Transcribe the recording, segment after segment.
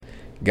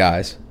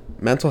Guys,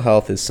 mental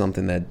health is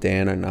something that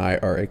Dan and I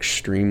are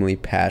extremely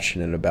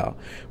passionate about,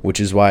 which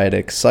is why it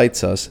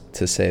excites us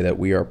to say that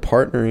we are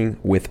partnering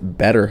with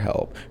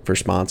BetterHelp for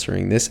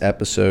sponsoring this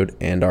episode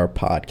and our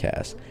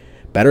podcast.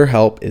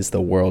 BetterHelp is the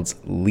world's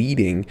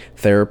leading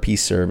therapy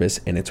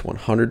service, and it's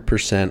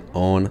 100%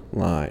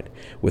 online.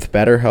 With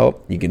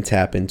BetterHelp, you can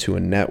tap into a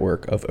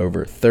network of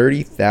over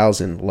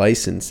 30,000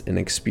 licensed and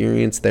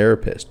experienced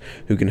therapists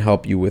who can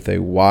help you with a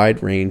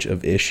wide range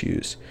of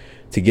issues.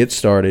 To get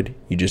started,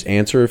 you just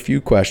answer a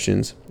few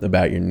questions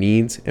about your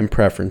needs and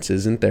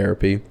preferences in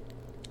therapy.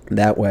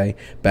 That way,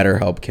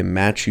 BetterHelp can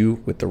match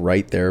you with the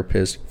right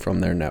therapist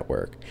from their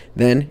network.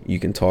 Then you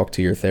can talk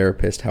to your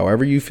therapist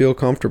however you feel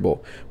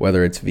comfortable,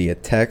 whether it's via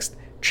text,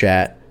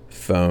 chat,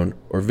 phone,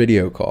 or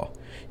video call.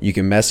 You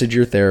can message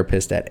your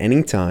therapist at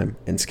any time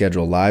and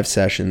schedule live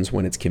sessions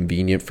when it's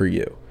convenient for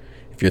you.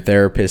 If your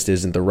therapist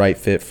isn't the right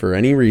fit for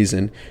any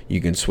reason,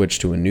 you can switch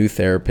to a new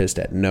therapist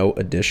at no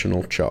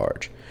additional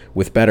charge.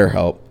 With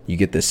BetterHelp, you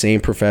get the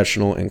same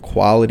professional and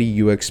quality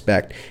you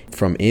expect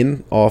from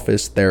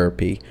in-office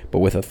therapy, but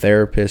with a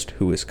therapist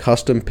who is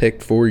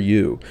custom-picked for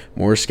you,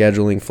 more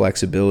scheduling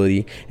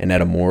flexibility, and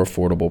at a more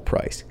affordable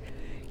price.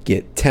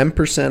 Get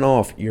 10%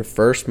 off your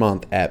first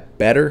month at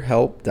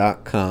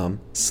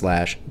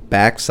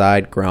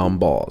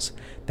betterhelp.com/backsidegroundballs.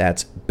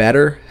 That's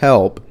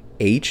BetterHelp,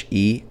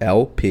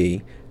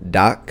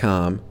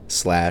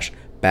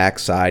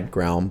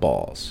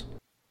 HELP.com/backsidegroundballs.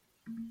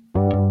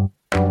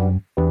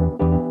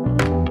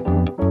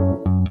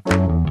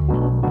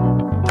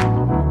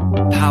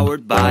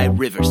 Powered by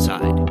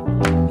Riverside.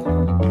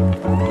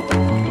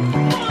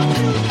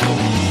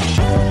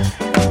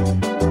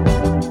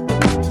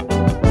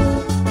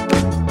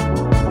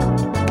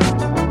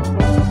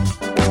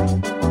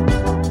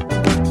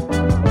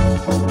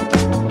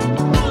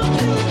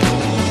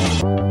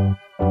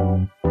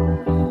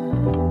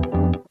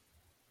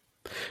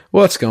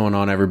 What's going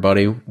on,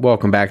 everybody?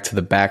 Welcome back to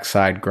the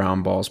Backside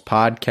Groundballs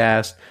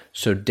podcast.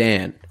 So,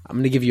 Dan, I'm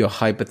going to give you a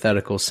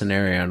hypothetical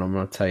scenario, and I'm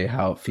going to tell you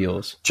how it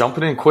feels.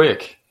 Jumping in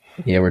quick.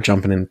 Yeah, we're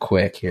jumping in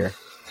quick here.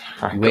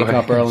 Right, you wake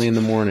up early in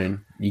the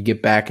morning. You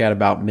get back at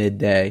about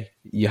midday.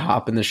 You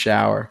hop in the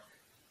shower.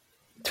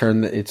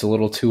 It's a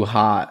little too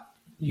hot.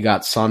 You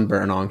got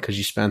sunburn on because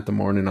you spent the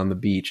morning on the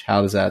beach.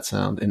 How does that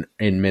sound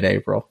in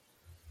mid-April?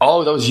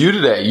 Oh, that was you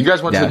today. You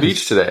guys went to the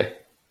beach today.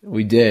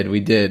 We did.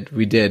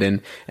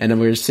 And then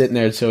we were sitting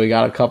there, so we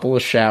got a couple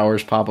of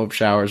showers, pop-up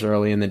showers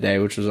early in the day,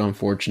 which was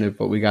unfortunate,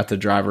 but we got to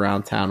drive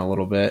around town a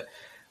little bit,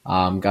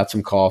 got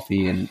some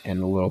coffee and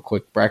a little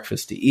quick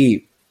breakfast to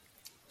eat.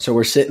 So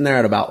we're sitting there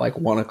at about like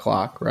 1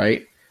 o'clock,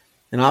 right?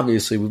 And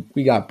obviously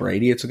we got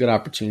Brady. It's a good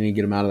opportunity to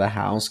get him out of the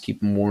house,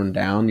 keep him worn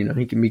down. You know,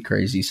 he can be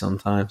crazy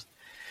sometimes.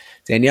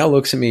 Danielle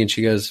looks at me and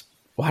she goes,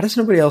 "Why does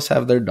nobody else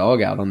have their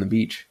dog out on the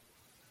beach?"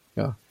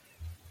 I go,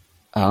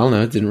 "I don't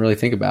know. Didn't really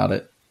think about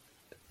it.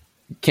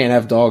 Can't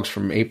have dogs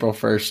from April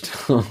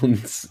 1st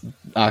on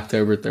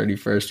October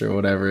 31st or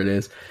whatever it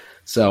is."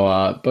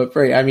 So, but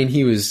Brady, I mean,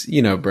 he was,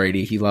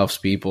 Brady, he loves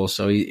people,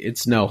 so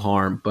it's no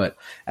harm. But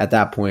at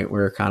that point, we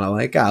were kind of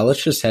like,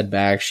 let's just head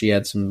back. She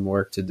had some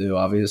work to do.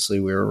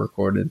 Obviously, we were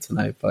recording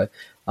tonight, but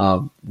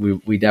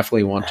we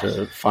definitely want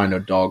to find a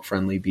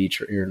dog-friendly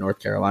beach here in North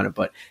Carolina.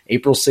 But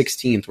April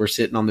 16th, we're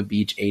sitting on the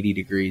beach, 80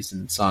 degrees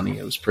and sunny.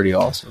 It was pretty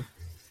awesome.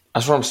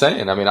 That's what I'm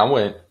saying. I mean, I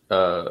went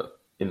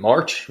in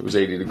March. It was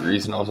 80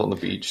 degrees, and I was on the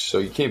beach, so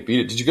you can't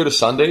beat it. Did you go to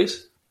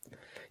Sundays?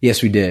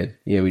 Yes, we did.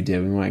 Yeah, we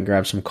did. We went and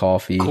grabbed some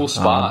coffee. Cool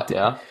spot,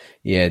 yeah.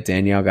 Yeah,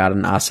 Danielle got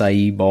an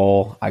acai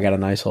bowl. I got a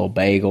nice little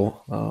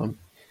bagel,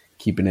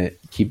 keeping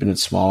it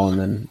small, and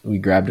then we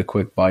grabbed a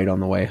quick bite on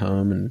the way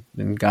home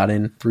and got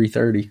in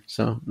 3:30.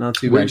 So not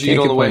too bad. What did you eat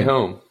on the way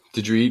home?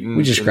 Did you eat in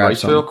We just grabbed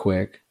something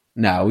quick.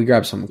 No, we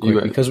grabbed something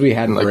quick because we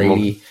had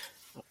Brady.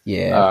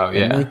 Yeah.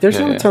 And, there's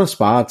not a ton of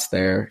spots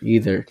there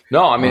either.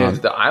 No, I mean,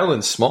 the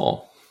island's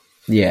small.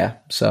 Yeah.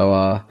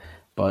 So,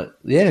 but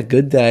yeah,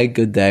 good day.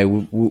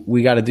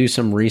 We got to do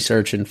some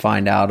research and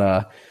find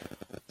out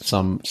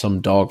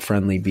some dog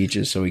friendly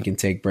beaches so we can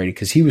take Brady,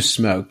 because he was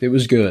smoked. It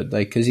was good,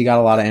 because he got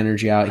a lot of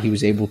energy out. He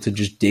was able to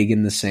just dig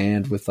in the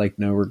sand with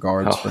no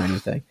regards for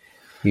anything.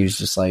 He was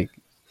just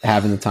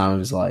having the time of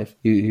his life.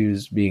 He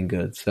was being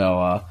good.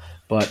 So,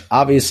 but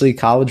obviously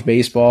college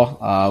baseball,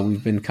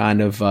 we've been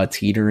kind of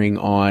teetering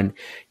on,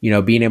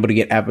 being able to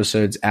get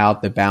episodes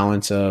out, the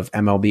balance of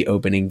MLB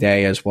opening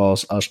day, as well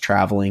as us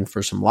traveling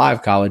for some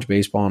live college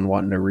baseball and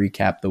wanting to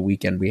recap the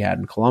weekend we had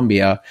in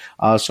Columbia.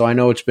 So I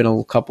know it's been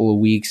a couple of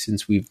weeks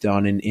since we've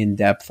done an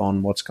in-depth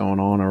on what's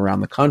going on around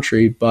the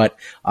country, but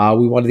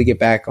we wanted to get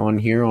back on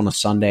here on a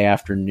Sunday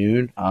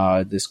afternoon.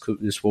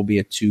 This will be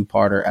a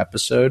two-parter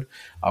episode.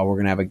 We're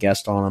going to have a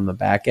guest on the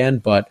back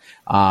end, but,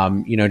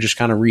 just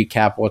kind of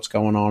recap what's going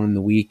going on in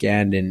the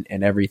weekend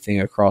and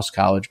everything across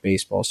college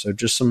baseball. So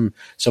just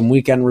some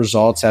weekend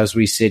results as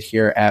we sit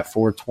here at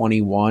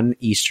 4:21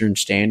 Eastern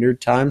Standard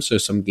Time. So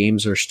some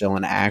games are still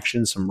in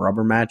action, some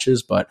rubber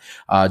matches, but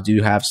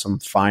do have some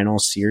final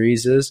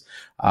series.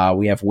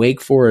 We have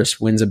Wake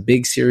Forest wins a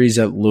big series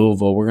at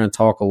Louisville. We're going to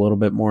talk a little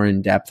bit more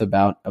in depth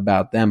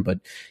about them, but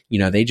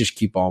they just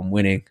keep on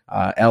winning.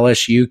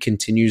 LSU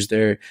continues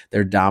their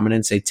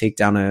dominance. They take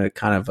down a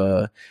kind of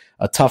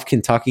a tough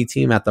Kentucky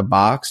team at the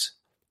box.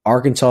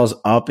 Arkansas's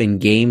up in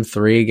game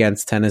 3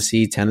 against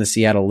Tennessee.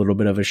 Tennessee had a little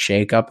bit of a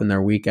shakeup in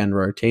their weekend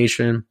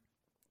rotation.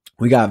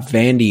 We got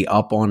Vandy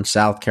up on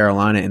South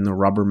Carolina in the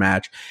rubber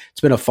match.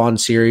 It's been a fun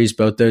series.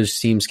 Both those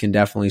teams can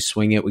definitely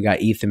swing it. We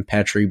got Ethan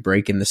Petrie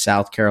breaking the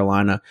South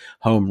Carolina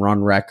home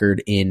run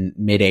record in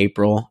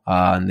mid-April,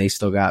 and they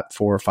still got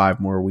 4 or 5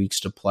 more weeks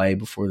to play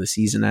before the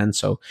season ends.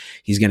 So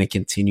he's going to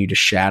continue to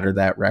shatter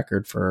that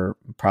record for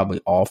probably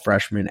all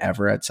freshmen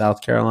ever at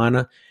South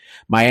Carolina.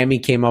 Miami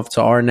came up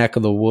to our neck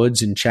of the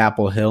woods in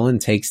Chapel Hill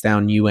and takes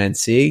down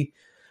UNC.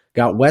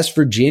 Got West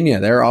Virginia.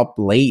 They're up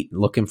late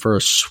looking for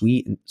a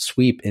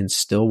sweep in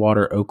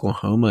Stillwater,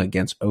 Oklahoma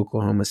against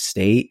Oklahoma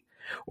State.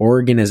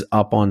 Oregon is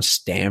up on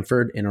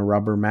Stanford in a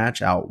rubber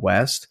match out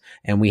west.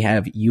 And we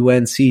have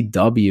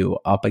UNCW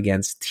up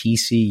against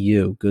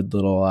TCU. Good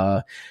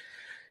little,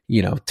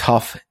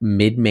 tough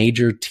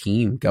mid-major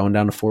team going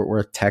down to Fort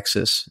Worth,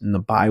 Texas in the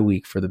bye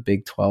week for the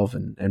Big 12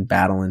 and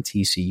battling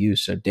TCU.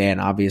 So, Dan,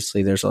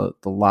 obviously there's a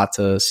lot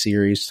of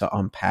series to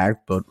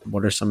unpack, but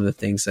what are some of the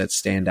things that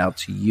stand out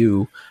to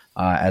you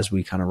as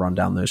we kind of run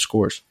down those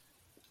scores?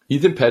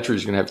 Ethan Petrie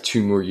is going to have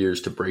 2 more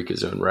years to break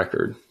his own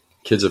record.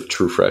 Kid's a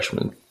true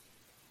freshman.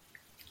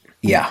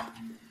 Yeah.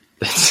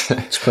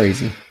 It's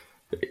crazy.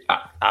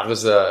 I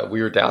was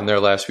we were down there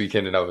last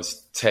weekend, and I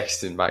was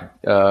texting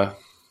my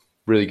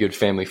really good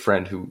family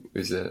friend who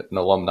is an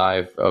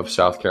alumni of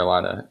South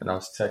Carolina, and I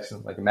was texting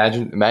him, like,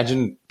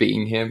 imagine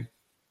beating him,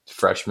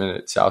 freshman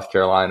at South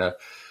Carolina,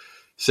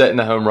 setting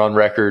the home run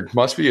record.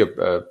 Must be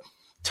a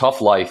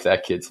tough life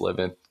that kid's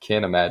living.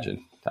 Can't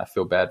imagine. I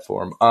feel bad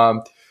for him.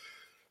 But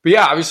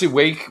yeah, obviously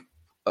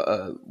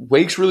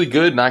Wake's really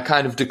good, and I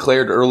kind of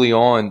declared early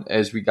on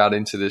as we got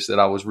into this that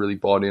I was really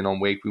bought in on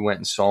Wake. We went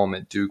and saw them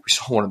at Duke. We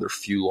saw one of their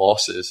few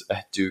losses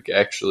at Duke,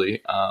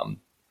 actually.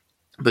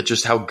 But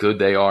just how good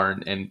they are,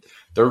 and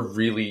they're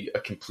really a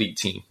complete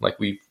team. Like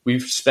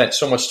we've spent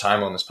so much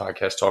time on this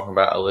podcast talking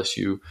about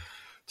LSU,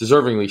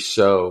 deservingly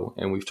so,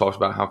 and we've talked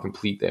about how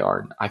complete they are.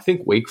 And I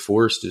think Wake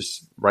Forest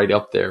is right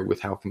up there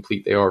with how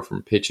complete they are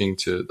from pitching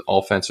to the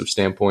offensive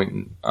standpoint,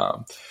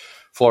 and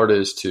Florida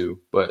is too.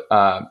 But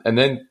and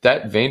then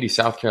that Vandy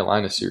South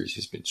Carolina series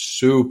has been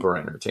super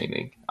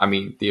entertaining. I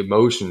mean, the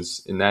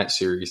emotions in that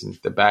series and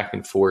the back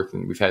and forth,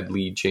 and we've had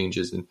lead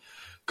changes, and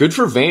good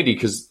for Vandy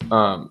because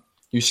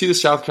you see the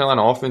South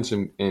Carolina offense,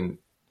 and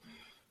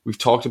we've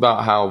talked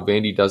about how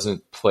Vandy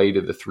doesn't play to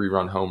the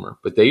 3-run homer,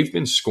 but they've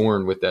been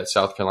scoring with that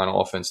South Carolina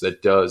offense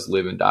that does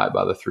live and die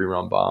by the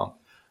 3-run bomb.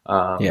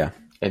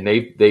 And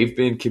they've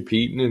been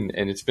competing,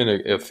 and it's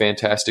been a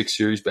fantastic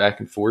series back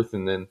and forth.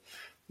 And then,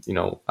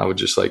 I would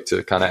just like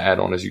to kind of add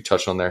on, as you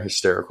touched on there,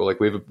 hysterical.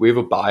 Like we have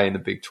a bye in the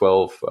Big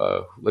 12.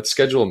 Let's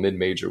schedule a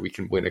mid-major we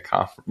can win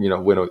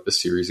win a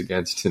series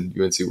against, and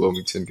UNC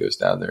Wilmington goes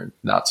down there.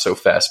 Not so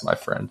fast, my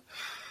friend.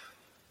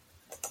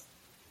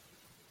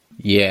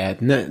 Yeah,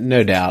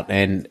 no doubt.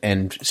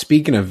 And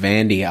speaking of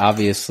Vandy,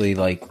 obviously,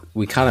 like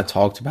we kind of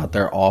talked about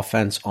their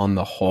offense on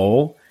the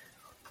whole.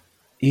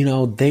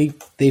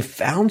 They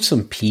found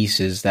some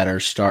pieces that are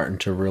starting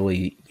to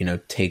really,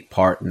 take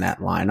part in that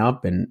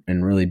lineup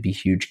and really be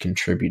huge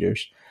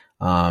contributors.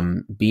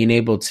 Being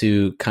able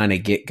to kind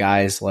of get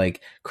guys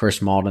like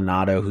Chris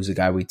Maldonado, who's a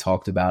guy we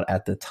talked about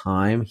at the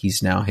time.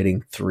 He's now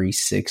hitting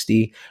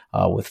 360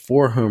 with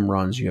 4 home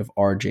runs. You have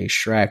RJ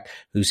Schreck,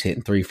 who's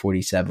hitting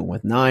 347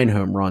 with 9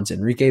 home runs.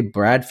 Enrique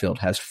Bradfield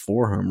has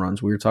 4 home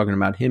runs. We were talking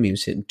about him. He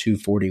was hitting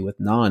 240 with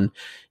none,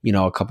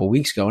 a couple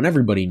weeks ago, and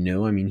everybody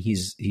knew. I mean,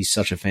 he's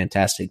such a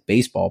fantastic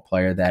baseball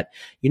player that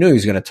he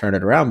was going to turn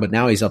it around, but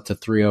now he's up to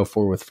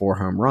 304 with 4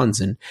 home runs.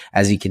 And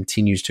as he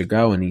continues to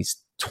go, and he's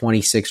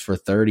 26 for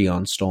 30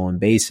 on stolen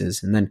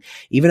bases. And then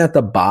even at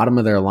the bottom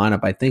of their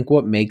lineup, I think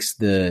what makes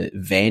the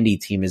Vandy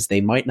team is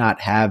they might not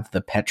have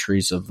the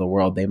Petries of the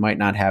world. They might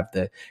not have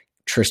the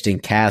Tristan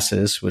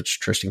Cassis, which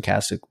Tristan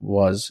Cassis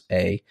was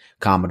a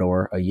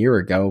Commodore a year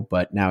ago,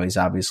 but now he's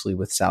obviously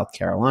with South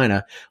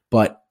Carolina.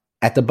 But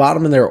at the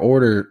bottom of their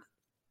order,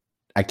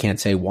 I can't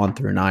say 1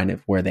 through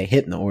 9 where they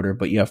hit in the order,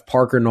 but you have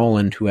Parker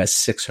Noland, who has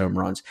 6 home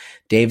runs,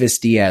 Davis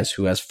Diaz,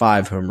 who has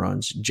 5 home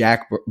runs,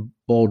 Jack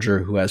Bulger,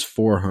 who has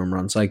 4 home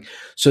runs.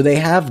 So they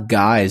have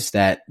guys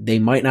that they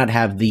might not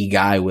have the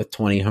guy with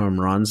 20 home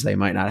runs. They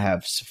might not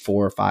have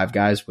 4 or 5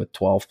 guys with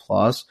 12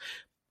 plus.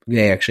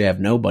 They actually have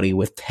nobody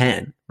with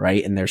 10,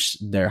 right? And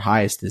their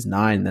highest is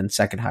 9. Then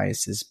second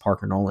highest is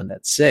Parker Noland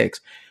at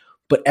 6.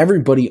 But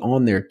everybody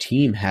on their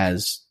team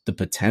has the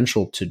the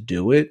potential to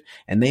do it,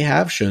 and they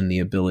have shown the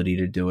ability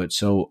to do it.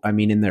 So, I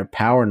mean, in their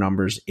power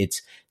numbers,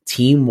 it's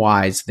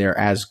team-wise, they're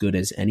as good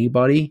as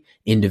anybody.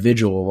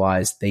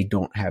 Individual-wise, they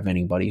don't have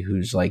anybody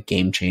who's like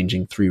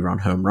game-changing 3-run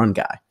home run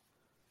guy.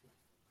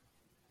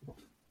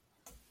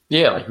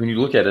 Yeah, like when you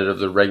look at it, of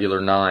the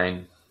regular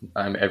 9,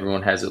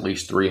 everyone has at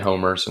least 3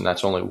 homers, and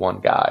that's only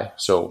one guy.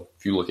 So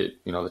if you look at,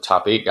 the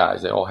top 8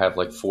 guys, they all have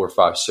like 4,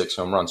 5, 6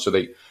 home runs. So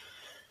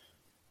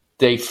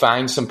they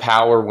find some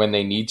power when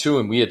they need to.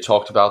 And we had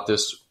talked about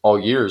this all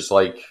years,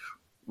 like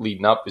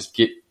leading up, is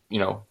get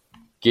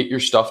your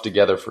stuff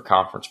together for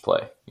conference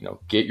play.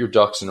 Get your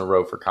ducks in a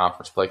row for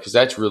conference play, because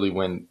that's really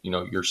when,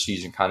 your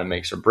season kind of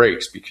makes or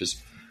breaks.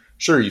 Because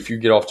sure, if you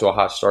get off to a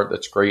hot start,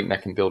 that's great, and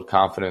that can build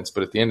confidence.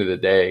 But at the end of the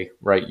day,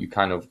 right, you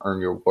kind of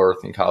earn your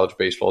worth in college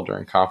baseball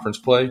during conference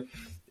play.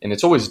 And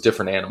it's always a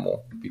different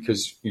animal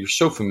because you're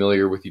so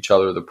familiar with each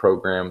other, the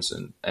programs,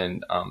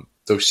 and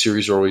those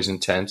series are always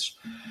intense.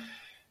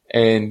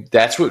 And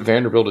that's what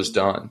Vanderbilt has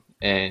done.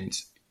 And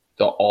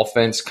the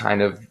offense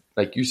kind of,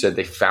 like you said,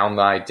 they found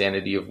the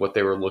identity of what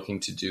they were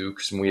looking to do.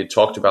 Because when we had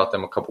talked about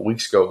them a couple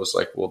weeks ago, it was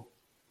like, well,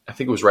 I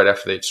think it was right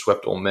after they'd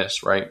swept Ole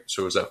Miss, right?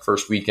 So it was that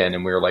first weekend,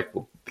 and we were like,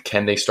 well,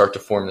 can they start to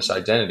form this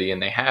identity?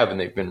 And they have, and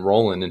they've been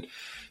rolling. And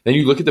then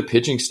you look at the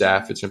pitching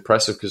staff, it's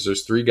impressive because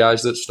there's 3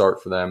 guys that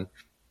start for them.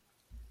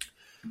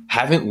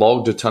 Haven't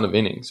logged a ton of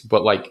innings,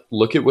 but like,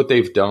 look at what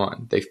they've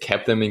done. They've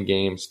kept them in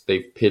games.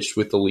 They've pitched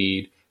with the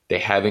lead. They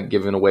haven't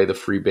given away the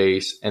free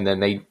base. And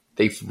then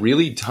they've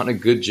really done a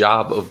good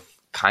job of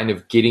kind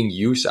of getting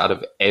use out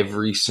of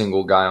every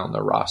single guy on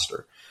their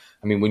roster.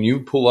 I mean, when you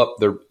pull up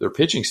their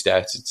pitching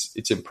stats,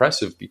 it's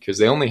impressive because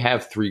they only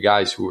have 3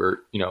 guys who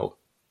are,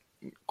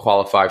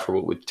 qualify for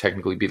what would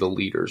technically be the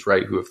leaders,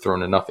 right? Who have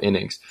thrown enough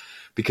innings,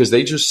 because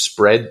they just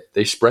spread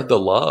the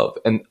love.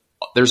 And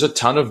there's a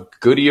ton of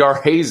good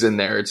ERAs in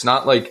there. It's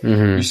not like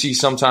you see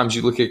sometimes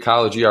you look at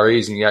college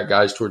ERAs and you got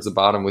guys towards the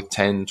bottom with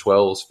 10,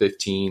 12s,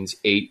 15s,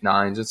 8,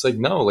 9s. It's like,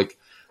 no, like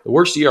the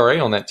worst ERA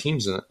on that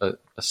team's a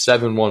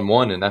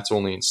 7.11, and that's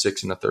only in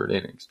 6 1/3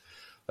 innings.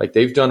 Like,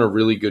 they've done a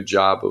really good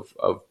job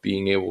of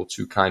being able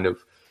to kind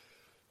of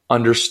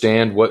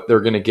understand what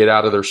they're going to get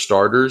out of their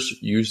starters,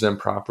 use them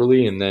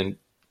properly, and then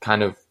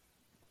kind of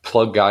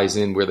plug guys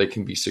in where they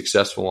can be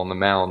successful on the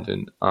mound.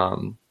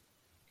 And,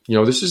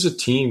 this is a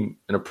team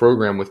and a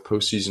program with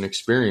postseason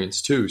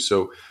experience too.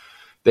 So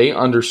they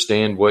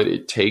understand what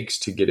it takes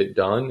to get it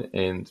done.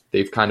 And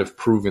they've kind of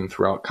proven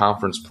throughout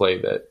conference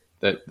play that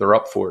they're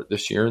up for it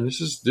this year. And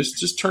this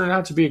just turned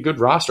out to be a good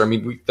roster. I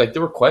mean,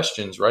 there were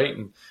questions, right?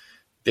 And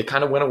they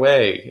kind of went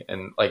away.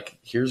 And like,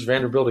 here's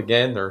Vanderbilt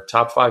again. They're a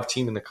top 5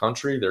 team in the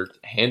country. They're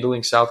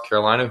handling South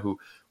Carolina, who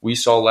we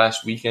saw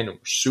last weekend and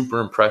were super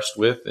impressed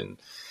with. And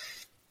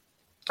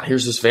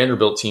here's this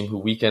Vanderbilt team who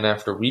weekend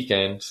after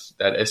weekend,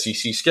 that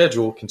SEC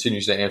schedule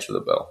continues to answer the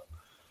bell.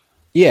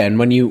 Yeah, and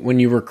when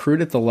you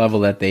recruit at the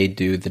level that they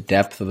do, the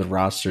depth of the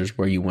rosters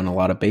where you win a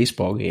lot of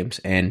baseball games,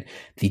 and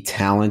the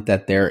talent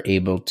that they're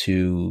able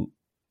to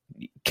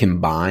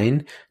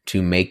combine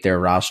to make their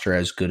roster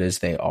as good as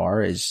they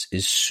are is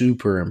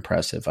super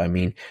impressive. I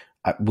mean,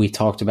 we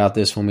talked about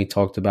this when we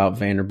talked about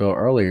Vanderbilt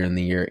earlier in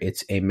the year.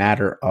 It's a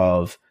matter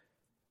of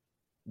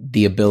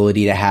the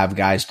ability to have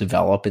guys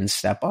develop and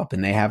step up,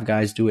 and they have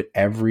guys do it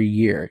every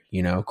year.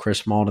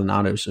 Chris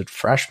Maldonado's a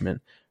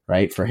freshman,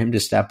 right? For him to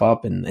step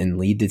up and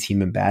lead the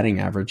team in batting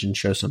average and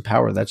show some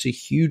power, that's a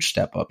huge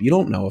step up. You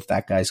don't know if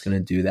that guy's going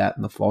to do that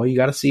in the fall. You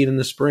got to see it in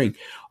the spring.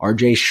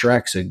 RJ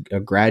Schreck's a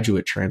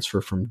graduate transfer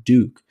from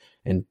Duke.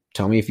 And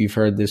tell me if you've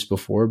heard this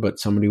before, but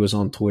somebody was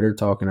on Twitter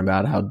talking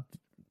about how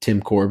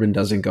Tim Corbin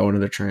doesn't go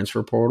into the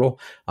transfer portal.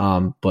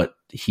 But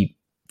he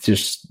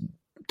just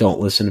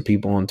don't listen to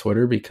people on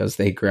Twitter because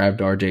they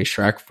grabbed RJ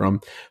Schreck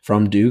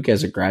from Duke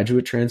as a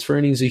graduate transfer,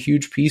 and he's a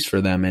huge piece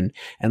for them.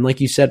 And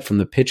like you said, from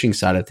the pitching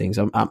side of things,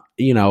 I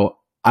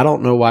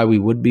don't know why we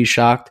would be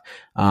shocked.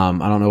 I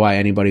don't know why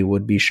anybody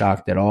would be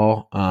shocked at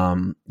all.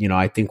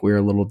 I think we're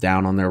a little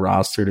down on their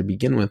roster to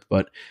begin with,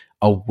 but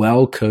a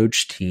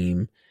well-coached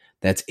team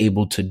that's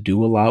able to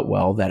do a lot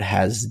well, that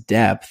has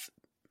depth.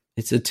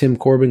 It's a Tim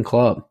Corbin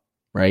club,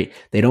 right?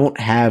 They don't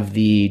have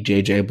the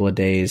JJ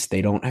Bledays.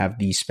 They don't have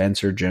the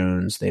Spencer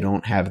Jones. They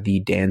don't have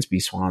the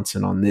Dansby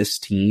Swanson on this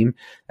team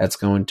that's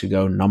going to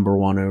go number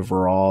 1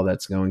 overall,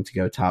 that's going to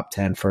go top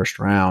 10 first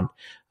round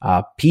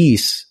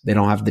piece. They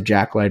don't have the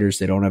Jack Lighters.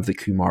 They don't have the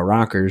Kumar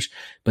Rockers.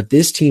 But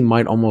this team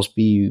might almost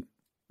be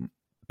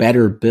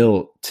better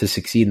built to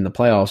succeed in the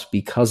playoffs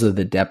because of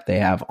the depth they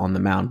have on the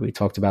mound. We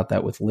talked about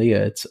that with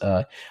Leah. It's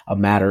a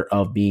matter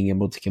of being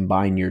able to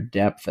combine your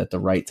depth at the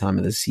right time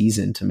of the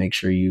season to make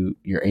sure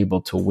you're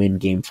able to win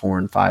game 4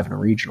 and 5 in a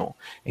regional,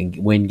 and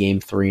win game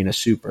 3 in a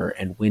super,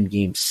 and win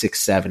game 6,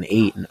 7,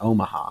 8 in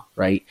Omaha,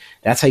 right?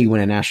 That's how you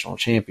win a national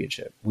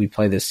championship. We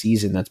play this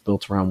season that's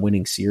built around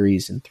winning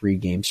series in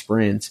 3-game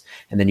sprints,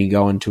 and then you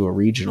go into a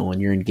regional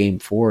and you're in game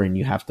 4 and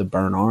you have to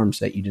burn arms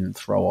that you didn't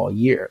throw all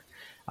year.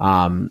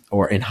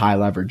 or in high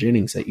leverage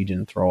innings that you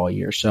didn't throw all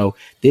year. So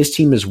this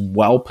team is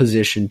well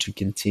positioned to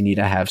continue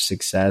to have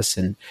success,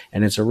 and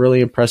it's a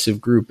really impressive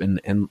group.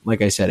 And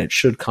like I said, it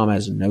should come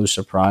as no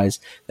surprise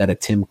that a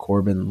Tim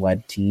Corbin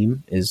led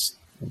team is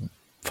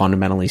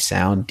fundamentally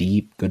sound,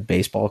 deep, good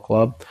baseball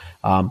club.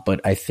 But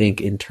I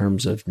think in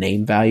terms of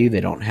name value, they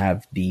don't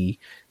have the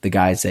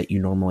guys that you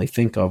normally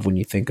think of when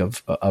you think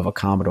of a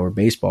Commodore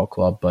baseball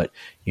club. But,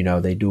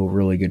 they do a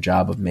really good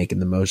job of making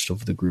the most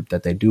of the group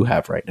that they do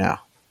have right now.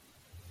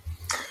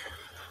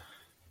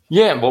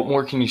 Yeah, what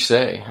more can you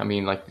say? I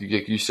mean, like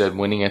you said,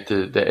 winning at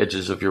the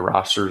edges of your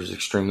roster is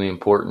extremely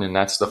important. And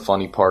that's the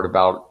funny part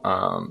about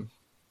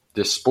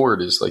this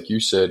sport is, like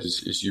you said,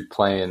 is you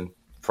playing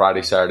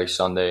Friday, Saturday,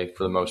 Sunday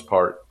for the most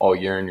part all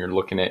year, and you're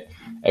looking at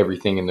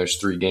everything in those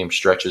 3-game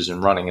stretches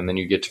and running, and then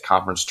you get to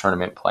conference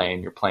tournament play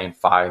and you're playing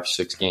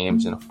 5-6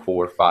 games in a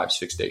 4, 5,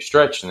 6 day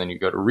stretch, and then you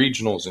go to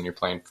regionals and you're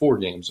playing 4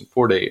 games in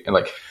 4 days,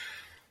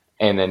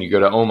 and then you go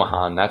to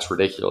Omaha, and that's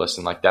ridiculous.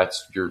 And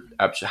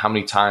how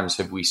many times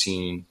have we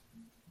seen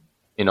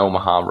in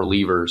Omaha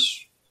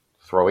relievers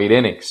throw 8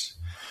 innings?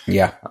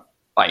 Yeah.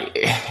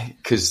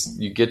 Because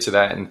you get to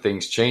that and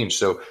things change.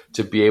 So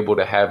to be able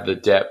to have the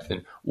depth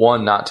and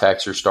not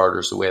tax your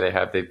starters the way they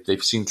have,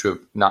 they've seemed to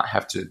not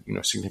have to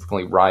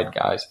significantly ride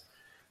guys,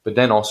 but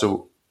then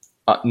also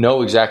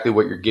know exactly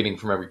what you're getting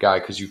from every guy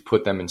because you've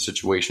put them in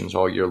situations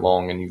all year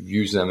long and you've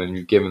used them and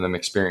you've given them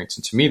experience.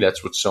 And to me,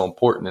 that's what's so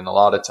important. And a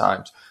lot of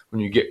times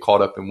when you get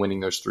caught up in winning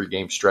those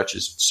 3-game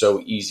stretches, it's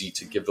so easy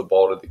to give the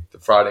ball to the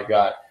Friday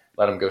guy,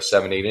 let him go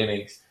 7-8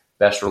 innings.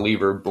 Best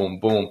reliever, boom,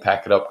 boom,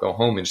 pack it up, go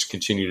home, and just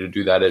continue to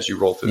do that as you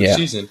roll through the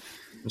season.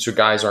 And so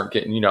guys aren't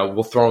getting,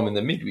 we'll throw them in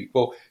the midweek.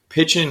 Well,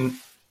 pitching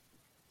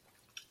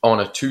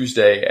on a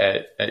Tuesday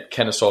at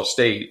Kennesaw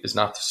State is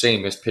not the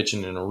same as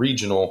pitching in a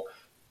regional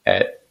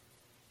at,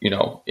 in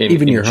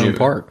your June. Home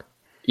park.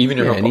 Even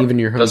your home park. Even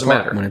your home doesn't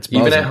park matter. When it's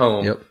buzzing. Even at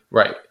home, yep.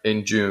 Right,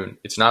 in June,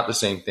 it's not the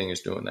same thing as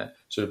doing that.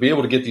 So to be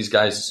able to get these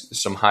guys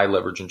some high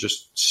leverage and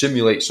just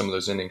simulate some of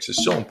those innings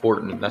is so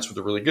important, and that's what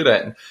they're really good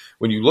at. And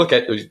when you look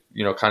at those,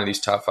 kind of these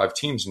top 5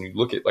 teams, and you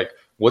look at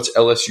what's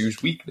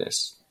LSU's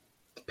weakness,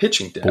 the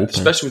pitching depth, bullpen.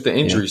 Especially with the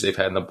injuries they've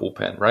had in the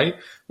bullpen, right?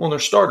 Well, their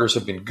starters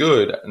have been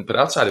good, but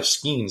outside of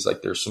Skeens,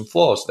 there's some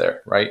flaws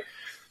there, right?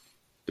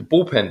 The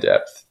bullpen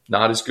depth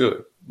not as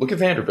good. Look at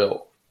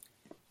Vanderbilt.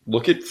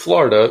 Look at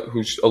Florida,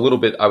 who's a little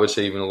bit, I would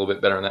say, even a little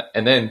bit better than that.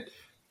 And then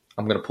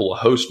I'm going to pull a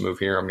host move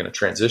here. I'm going to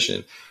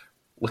transition.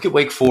 Look at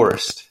Wake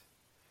Forest.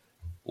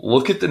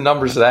 Look at the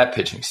numbers of that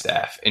pitching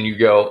staff. And you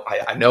go,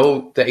 I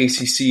know the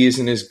ACC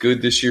isn't as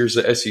good this year as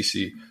the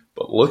SEC,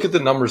 but look at the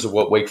numbers of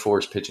what Wake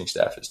Forest pitching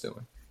staff is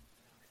doing.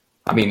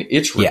 I mean,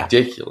 it's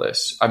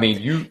ridiculous. I mean,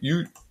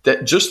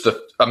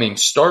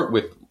 start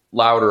with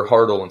Lauder,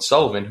 Hartle, and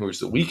Sullivan, who is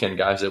the weekend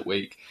guys at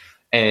Wake,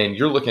 and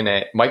you're looking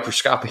at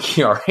microscopic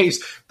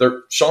ERAs.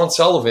 Sean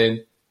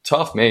Sullivan,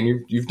 tough,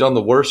 man. You've done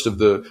the worst of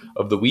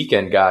the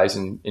weekend guys,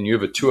 and you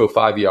have a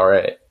 2.05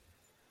 ERA.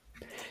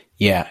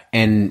 Yeah,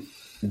 and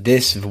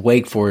this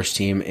Wake Forest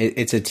team,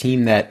 it's a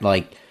team that,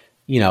 I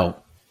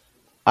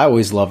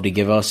always love to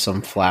give us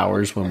some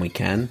flowers when we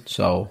can.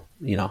 So,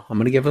 I'm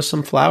going to give us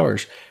some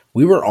flowers.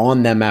 We were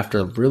on them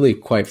after really,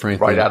 quite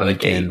frankly, right out of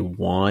weekend the gate.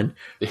 One,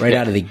 right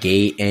out of the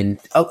gate. And,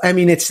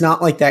 it's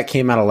not like that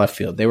came out of left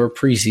field. They were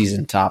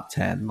preseason top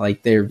 10.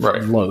 They're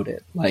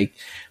loaded.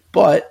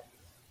 But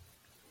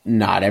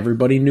not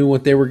everybody knew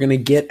what they were going to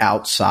get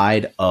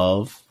outside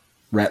of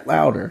Rhett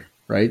Lauder,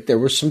 right? There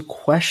were some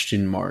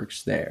question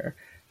marks there,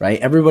 right?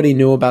 Everybody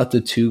knew about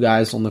the 2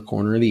 guys on the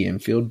corner of the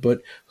infield,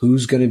 but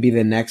who's going to be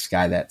the next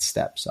guy that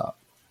steps up,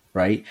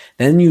 right?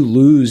 Then you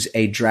lose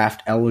a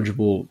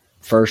draft-eligible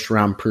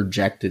first-round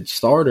projected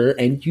starter,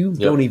 and you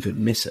don't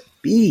even miss a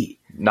beat.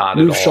 Not at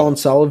all. Move Sean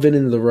Sullivan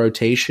into the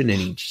rotation, and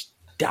he just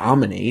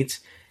dominates.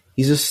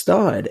 He's a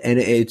stud, and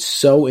it's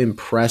so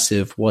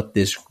impressive what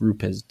this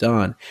group has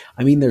done.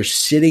 I mean, they're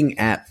sitting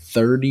at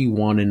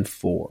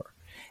 31-4.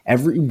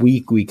 Every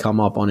week we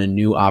come up on a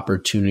new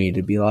opportunity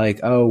to be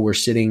like, oh, we're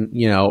sitting,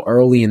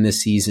 early in the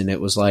season.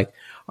 It was like,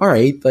 all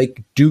right,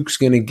 Duke's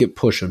going to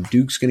push them.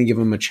 Duke's going to give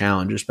them a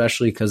challenge,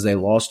 especially because they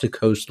lost to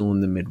Coastal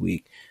in the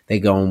midweek. They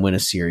go and win a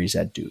series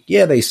at Duke.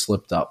 Yeah, they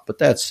slipped up, but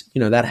that's,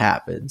 that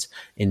happens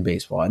in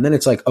baseball. And then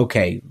it's like,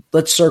 okay,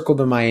 let's circle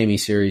the Miami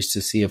series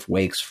to see if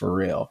Wake's for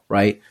real,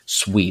 right?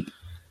 Sweep.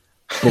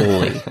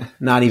 Bully.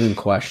 Not even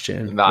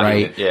question.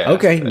 Right?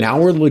 Okay, now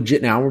we're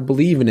legit. Now we're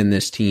believing in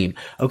this team.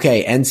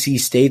 Okay, NC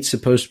State's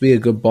supposed to be a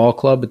good ball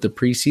club at the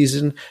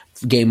preseason.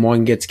 Game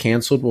 1 gets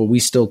canceled. Well, we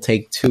still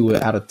take 2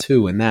 out of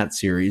 2 in that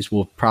series.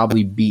 We'll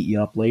probably beat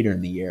you up later in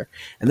the year.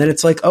 And then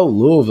it's like, oh,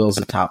 Louisville's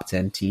a top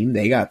 10 team.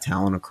 They got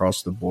talent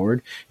across the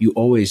board. You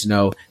always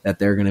know that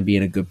they're going to be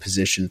in a good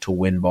position to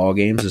win ball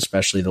games,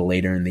 especially the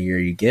later in the year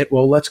you get.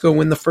 Well, let's go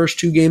win the first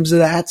 2 games of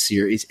that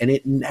series. And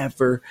it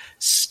never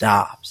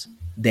stops.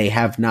 they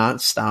have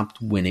not stopped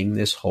winning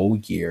this whole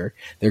year.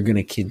 They're going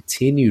to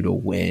continue to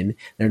win.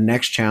 Their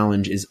next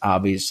challenge is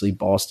obviously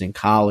Boston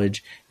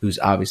College, who's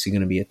obviously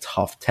going to be a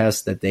tough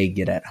test that they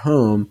get at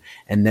home.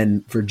 And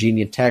then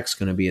Virginia Tech's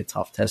going to be a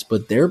tough test.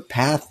 But their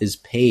path is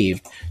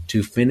paved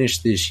to finish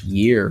this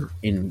year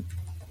in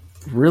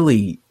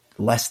really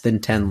less than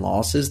 10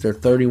 losses. They're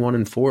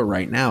 31-4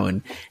 right now.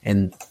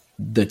 And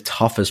the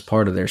toughest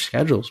part of their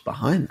schedule is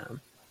behind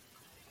them.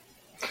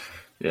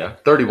 Yeah,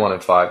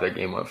 31-5. That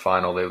game went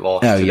final. They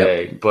lost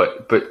today, yep.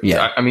 but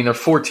yeah. I mean they're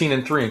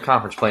 14-3 in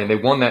conference play, and they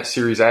won that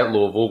series at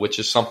Louisville, which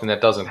is something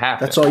that doesn't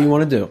happen. That's all you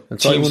want to do.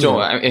 That's all you want to do.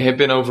 I mean, it had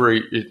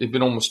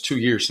been almost 2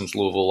 years since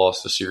Louisville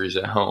lost the series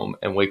at home,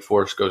 and Wake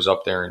Forest goes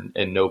up there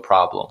and no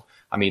problem.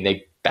 I mean,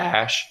 they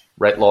bash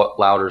Rhett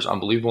Lauder's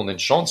unbelievable, and then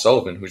Sean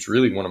Sullivan, who's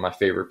really one of my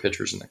favorite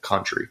pitchers in the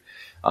country.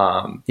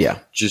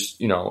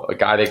 Just, a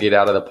guy they get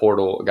out of the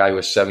portal, a guy who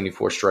has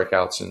 74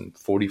 strikeouts in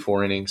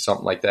 44 innings,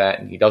 something like that.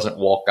 And he doesn't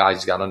walk guys.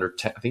 He's got under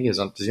 10. I think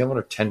does he have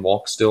under 10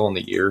 walks still in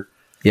the year?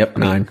 Yep.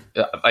 9.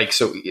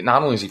 So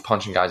not only is he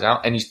punching guys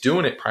out, and he's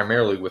doing it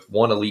primarily with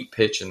one elite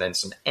pitch and then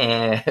some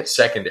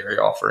secondary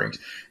offerings.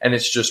 And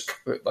it's just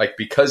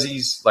because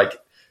he's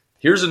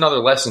here's another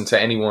lesson to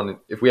anyone.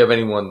 If we have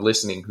anyone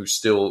listening who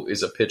still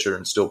is a pitcher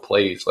and still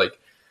plays,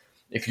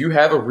 if you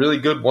have a really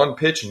good one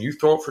pitch and you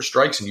throw it for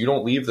strikes and you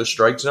don't leave the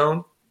strike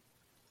zone,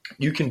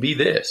 you can be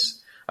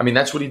this. I mean,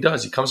 that's what he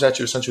does. He comes at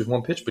you essentially with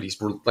one pitch, but he's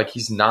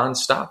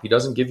nonstop. He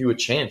doesn't give you a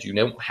chance.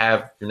 You're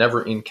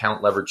never in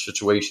count leverage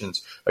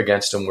situations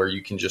against him where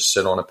you can just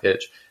sit on a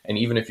pitch. And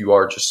even if you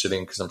are just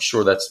sitting, because I'm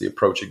sure that's the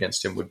approach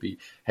against him would be,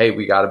 hey,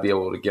 we got to be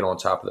able to get on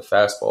top of the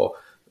fastball.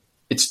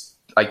 It's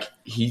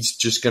he's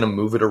just going to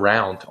move it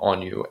around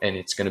on you, and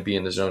it's going to be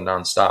in the zone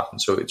nonstop.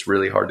 And so it's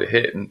really hard to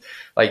hit. And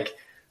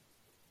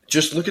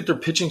just look at their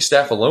pitching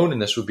staff alone,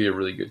 and this would be a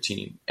really good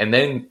team. And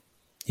then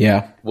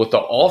what the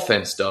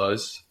offense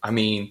does, I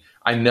mean,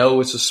 I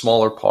know it's a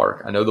smaller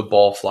park. I know the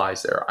ball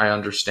flies there. I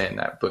understand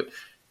that. But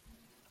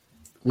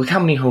look how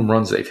many home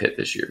runs they've hit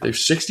this year. They've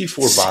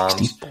 64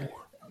 bombs.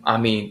 I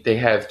mean, they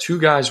have 2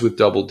 guys with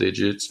double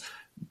digits.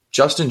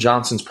 Justin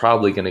Johnson's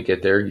probably going to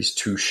get there. He's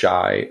too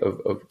shy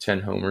of 10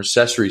 homers.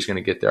 Cesari's going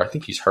to get there. I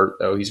think he's hurt,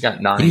 though. He's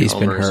got 9 homers. He's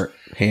been hurt.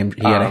 He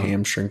had a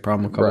hamstring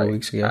problem a couple of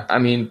weeks ago. I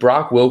mean,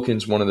 Brock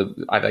Wilkins,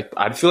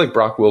 I feel like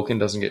Brock Wilkins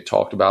doesn't get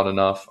talked about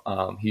enough.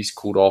 He's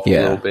cooled off a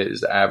little bit.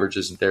 His average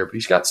isn't there, but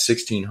he's got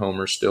 16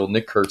 homers still.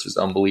 Nick Kurtz is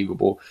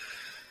unbelievable.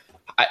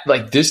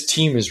 This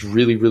team is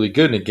really, really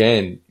good. And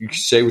again, you can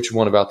say what you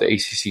want about the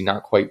ACC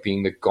not quite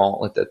being the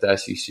gauntlet that the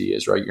SEC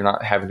is, right? You're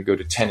not having to go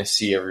to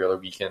Tennessee every other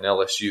weekend,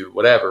 LSU,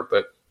 whatever.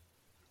 But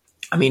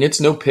I mean, it's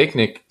no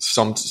picnic.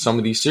 Some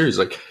of these series,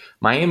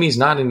 Miami's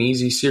not an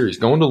easy series.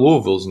 Going to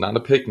Louisville is not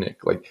a picnic.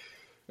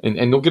 And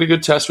they'll get a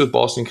good test with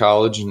Boston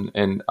College,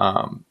 and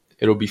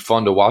it'll be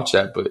fun to watch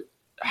that. But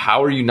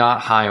how are you not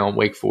high on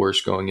Wake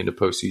Forest going into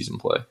postseason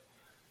play?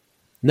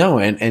 No,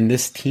 and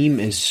this team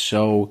is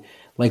so.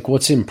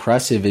 What's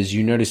impressive is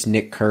you notice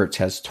Nick Kurtz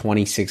has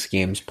 26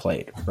 games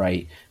played,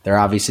 right? They're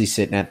obviously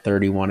sitting at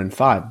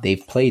 31-5.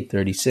 They've played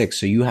 36.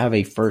 So you have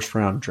a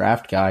first-round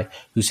draft guy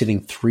who's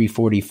hitting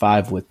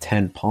 345 with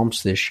 10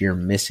 pumps this year,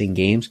 missing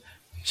games,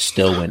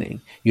 still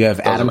winning. You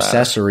have Adam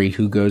Cesary,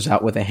 who goes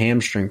out with a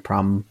hamstring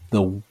problem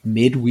the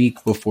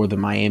midweek before the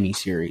Miami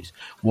series.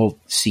 Well,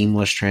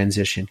 seamless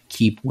transition,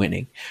 keep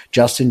winning.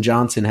 Justin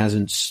Johnson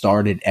hasn't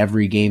started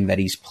every game that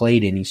he's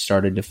played in. He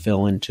started to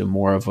fill into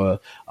more of a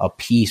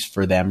piece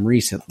for them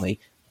recently.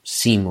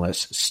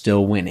 Seamless,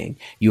 still winning.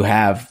 You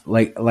have,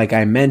 like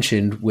I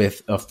mentioned,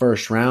 with a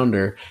first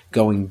rounder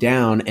going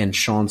down and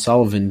Sean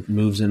Sullivan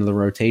moves into the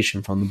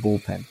rotation from the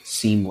bullpen.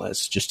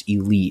 Seamless, just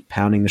elite,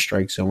 pounding the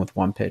strike zone with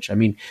one pitch. I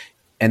mean,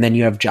 and then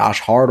you have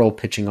Josh Hartle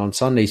pitching on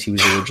Sundays. He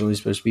was originally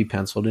supposed to be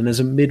penciled in as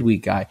a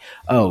midweek guy.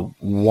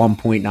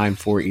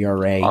 1.94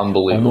 ERA.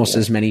 Unbelievable. Almost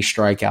as many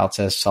strikeouts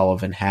as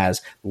Sullivan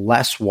has.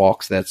 Less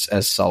walks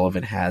as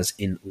Sullivan has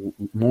in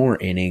more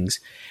innings.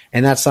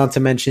 And that's not to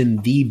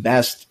mention the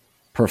best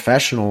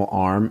professional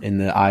arm in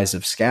the eyes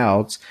of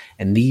scouts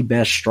and the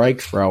best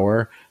strike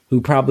thrower, who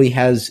probably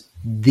has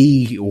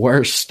the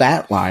worst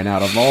stat line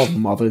out of all of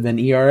them other than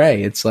ERA.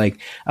 It's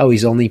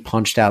he's only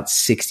punched out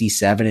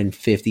 67 in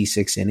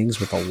 56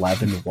 innings with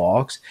 11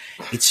 walks.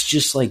 It's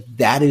just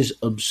that is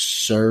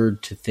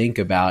absurd to think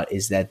about,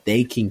 is that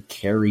they can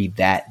carry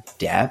that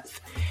depth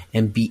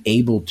and be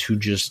able to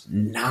just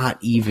not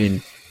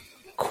even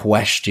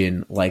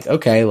question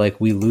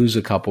we lose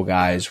a couple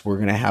guys, we're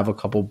gonna have a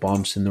couple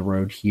bumps in the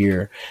road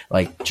here,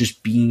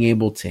 just being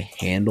able to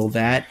handle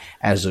that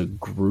as a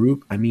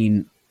group. I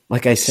mean,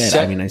 like I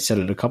said, I said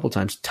it a couple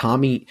times,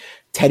 Teddy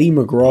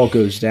McGraw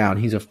goes down.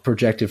 He's a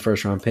projected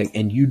first round pick,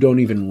 and you don't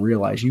even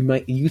realize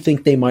you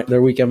think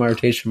their weekend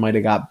rotation might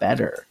have got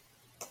better.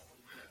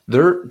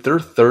 They're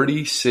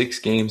 36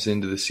 games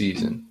into the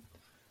season.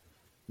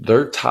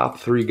 Their top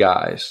 3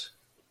 guys.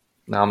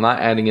 Now, I'm not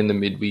adding in the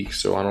midweeks,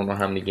 so I don't know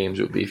how many games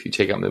it would be if you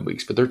take out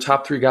midweeks, but their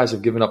top 3 guys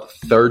have given up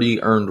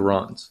 30 earned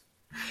runs.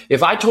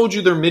 If I told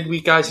you their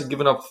midweek guys had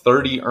given up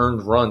 30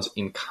 earned runs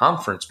in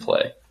conference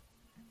play,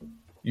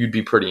 you'd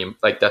be pretty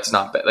like that's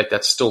not bad. Like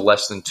that's still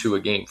less than 2 a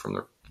game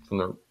from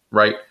the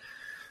right.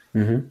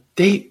 Mm-hmm.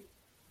 They've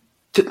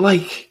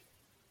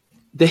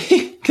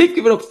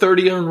given up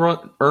 30 earned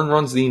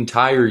runs the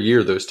entire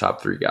year. Those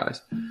top 3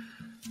 guys.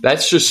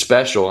 That's just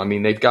special. I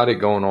mean, they've got it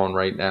going on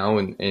right now,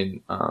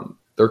 and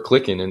they're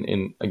clicking.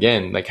 And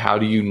again, like how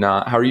are you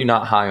not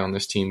high on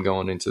this team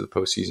going into the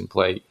postseason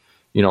play?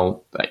 You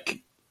know,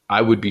 like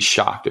I would be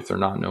shocked if they're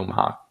not in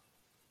Omaha.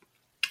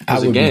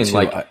 Because again,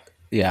 like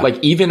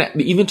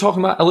even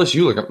talking about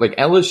LSU, like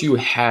LSU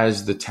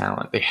has the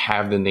talent, they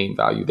have the name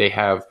value, they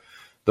have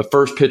the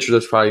first pitcher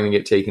that's probably going to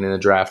get taken in the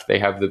draft, they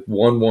have the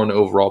 1-1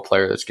 overall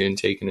player that's getting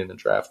taken in the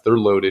draft. They're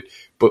loaded,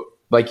 but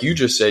like you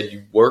just said,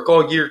 you work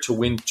all year to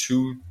win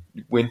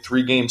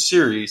 3-game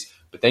series,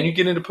 but then you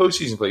get into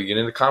postseason play, you get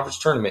into conference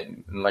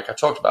tournament, and like I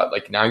talked about,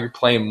 like now you're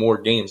playing more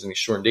games in these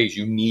shortened days.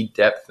 You need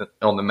depth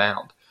on the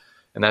mound,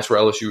 and that's where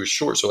LSU is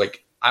short. So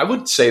like I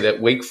would say that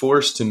Wake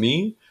Forest to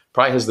me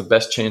probably has the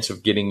best chance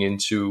of getting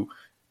to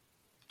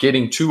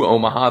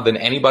Omaha than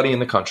anybody in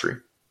the country.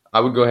 I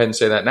would go ahead and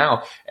say that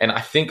now. And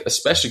I think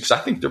especially because I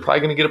think they're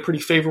probably going to get a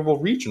pretty favorable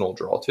regional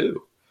draw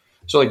too.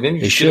 So like then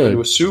you just get into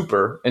a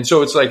super. And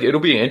so it's like it'll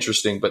be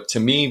interesting. But to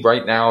me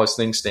right now as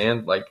things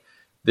stand, like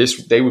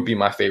they would be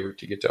my favorite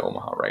to get to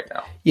Omaha right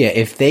now. Yeah,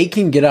 if they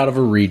can get out of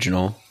a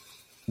regional,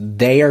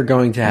 they are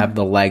going to have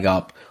the leg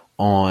up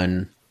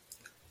on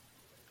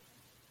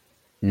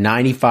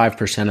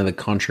 95% of the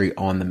country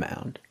on the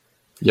mound.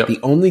 Yep. The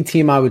only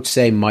team I would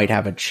say might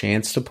have a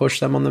chance to push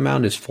them on the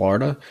mound is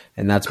Florida,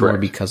 and that's Correct. more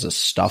because of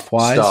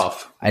stuff-wise.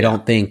 I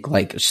don't think,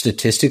 like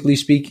statistically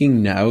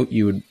speaking, no,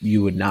 you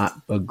would not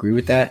agree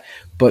with that.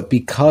 But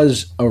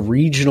because a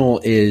regional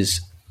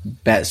is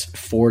best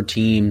 4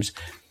 teams,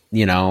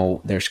 you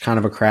know, there's kind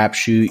of a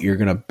crapshoot. You're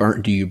gonna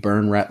burn. Do you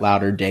burn Rhett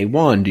Lauder day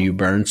 1? Do you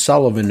burn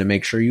Sullivan to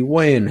make sure you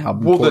win? How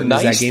important the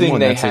nice is that game thing 1?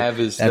 they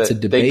have is that's that a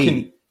debate. they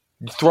can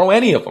throw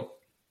any of them.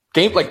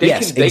 They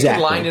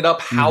can line it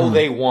up how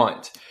they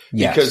want.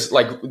 Yes.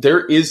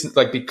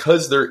 Because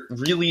because there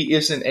really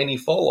isn't any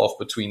fall off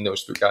between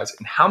those 3 guys.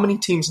 And how many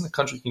teams in the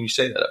country can you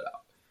say that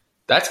about?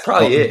 That's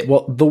probably it.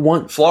 Well, the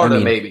one Florida,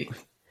 maybe.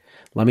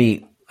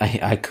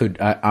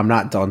 I'm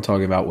not done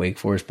talking about Wake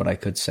Forest, but I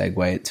could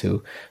segue it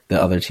to the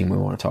other team we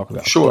want to talk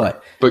about.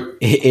 Sure. But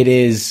it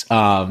is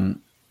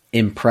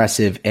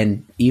impressive.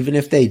 And even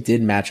if they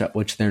did match up,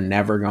 which they're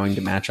never going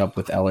to match up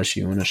with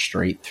LSU in a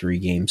straight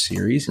 3-game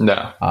series.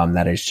 No.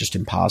 That is just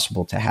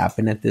impossible to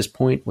happen at this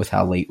point with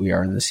how late we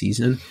are in the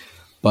season.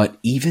 But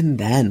even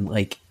then,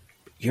 like,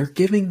 you're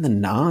giving the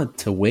nod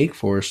to Wake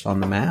Forest on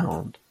the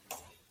mound.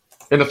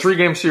 In a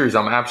 3-game series,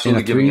 I'm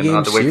absolutely giving a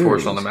nod to Wake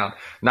Forest on the mound.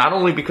 Not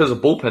only because of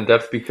bullpen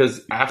depth, because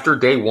after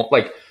day 1,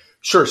 like,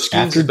 sure,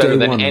 Skeens is better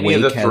than any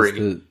of the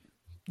 3.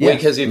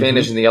 Wake has the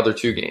advantage in the other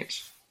 2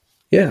 games.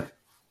 Yeah.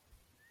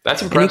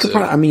 That's impressive.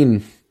 I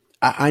know.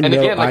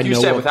 Again, like you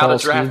said, without a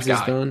draft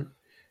guy. Done.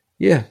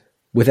 Yeah,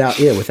 without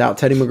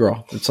Teddy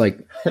McGraw, it's like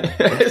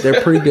they're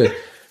pretty good.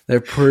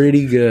 They're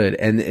pretty good,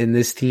 and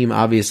this team,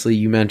 obviously,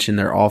 you mentioned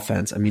their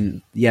offense. I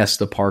mean, yes,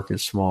 the park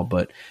is small,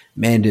 but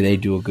man, do they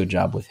do a good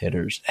job with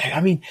hitters.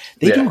 I mean,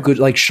 they do a good.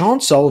 Like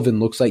Sean Sullivan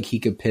looks like he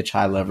could pitch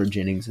high leverage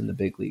innings in the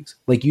big leagues.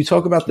 Like you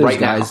talk about those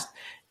guys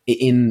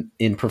in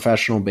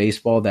professional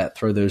baseball that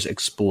throw those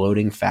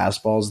exploding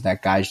fastballs.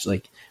 That guys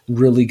like.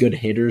 Really good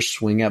hitters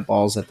swing at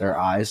balls at their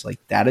eyes.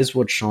 Like that is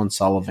what Sean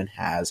Sullivan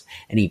has,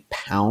 and he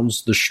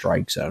pounds the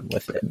strike zone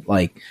with it.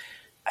 Like,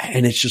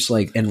 and it's just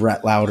like, and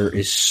Rhett Lauder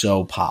is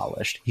so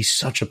polished. He's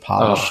such a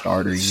polished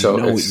starter. You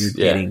know what you're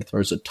getting.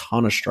 Throws a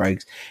ton of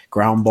strikes.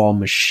 Ground ball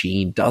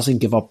machine. Doesn't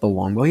give up the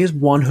long ball. He has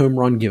 1 home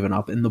run given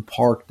up in the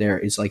park. There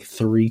is like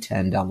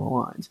 310 down the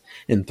lines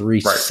and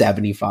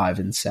 375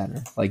 in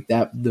center. Like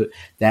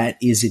that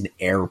is an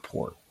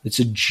airport. It's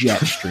a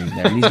jet stream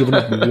there. And he's given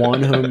up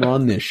 1 home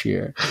run this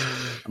year.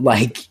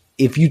 Like,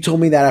 if you told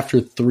me that after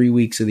 3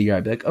 weeks of the year,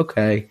 I'd be like,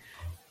 okay,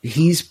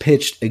 he's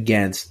pitched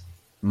against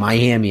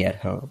Miami at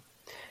home.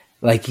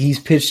 Like, he's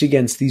pitched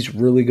against these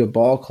really good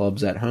ball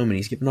clubs at home, and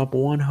he's given up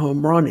 1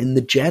 home run in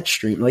the jet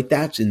stream. Like,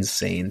 that's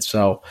insane.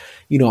 So,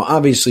 you know,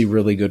 obviously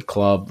really good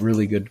club,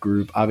 really good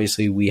group.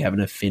 Obviously, we have an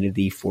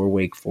affinity for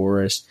Wake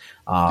Forest.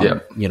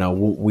 You know,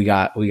 we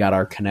got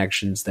our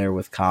connections there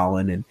with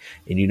Colin, and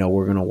you know,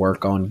 we're going to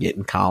work on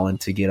getting Colin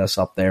to get us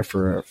up there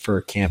for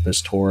a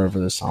campus tour over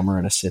the summer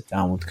and a sit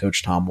down with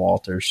Coach Tom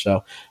Walters.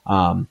 So,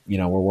 you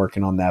know, we're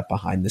working on that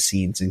behind the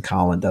scenes, and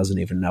Colin doesn't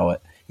even know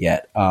it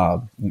yet.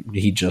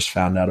 He just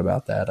found out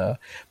about that.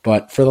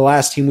 But for the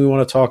last team we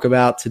want to talk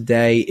about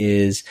today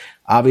is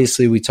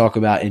obviously we talk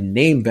about in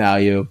name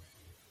value,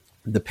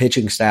 the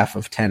pitching staff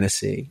of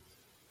Tennessee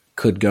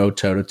could go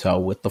toe-to-toe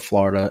with the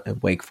Florida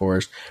and Wake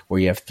Forest, where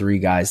you have 3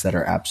 guys that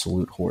are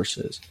absolute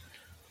horses.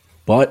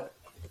 But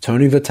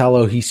Tony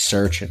Vitello, he's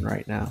searching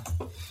right now.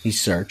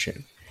 He's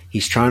searching.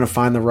 He's trying to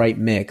find the right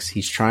mix.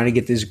 He's trying to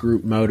get this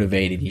group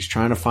motivated. He's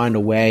trying to find a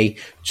way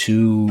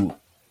to,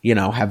 you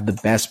know, have the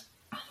best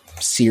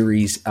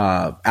series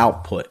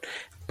output,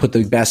 put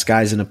the best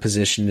guys in a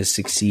position to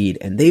succeed.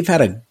 And they've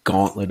had a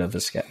gauntlet of a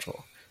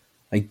schedule.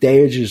 Like they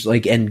are just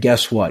like, and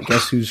guess what?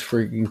 Guess who's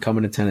freaking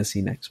coming to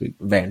Tennessee next week?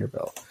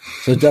 Vanderbilt.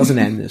 So it doesn't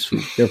end this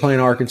week. They're playing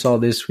Arkansas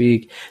this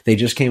week. They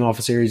just came off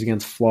a series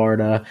against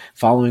Florida.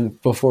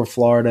 Before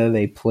Florida,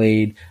 they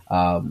played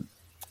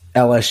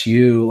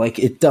LSU. Like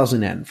it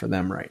doesn't end for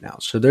them right now.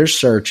 So they're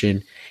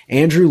searching.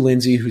 Andrew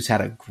Lindsey, who's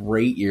had a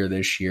great year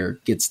this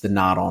year, gets the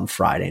nod on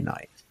Friday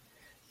night.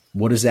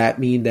 What does that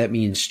mean? That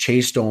means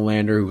Chase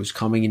Dollander, who's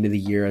coming into the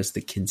year as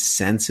the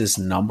consensus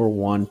number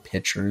one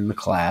pitcher in the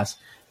class,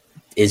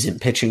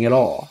 isn't pitching at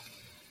all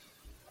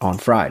on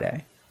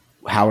Friday.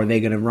 How are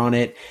they going to run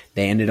it?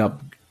 They ended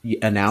up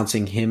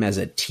announcing him as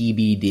a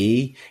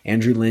TBD.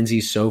 Andrew Lindsey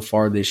so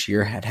far this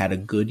year had a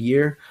good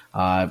year.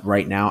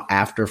 Right now,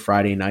 after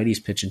Friday night, he's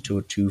pitching to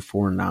a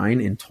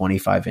 2.49 in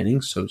 25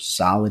 innings, so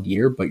solid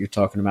year. But you're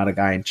talking about a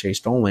guy in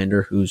Chase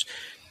Dollander who's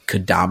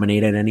could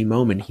dominate at any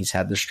moment. He's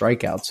had the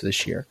strikeouts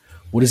this year.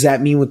 What does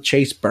that mean with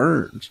Chase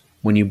Burns?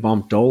 When you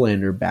bump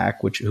Dollander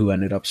back, who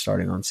ended up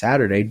starting on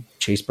Saturday,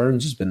 Chase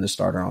Burns has been the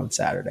starter on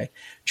Saturday.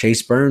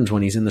 Chase Burns,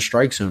 when he's in the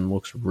strike zone,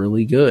 looks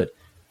really good.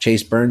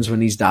 Chase Burns,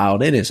 when he's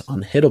dialed in, is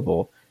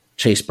unhittable.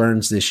 Chase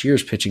Burns this year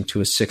is pitching to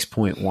a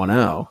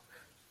 6.10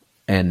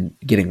 and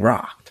getting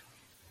rocked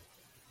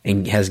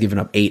and has given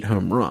up 8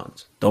 home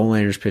runs.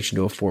 Dollander's pitching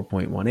to a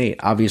 4.18.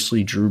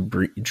 Obviously,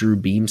 Drew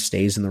Beam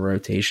stays in the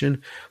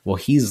rotation. Well,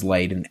 he's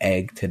laid an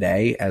egg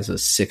today as a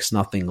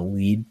 6-0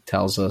 lead,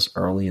 tells us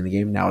early in the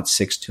game. Now it's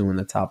 6-2 in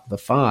the top of the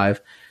 5.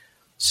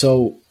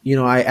 So,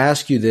 I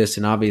ask you this,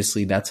 and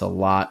obviously that's a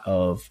lot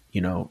of,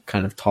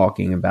 kind of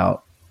talking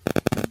about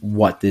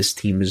what this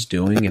team is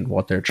doing and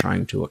what they're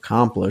trying to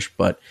accomplish.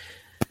 But,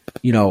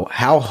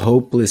 how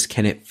hopeless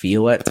can it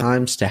feel at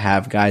times to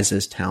have guys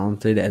as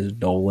talented as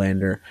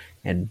Dollander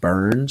and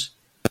Burns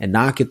and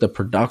not get the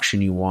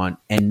production you want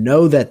and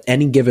know that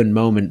any given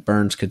moment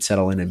Burns could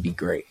settle in and be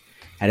great.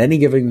 At any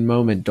given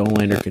moment,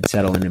 Dollander could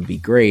settle in and be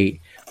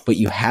great, but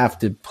you have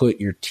to put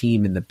your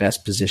team in the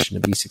best position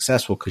to be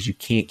successful because you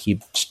can't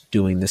keep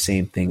doing the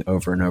same thing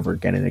over and over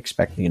again and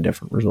expecting a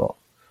different result.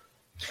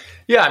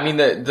 Yeah, I mean,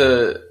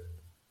 the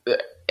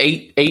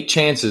eight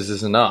chances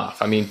is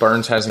enough. I mean,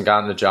 Burns hasn't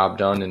gotten the job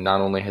done, and not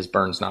only has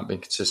Burns not been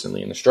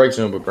consistently in the strike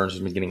zone, but Burns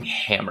has been getting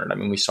hammered. I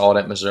mean, we saw it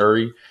at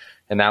Missouri,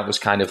 and that was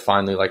kind of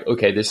finally like,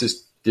 okay, this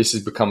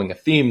is becoming a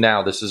theme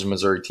now. This is a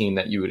Missouri team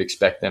that you would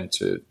expect them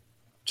to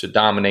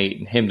dominate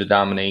and him to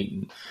dominate,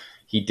 and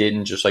he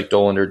didn't, just like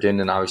Dollander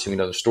didn't. And obviously, we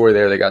know the story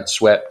there. They got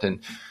swept,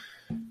 and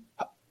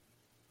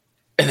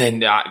then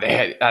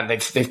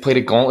they've played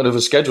a gauntlet of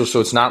a schedule, so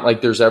it's not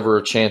like there's ever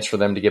a chance for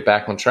them to get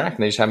back on track,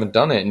 and they just haven't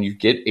done it. And you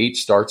get 8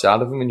 starts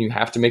out of them, and you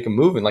have to make a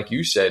move. And like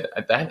you said,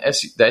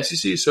 the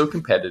SEC is so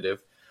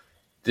competitive.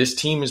 This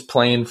team is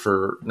playing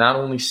for not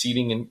only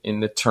seeding in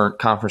the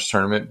conference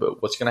tournament,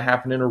 but what's going to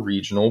happen in a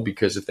regional,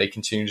 because if they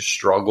continue to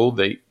struggle,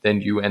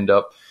 then you end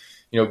up,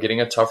 getting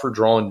a tougher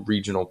draw in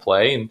regional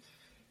play.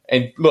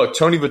 And look,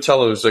 Tony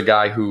Vitello is a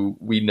guy who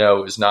we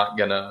know he's not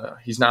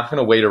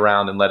gonna wait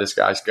around and let his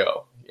guys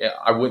go. Yeah,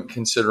 I wouldn't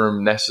consider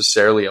him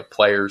necessarily a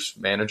player's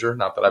manager.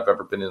 Not that I've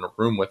ever been in a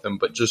room with him,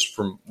 but just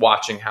from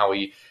watching how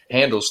he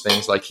handles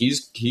things, like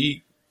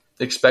he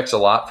expects a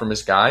lot from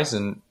his guys,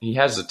 and he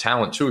has the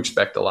talent to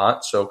expect a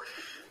lot. So,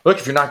 look,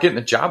 if you're not getting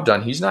the job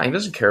done, he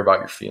doesn't care about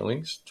your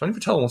feelings. Tony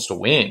Vitello wants to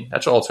win.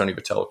 That's all Tony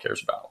Vitello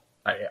cares about.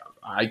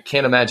 I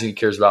can't imagine he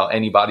cares about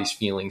anybody's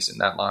feelings in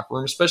that locker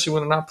room, especially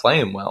when they're not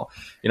playing well.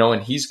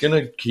 And he's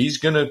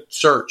gonna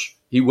search.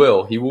 He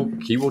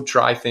will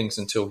try things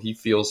until he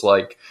feels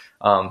like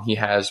he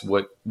has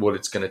what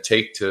it's going to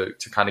take to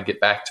kind of get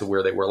back to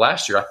where they were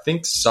last year. I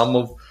think some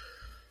of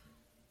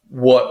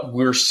what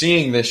we're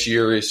seeing this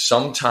year is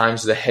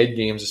sometimes the head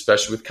games,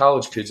 especially with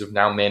college kids, of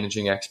now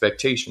managing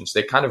expectations.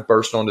 They kind of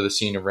burst onto the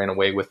scene and ran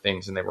away with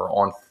things, and they were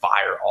on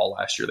fire all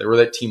last year. They were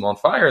that team on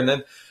fire, and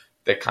then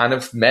they kind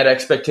of met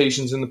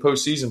expectations in the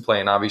postseason play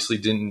and obviously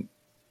didn't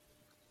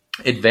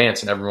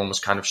advance, and everyone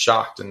was kind of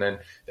shocked. And then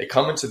they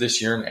come into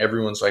this year, and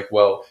everyone's like,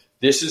 well,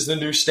 this is the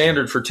new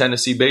standard for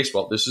Tennessee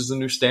baseball. This is the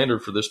new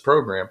standard for this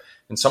program.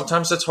 And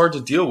sometimes that's hard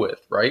to deal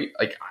with, right?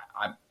 Like,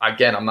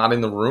 I'm not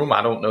in the room.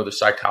 I don't know the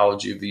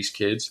psychology of these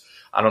kids.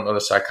 I don't know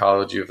the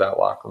psychology of that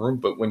locker room.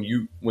 But when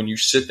you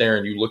sit there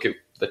and you look at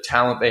the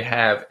talent they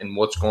have and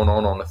what's going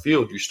on the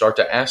field, you start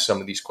to ask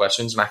some of these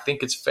questions. And I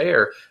think it's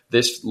fair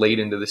this late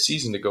into the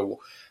season to go, well,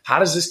 how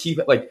does this keep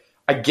it? Like,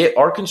 I get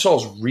Arkansas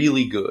is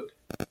really good,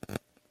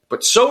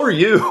 but so are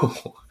you.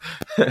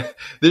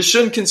 This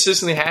shouldn't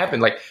consistently happen.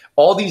 Like,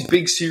 all these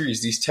big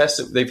series, these tests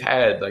that they've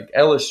had, like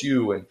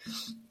LSU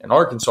and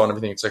Arkansas and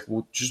everything, it's like,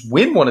 well, just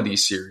win one of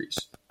these series.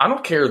 I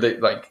don't care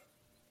that, like,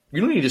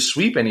 you don't need to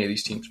sweep any of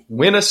these teams.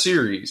 Win a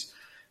series.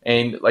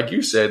 And like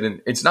you said,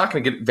 and it's not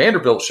going to get –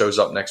 Vanderbilt shows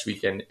up next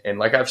weekend. And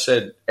like I've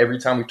said, every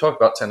time we talk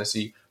about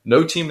Tennessee,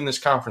 no team in this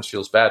conference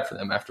feels bad for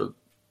them after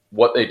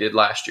what they did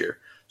last year.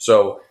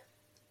 So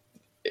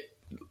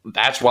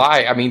that's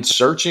why, I mean,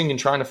 searching and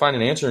trying to find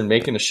an answer and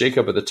making a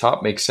shakeup at the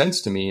top makes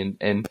sense to me.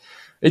 And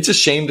it's a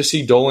shame to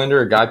see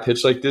Dollander, a guy,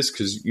 pitch like this,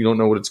 because you don't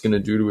know what it's going to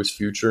do to his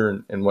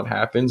future and what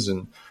happens.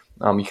 And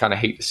you kind of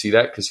hate to see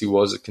that because he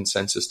was a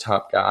consensus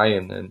top guy.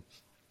 And then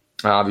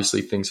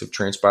Obviously, things have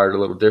transpired a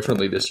little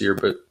differently this year,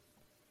 but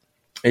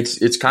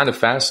it's kind of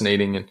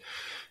fascinating, and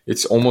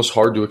it's almost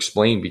hard to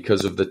explain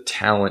because of the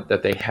talent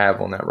that they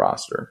have on that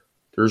roster.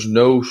 There's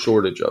no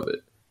shortage of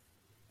it.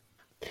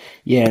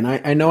 Yeah, and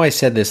I know I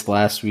said this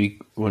last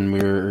week when we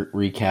were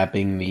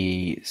recapping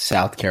the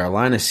South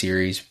Carolina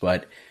series,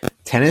 but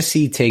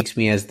Tennessee takes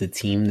me as the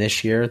team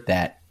this year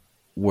that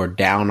we're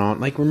down on.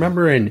 Like,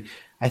 remember,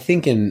 I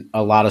think in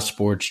a lot of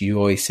sports, you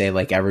always say,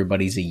 like,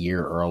 everybody's a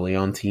year early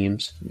on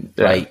teams,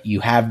 right? You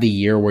have the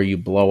year where you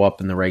blow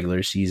up in the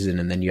regular season,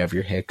 and then you have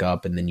your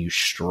hiccup, and then you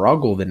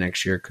struggle the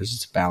next year because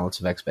it's a balance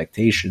of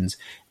expectations,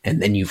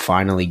 and then you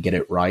finally get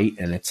it right,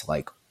 and it's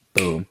like,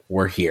 boom,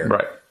 we're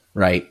here,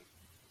 right?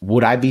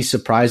 Would I be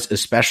surprised,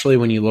 especially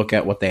when you look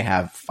at what they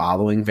have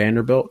following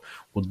Vanderbilt?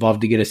 Would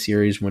love to get a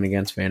series win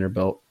against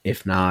Vanderbilt.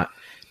 If not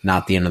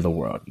the end of the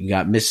world. You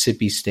got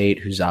Mississippi State,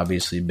 who's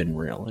obviously been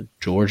reeling.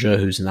 Georgia,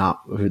 who's not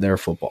their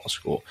football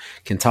school.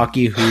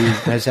 Kentucky, who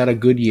has had a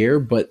good year,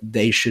 but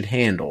they should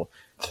handle.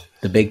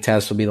 The big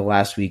test will be the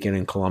last weekend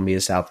in Columbia,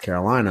 South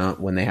Carolina,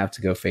 when they have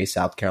to go face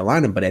South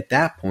Carolina. But at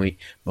that point,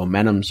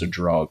 momentum's a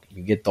drug.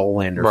 You get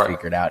Dolander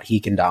figured out. He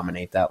can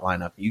dominate that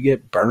lineup. You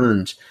get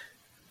Burns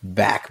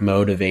back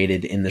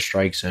motivated in the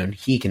strike zone.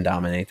 He can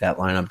dominate that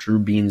lineup. Drew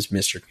Bean's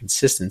Mr.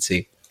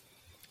 Consistency.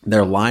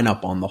 Their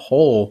lineup on the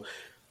whole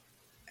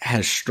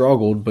has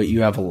struggled, but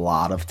you have a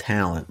lot of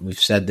talent. We've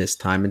said this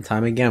time and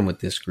time again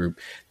with this group.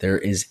 There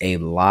is a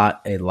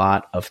lot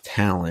of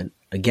talent.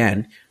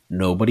 Again,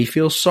 nobody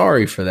feels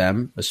sorry for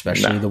them,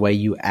 especially the way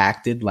you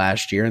acted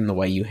last year and the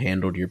way you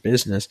handled your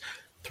business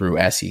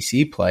through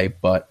SEC play.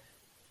 But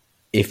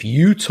if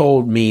you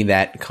told me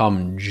that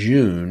come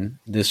June,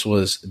 this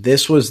was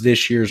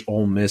this year's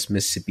Ole Miss,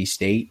 Mississippi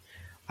State,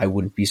 I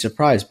wouldn't be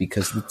surprised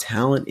because the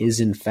talent is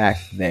in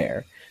fact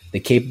there. The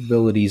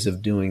capabilities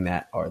of doing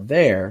that are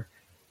there.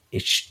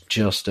 It's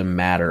just a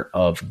matter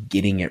of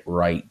getting it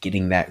right,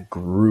 getting that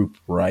group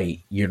right.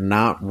 You're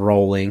not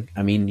rolling.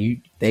 I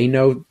mean, they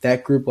know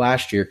that group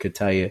last year could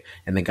tell you,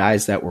 and the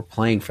guys that were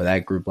playing for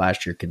that group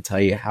last year could tell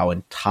you how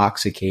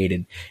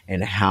intoxicated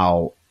and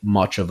how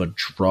much of a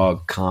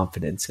drug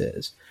confidence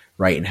is,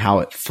 right? And how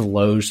it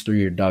flows through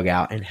your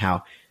dugout, and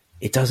how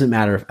it doesn't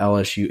matter if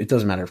LSU, it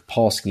doesn't matter if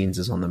Paul Skeens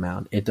is on the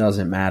mound. It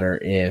doesn't matter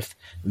if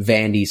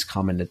Vandy's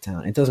coming to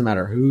town. It doesn't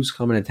matter who's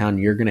coming to town.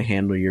 You're going to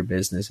handle your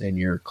business and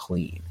you're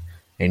clean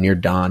and you're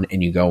done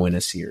and you go in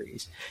a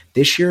series.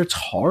 This year it's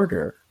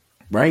harder,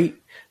 right?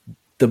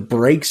 The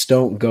breaks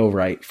don't go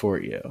right for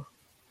you.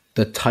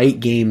 The tight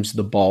games,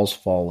 the balls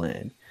fall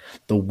in.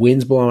 The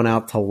wind's blowing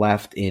out to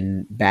left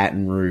in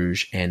Baton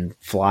Rouge, and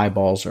fly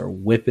balls are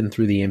whipping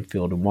through the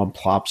infield, and one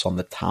plops on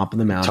the top of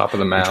the mound.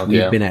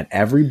 We've been at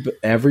every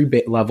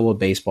level of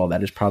baseball.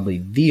 That is probably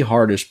the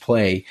hardest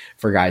play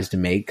for guys to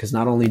make, because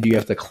not only do you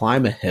have to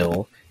climb a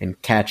hill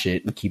and catch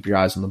it and keep your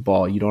eyes on the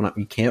ball, you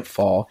can't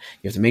fall.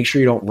 You have to make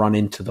sure you don't run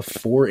into the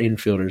four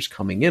infielders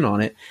coming in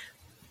on it.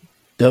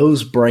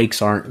 Those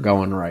breaks aren't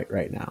going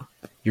right now.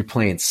 You're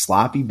playing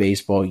sloppy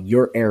baseball.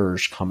 Your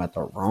errors come at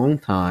the wrong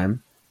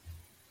time.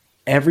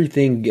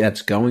 Everything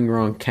that's going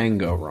wrong can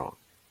go wrong.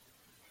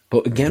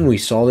 But again, we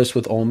saw this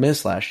with Ole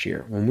Miss last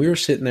year. When we were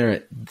sitting there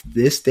at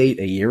this date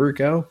a year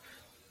ago,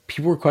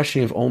 people were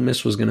questioning if Ole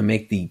Miss was going to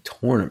make the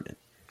tournament.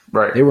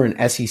 Right. They were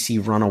an SEC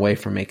run away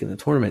from making the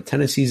tournament.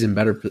 Tennessee's in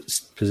better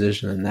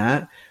position than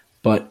that.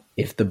 But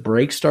if the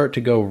breaks start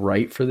to go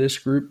right for this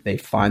group, they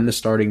find the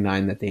starting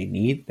nine that they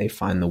need. They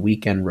find the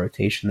weekend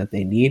rotation that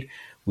they need.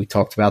 We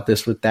talked about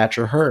this with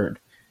Thatcher Hurd.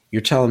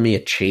 You're telling me a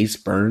Chase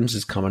Burns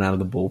is coming out of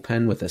the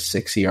bullpen with a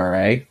 6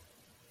 ERA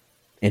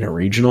in a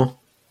regional?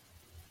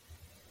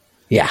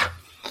 Yeah.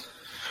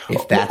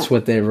 If that's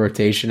what the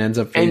rotation ends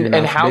up figuring out.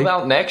 And how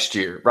about next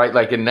year, right?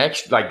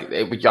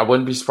 I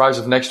wouldn't be surprised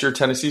if next year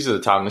Tennessee's at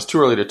the top. And it's too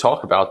early to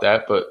talk about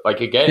that, but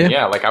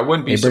I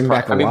wouldn't be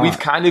surprised. I mean, we've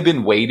kind of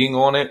been waiting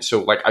on it,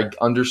 so I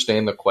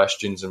understand the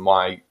questions and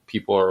why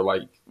people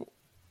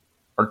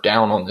are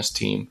down on this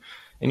team.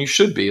 And you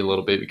should be a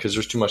little bit, because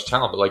there's too much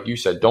talent. But like you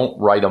said, don't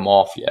write them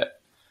off yet.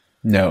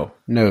 No,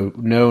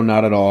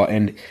 not at all.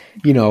 And,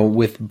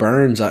 with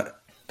Burns, I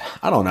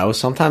don't know.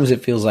 Sometimes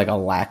it feels like a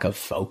lack of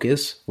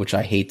focus, which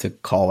I hate to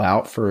call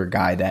out for a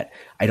guy that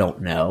I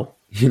don't know.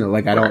 I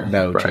don't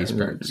know Chase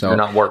Burns. So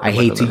I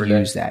hate to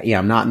use that. Yeah,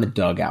 I'm not in the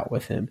dugout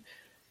with him.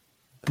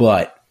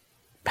 But,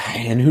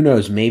 and who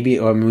knows, maybe,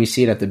 we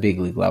see it at the big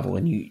league level,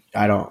 and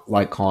I don't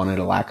like calling it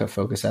a lack of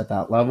focus at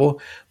that level,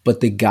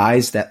 but the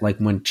guys that,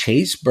 when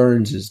Chase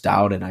Burns is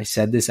dialed in, I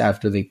said this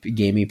after the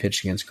game he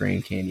pitched against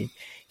Grand Canyon,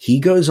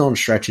 he goes on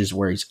stretches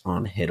where he's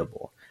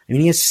unhittable. I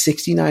mean, he has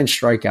 69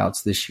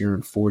 strikeouts this year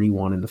and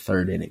 41 in the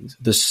third innings.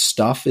 The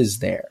stuff is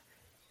there.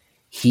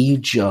 He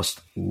just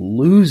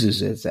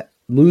loses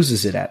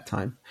it at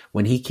times.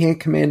 When he can't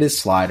command his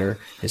slider,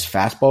 his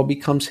fastball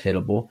becomes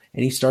hittable,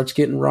 and he starts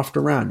getting roughed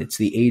around. It's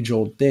the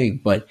age-old thing,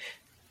 but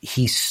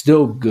he's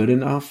still good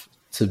enough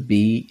to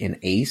be an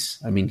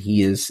ace. I mean,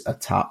 he is a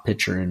top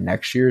pitcher in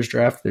next year's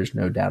draft. There's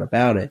no doubt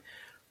about it.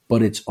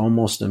 But it's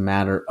almost a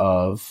matter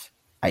of,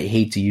 I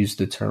hate to use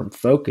the term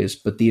focus,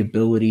 but the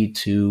ability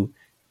to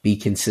be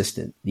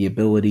consistent, the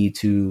ability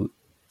to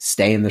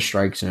stay in the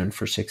strike zone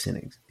for 6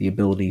 innings, the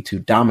ability to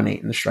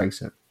dominate in the strike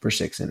zone for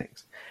 6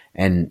 innings.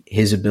 And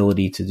his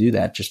ability to do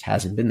that just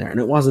hasn't been there. And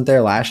it wasn't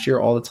there last year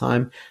all the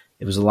time.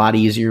 It was a lot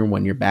easier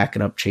when you're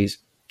backing up Chase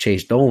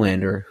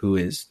Dollander, who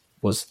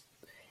was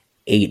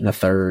 8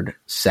 1/3,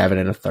 7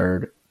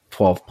 1/3,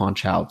 12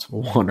 punch outs,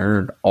 1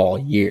 earned all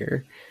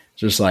year.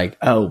 Just like,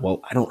 oh,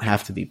 well, I don't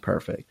have to be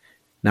perfect.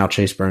 Now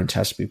Chase Burns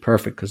has to be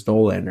perfect because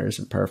Dollander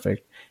isn't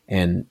perfect.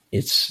 And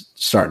it's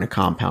starting to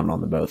compound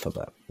on the both of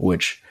them,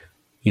 which,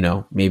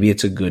 maybe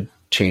it's a good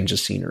change of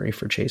scenery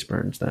for Chase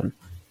Burns then.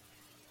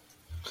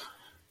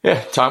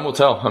 Yeah, time will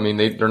tell. I mean,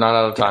 they're not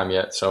out of time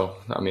yet. So,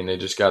 I mean, they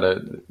just got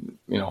to,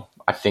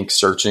 I think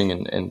searching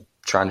and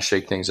trying to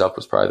shake things up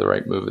was probably the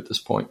right move at this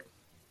point.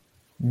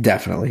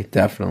 Definitely.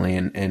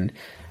 And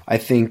I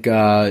think,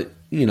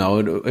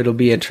 it'll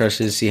be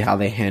interesting to see how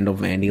they handle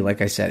Vandy.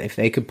 Like I said, if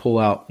they could pull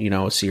out,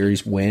 a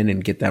series win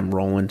and get them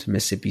rolling to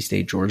Mississippi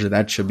State, Georgia,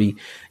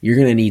 you're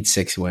going to need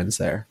 6 wins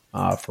there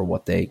from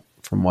what they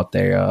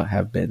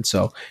have been.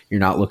 So you're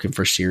not looking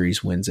for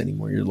series wins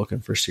anymore. You're looking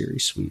for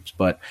series sweeps.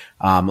 But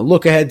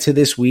look ahead to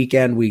this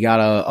weekend. We got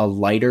a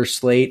lighter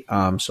slate,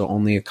 so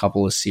only a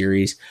couple of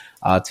series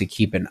to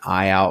keep an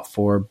eye out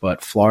for.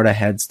 But Florida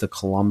heads to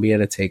Columbia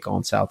to take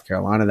on South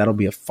Carolina. That'll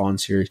be a fun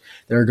series.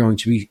 There are going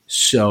to be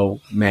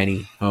so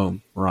many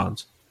home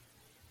runs.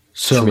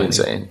 So many.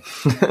 Insane.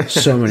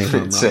 So many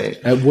home runs.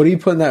 What are you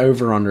putting that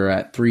over under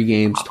at? 3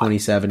 games,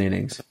 27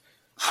 innings.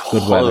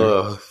 Good weather.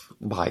 Oh,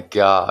 my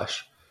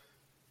gosh.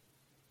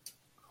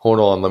 Hold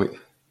on, let me.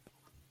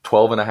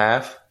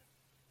 12.5?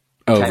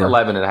 Over. 10,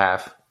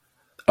 11.5.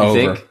 You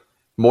Over. think?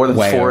 More than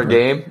Way 4 over. a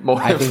game? More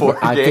than 4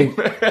 a game?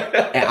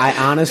 I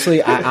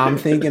honestly, I'm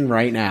thinking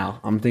right now,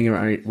 I'm putting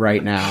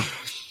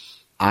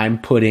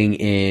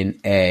in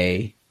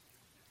the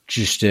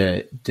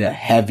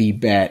heavy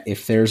bet.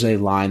 If there's a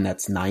line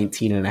that's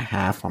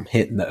 19.5, I'm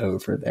hitting the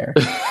over there.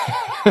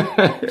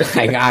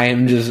 I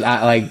am just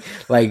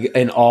like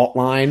an alt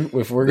line.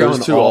 If we're those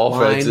going two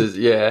alt offenses,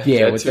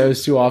 line, with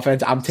those two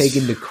offenses, I'm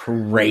taking the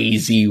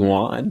crazy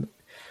one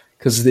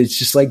because it's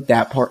just like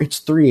that part. It's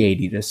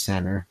 380 to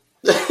center.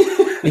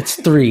 It's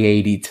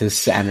 380 to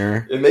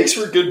center. It makes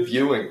for good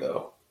viewing,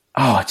 though.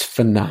 Oh, it's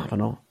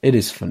phenomenal. It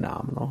is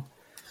phenomenal.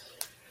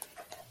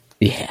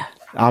 Yeah.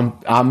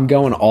 I'm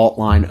going alt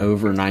line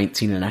over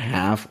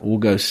 19.5. We'll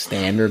go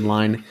standard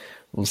line.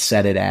 We'll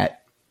set it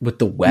at, with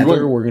the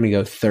weather, we're going to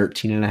go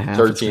 13.5.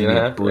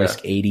 13.5.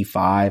 Brisk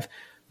 85.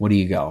 What are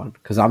you going?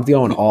 Because I'm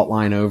going alt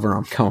line over.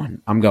 I'm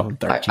going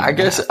 13. I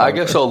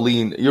guess I'll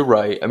lean. You're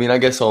right. I mean, I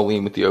guess I'll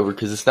lean with the over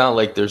because it's not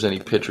like there's any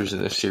pitchers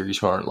in this series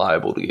who aren't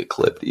liable to get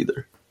clipped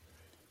either.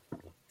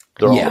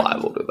 They're all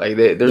liable to.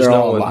 They're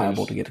all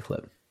liable to get a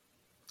clip.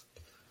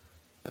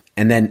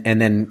 And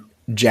then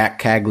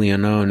Jack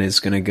Caglianone is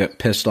going to get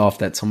pissed off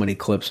that somebody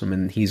clips him,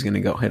 and he's going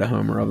to go hit a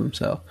homer of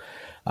himself.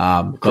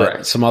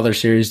 But some other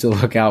series to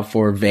look out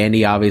for.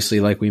 Vandy, obviously,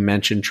 like we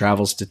mentioned,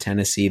 travels to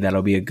Tennessee.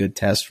 That'll be a good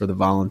test for the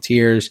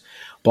Volunteers.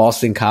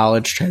 Boston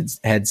College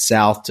heads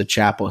south to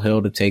Chapel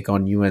Hill to take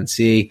on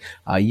UNC.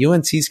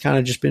 UNC's kind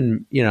of just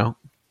been,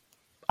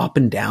 up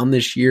and down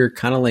this year,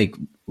 kind of like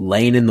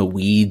laying in the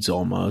weeds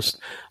almost.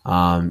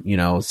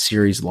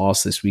 Series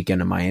loss this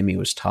weekend in Miami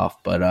was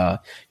tough,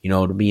 but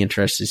it'll be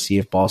interesting to see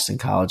if Boston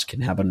College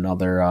can have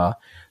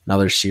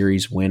another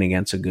series win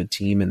against a good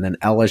team. And then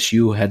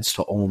LSU heads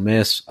to Ole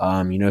Miss.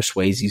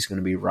 Swayze's going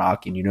to be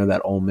rocking.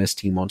 That Ole Miss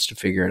team wants to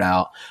figure it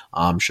out.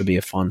 Should be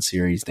a fun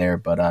series there.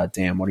 But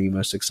Dan, what are you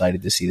most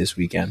excited to see this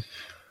weekend?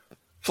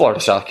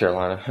 Florida, South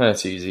Carolina.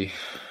 That's easy.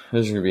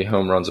 There's going to be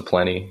home runs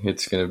aplenty.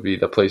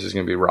 The place is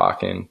going to be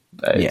rocking.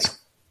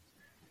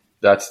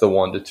 That's the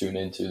one to tune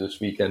into this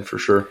weekend for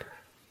sure.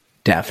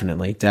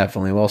 Definitely.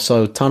 Well,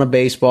 so a ton of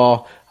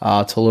baseball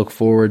to look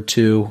forward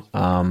to.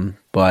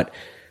 But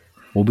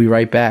we'll be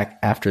right back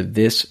after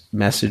this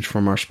message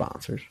from our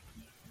sponsors.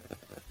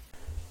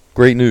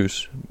 Great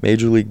news.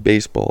 Major League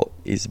Baseball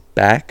is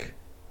back.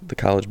 The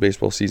college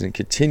baseball season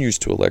continues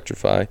to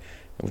electrify.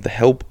 And with the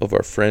help of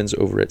our friends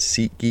over at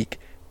SeatGeek,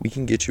 we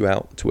can get you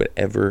out to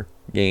whatever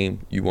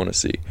game you want to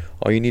see.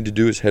 All you need to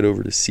do is head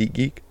over to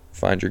SeatGeek,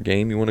 find your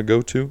game you want to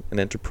go to, and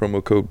enter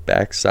promo code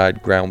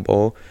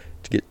BACksideGroundBall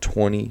to get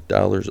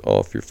 $20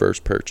 off your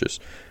first purchase.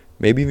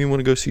 Maybe if you want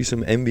to go see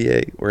some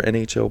NBA or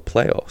NHL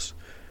playoffs.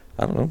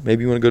 I don't know,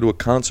 maybe you want to go to a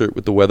concert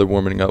with the weather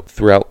warming up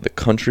throughout the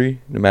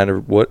country. No matter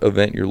what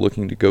event you're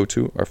looking to go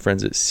to, our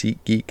friends at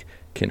SeatGeek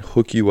can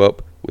hook you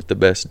up with the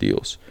best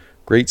deals.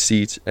 Great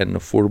seats at an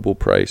affordable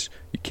price.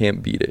 You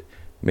can't beat it.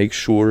 Make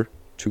sure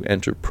to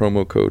enter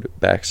promo code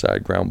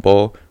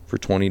BACksideGroundBall for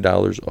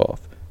 $20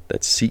 off.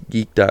 That's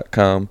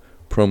SeatGeek.com,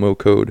 promo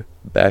code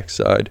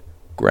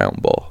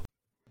BACksideGroundBall.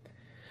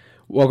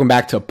 Welcome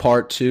back to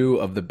part 2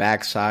 of the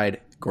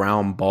Backside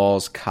Ground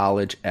Balls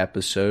College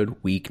episode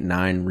week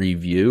 9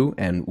 review,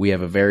 and we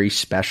have a very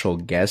special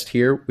guest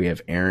here. We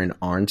have Aaron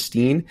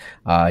Arnstein.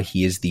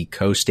 He is the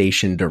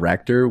co-station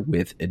director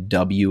with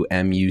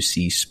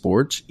WMUC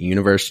Sports,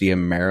 University of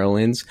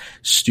Maryland's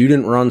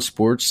student-run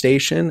sports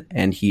station,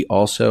 and he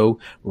also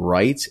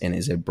writes and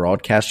is a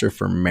broadcaster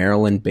for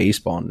Maryland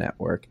Baseball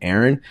Network.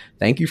 Aaron,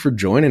 thank you for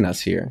joining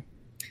us here.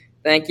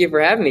 Thank you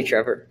for having me,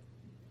 Trevor.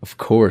 Of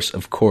course.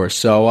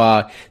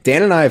 So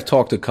Dan and I have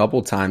talked a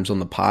couple times on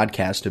the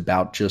podcast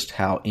about just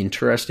how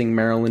interesting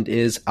Maryland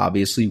is.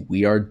 Obviously,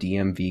 we are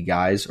DMV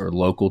guys, or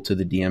local to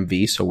the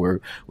DMV,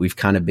 so we've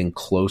kind of been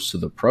close to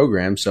the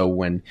program. So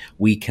when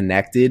we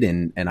connected,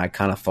 and I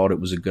kind of thought it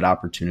was a good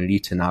opportunity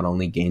to not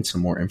only gain some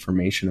more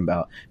information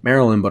about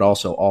Maryland, but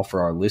also offer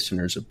our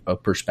listeners a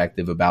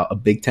perspective about a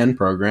Big Ten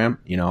program.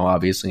 You know,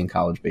 obviously in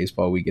college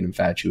baseball, we get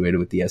infatuated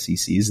with the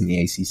SECs and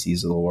the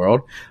ACCs of the world,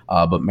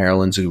 but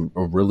Maryland's a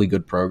really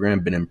good program.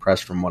 Been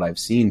impressed from what I've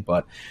seen,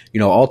 but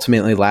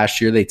ultimately last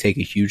year they take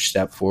a huge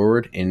step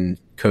forward in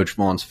Coach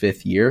Vaughn's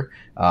 5th year.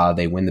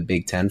 They win the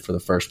Big Ten for the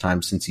first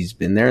time since he's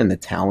been there, and the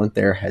talent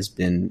there has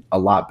been a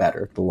lot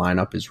better. The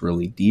lineup is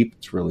really deep.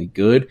 It's really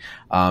good.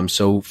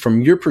 So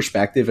from your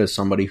perspective as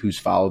somebody who's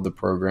followed the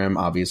program,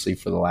 obviously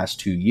for the last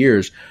 2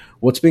 years,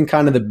 what's been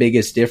kind of the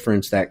biggest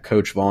difference that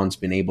Coach Vaughn's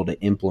been able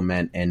to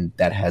implement and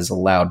that has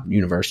allowed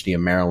University of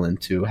Maryland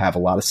to have a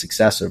lot of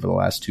success over the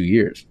last 2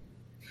 years?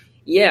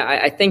 Yeah,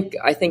 I think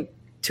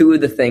two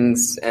of the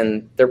things,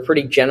 and they're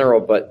pretty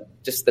general, but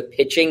just the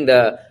pitching,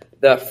 the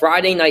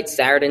Friday night,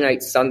 Saturday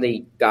night,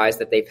 Sunday guys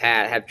that they've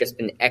had have just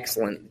been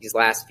excellent these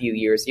last few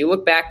years. You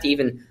look back to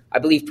even, I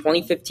believe,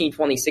 2015,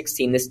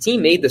 2016, this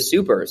team made the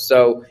Super.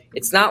 So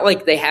it's not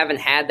like they haven't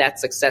had that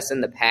success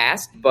in the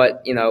past,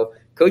 but,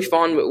 Coach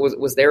Vaughn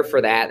was there for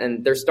that,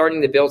 and they're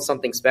starting to build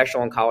something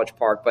special in College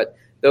Park. But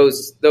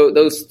those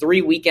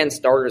 3 weekend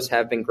starters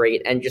have been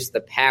great, and just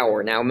the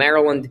power. Now,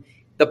 Maryland,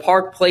 the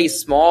park plays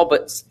small,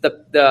 but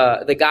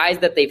the guys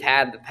that they've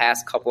had the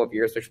past couple of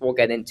years, which we'll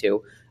get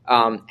into,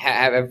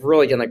 have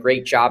really done a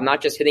great job,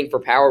 not just hitting for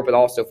power, but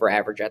also for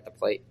average at the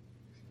plate.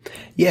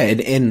 Yeah,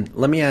 and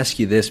let me ask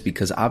you this,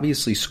 because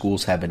obviously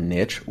schools have a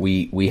niche.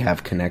 We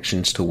have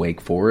connections to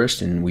Wake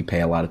Forest, and we pay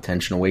a lot of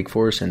attention to Wake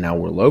Forest, and now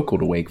we're local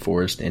to Wake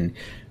Forest, and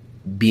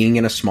being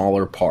in a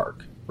smaller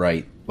park,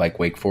 right, like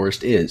Wake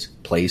Forest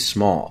plays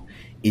small.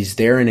 Is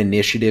there an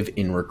initiative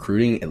in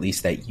recruiting, at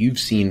least that you've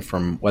seen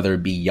from whether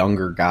it be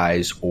younger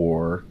guys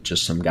or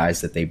just some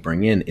guys that they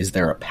bring in? Is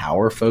there a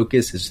power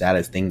focus? Is that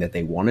a thing that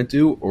they want to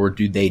do? Or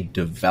do they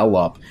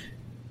develop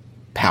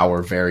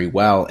power very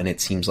well, and it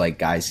seems like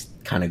guys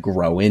kind of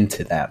grow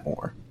into that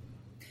more?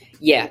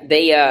 Yeah,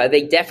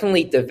 they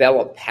definitely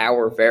develop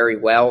power very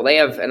well. They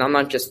have, and I'm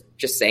not just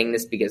saying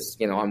this because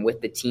I'm with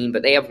the team,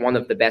 but they have one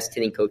of the best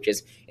hitting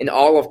coaches in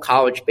all of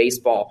college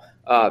baseball.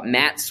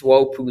 Matt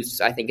Swope,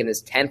 who's I think in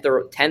his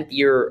 10th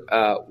year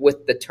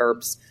with the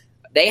Terps.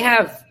 They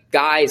have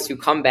guys who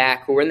come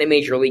back who are in the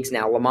major leagues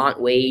now,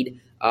 Lamont Wade,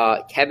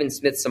 Kevin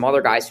Smith, some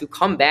other guys who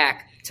come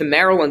back to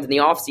Maryland in the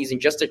offseason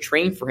just to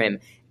train for him.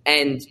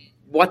 And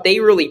what they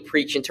really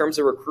preach in terms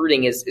of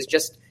recruiting is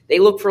just they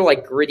look for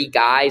like gritty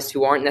guys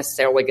who aren't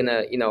necessarily going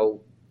to,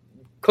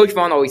 Coach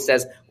Vaughn always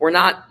says, we're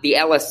not the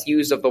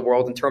LSUs of the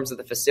world in terms of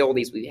the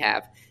facilities we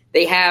have.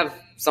 They have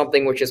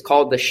something which is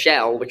called the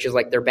Shell, which is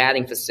like their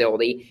batting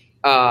facility.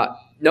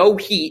 No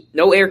heat,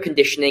 no air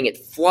conditioning. It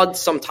floods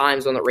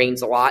sometimes when it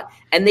rains a lot.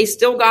 And they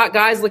still got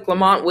guys like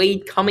Lamont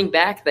Wade coming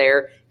back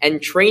there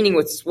and training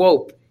with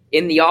Swope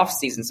in the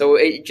offseason. So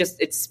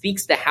it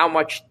speaks to how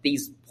much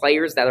these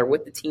players that are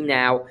with the team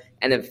now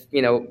and have,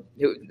 who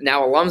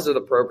now alums of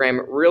the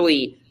program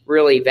really,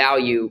 really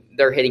value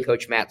their hitting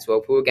coach, Matt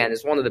Swope, who, again,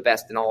 is one of the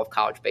best in all of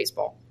college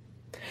baseball.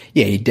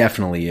 Yeah, he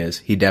definitely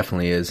is.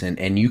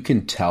 And you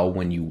can tell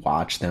when you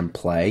watch them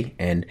play.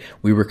 And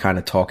we were kind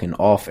of talking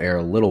off air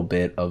a little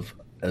bit of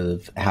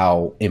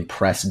how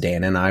impressed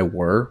Dan and I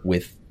were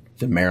with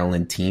the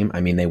Maryland team.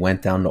 I mean, they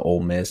went down to Ole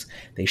Miss.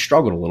 They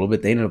struggled a little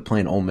bit. They ended up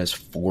playing Ole Miss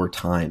 4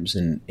 times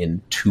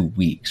in 2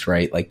 weeks,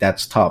 right? Like,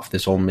 that's tough.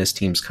 This Ole Miss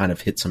team's kind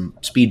of hit some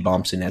speed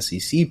bumps in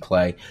SEC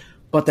play,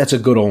 but that's a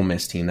good Ole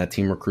Miss team. That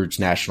team recruits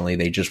nationally.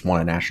 They just won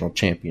a national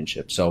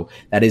championship. So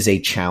that is a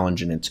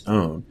challenge in its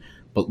own.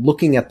 But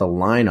looking at the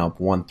lineup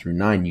 1 through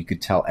 9, you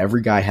could tell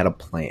every guy had a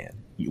plan.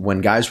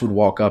 When guys would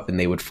walk up and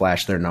they would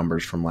flash their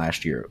numbers from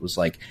last year, it was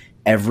like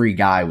every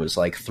guy was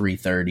like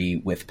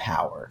 330 with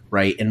power,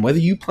 right? And whether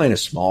you play in a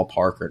small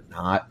park or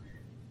not,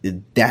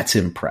 that's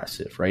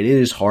impressive, right? It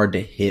is hard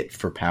to hit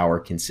for power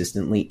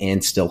consistently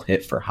and still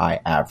hit for high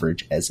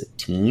average as a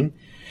team.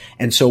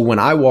 And so when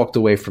I walked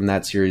away from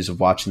that series of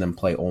watching them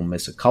play Ole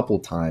Miss a couple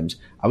times,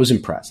 I was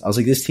impressed. I was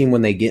like, this team,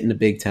 when they get into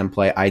Big Ten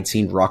play, I'd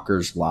seen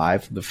Rutgers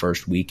live the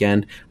first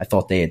weekend. I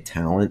thought they had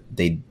talent.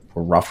 They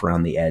were rough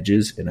around the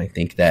edges, and I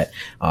think that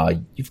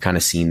you've kind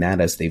of seen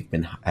that as they've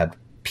had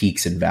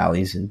peaks and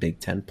valleys in Big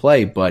Ten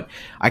play. But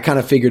I kind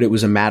of figured it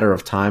was a matter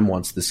of time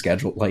once the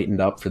schedule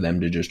lightened up for them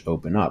to just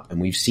open up.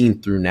 And we've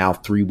seen through now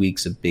 3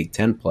 weeks of Big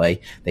Ten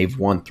play, they've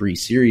won 3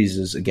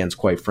 series against,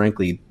 quite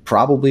frankly,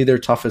 probably their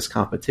toughest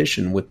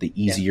competition with the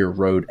easier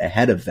road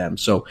ahead of them.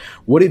 So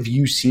what have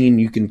you seen?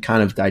 You can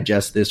kind of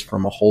digest this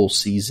from a whole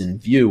season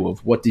view of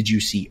what did you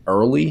see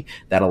early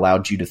that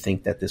allowed you to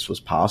think that this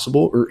was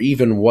possible, or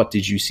even what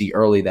did you see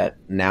early that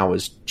now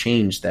has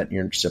changed, that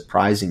you're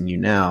surprising you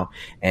now,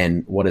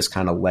 and what has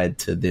kind of led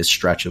to this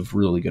stretch of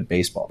really good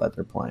baseball that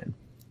they're playing?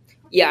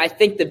 Yeah, I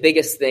think the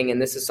biggest thing, and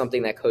this is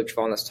something that Coach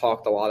Vaughn has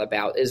talked a lot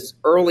about, is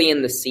early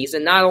in the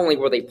season, not only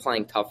were they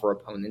playing tougher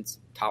opponents,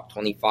 top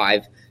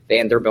 25,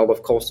 Vanderbilt,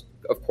 of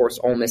course,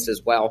 Ole Miss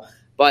as well,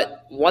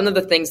 but one of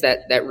the things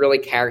that really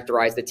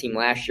characterized the team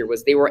last year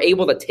was they were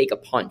able to take a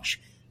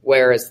punch,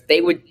 whereas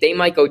they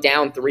might go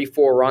down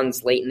 3-4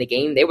 runs late in the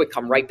game, they would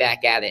come right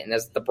back at it. And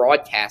as the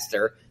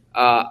broadcaster,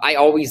 I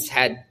always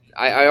had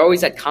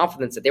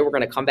confidence that they were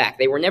going to come back.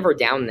 They were never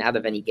down and out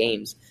of any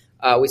games.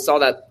 We saw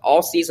that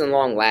all season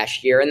long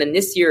last year. And then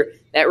this year,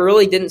 that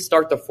really didn't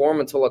start to form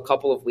until a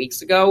couple of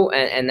weeks ago.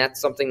 And that's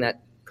something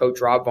that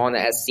Coach Rob Vaughn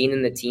has seen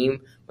in the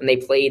team when they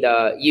played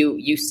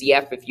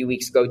UCF a few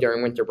weeks ago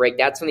during winter break.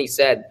 That's when he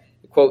said,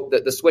 quote,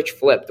 the switch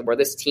flipped, where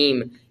this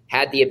team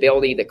had the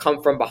ability to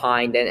come from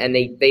behind and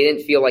they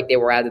didn't feel like they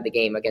were out of the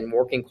game. Again,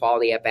 working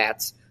quality at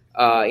bats,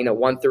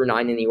 1 through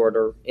 9 in the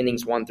order,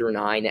 innings 1 through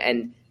 9.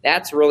 And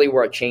that's really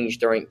where it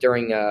changed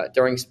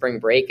during spring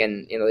break.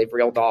 And, they've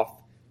reeled off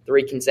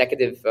 3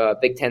 consecutive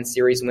Big Ten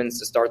series wins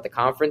to start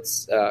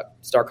conference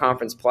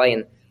play.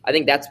 And I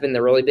think that's been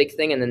the really big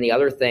thing. And then the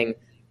other thing,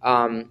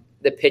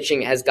 the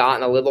pitching has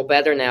gotten a little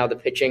better now. The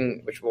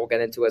pitching, which we'll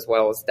get into as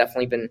well, has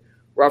definitely been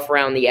rough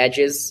around the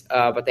edges.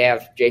 But they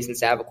have Jason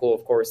Savacool,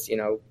 of course,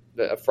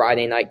 a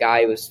Friday night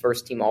guy who was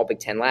first team All Big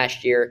Ten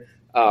last year,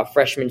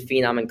 freshman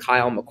phenom and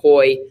Kyle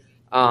McCoy.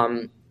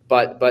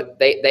 But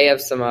they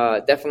have some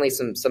definitely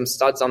some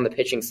studs on the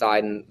pitching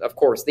side, and of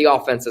course the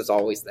offense is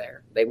always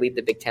there. They lead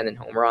the Big Ten in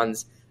home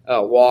runs,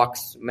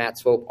 walks. Matt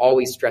Swope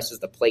always stresses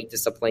the plate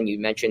discipline. You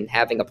mentioned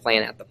having a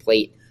plan at the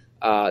plate.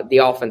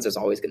 The offense is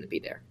always going to be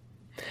there.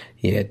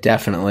 Yeah,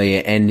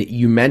 definitely. And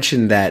you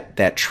mentioned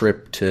that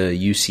trip to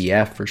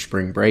UCF for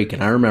spring break,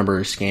 and I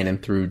remember scanning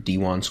through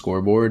D1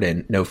 scoreboard,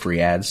 and no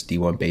free ads,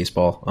 D1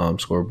 baseball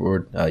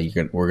scoreboard.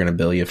 We're going to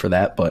bill you for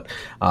that, but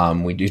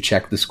we do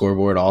check the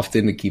scoreboard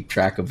often to keep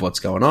track of what's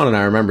going on. And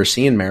I remember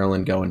seeing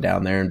Maryland going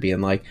down there and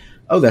being like,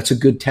 oh, that's a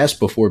good test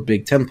before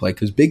Big Ten play,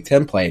 because Big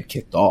Ten play had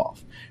kicked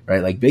off.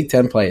 Right, like Big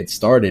Ten play had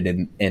started,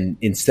 and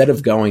instead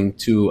of going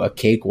to a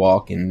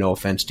cakewalk, and no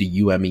offense to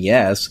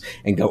UMES,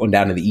 and going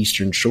down to the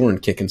Eastern Shore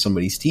and kicking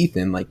somebody's teeth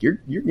in, like you're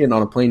getting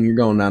on a plane, you're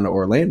going down to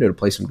Orlando to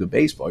play some good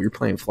baseball. You're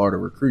playing Florida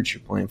recruits,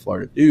 you're playing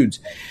Florida dudes.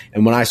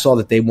 And when I saw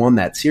that they won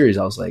that series,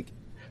 I was like,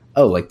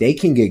 oh, like they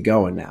can get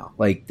going now.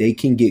 Like they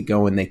can get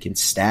going, they can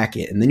stack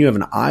it. And then you have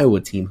an Iowa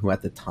team who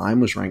at the time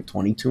was ranked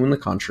 22 in the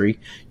country.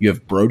 You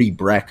have Brody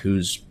Breck,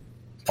 who's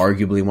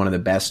arguably one of the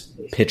best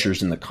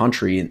pitchers in the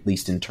country, at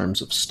least in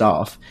terms of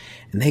stuff.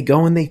 And they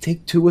go and they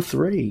take 2 or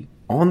 3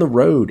 on the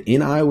road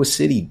in Iowa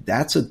City.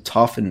 That's a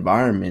tough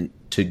environment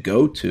to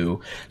go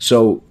to.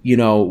 So,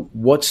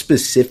 what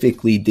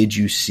specifically did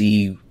you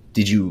see?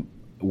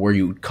 Were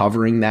you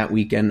covering that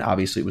weekend?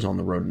 Obviously it was on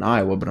the road in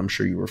Iowa, but I'm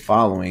sure you were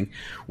following.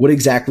 What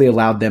exactly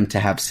allowed them to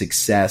have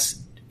success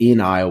in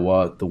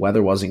Iowa? The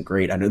weather wasn't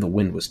great. I know the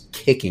wind was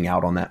kicking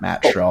out on that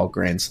Matt Shrell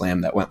grand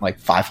slam that went like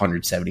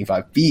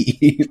 575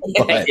 feet.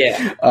 But,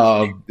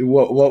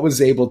 what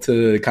was able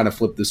to kind of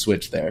flip the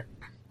switch there?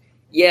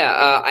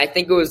 Yeah, I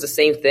think it was the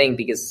same thing,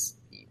 because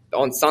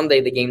on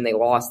Sunday, the game they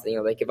lost,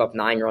 they give up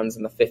 9 runs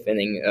in the 5th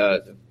inning.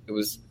 It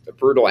was a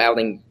brutal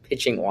outing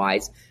pitching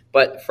wise.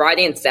 But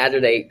Friday and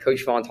Saturday,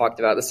 Coach Vaughn talked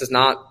about this is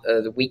not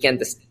the weekend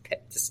to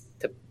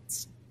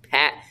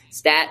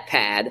stat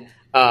pad.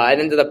 It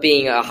ended up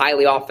being a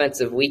highly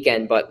offensive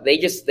weekend, but they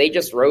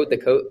just rode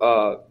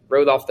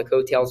off the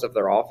coattails of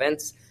their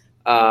offense.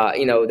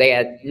 They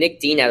had Nick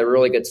Dean had a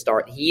really good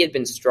start. He had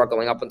been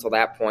struggling up until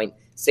that point.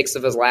 6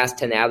 of his last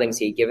 10 outings,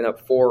 he had given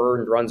up 4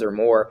 earned runs or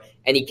more,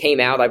 and he came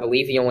out. I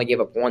believe he only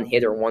gave up 1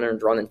 hit or 1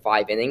 earned run in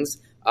 5 innings.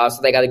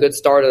 So they got a good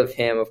start of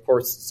him. Of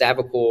course,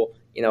 Savacool,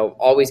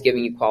 always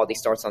giving you quality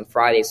starts on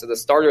Friday. So the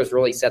starters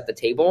really set the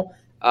table.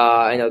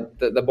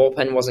 The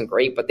bullpen wasn't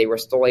great, but they were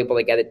still able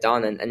to get it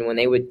done. And when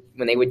they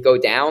would go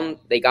down,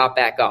 they got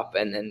back up.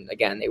 And then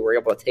again, they were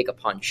able to take a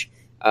punch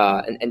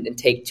and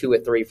take 2 or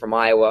 3 from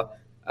Iowa.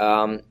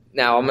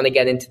 Now I'm going to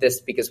get into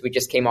this because we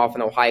just came off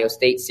an Ohio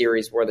State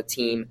series where the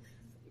team,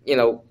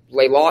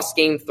 they lost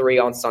game 3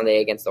 on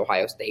Sunday against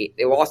Ohio State.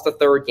 They lost the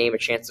 3rd game, a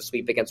chance to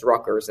sweep against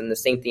Rutgers, and the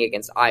same thing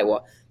against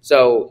Iowa.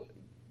 So,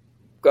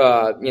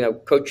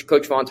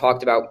 Coach Vaughn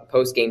talked about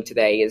post game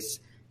today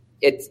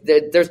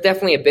there's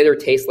definitely a bitter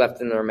taste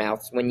left in their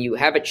mouths when you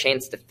have a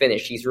chance to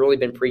finish. He's really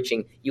been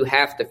preaching you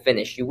have to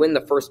finish. You win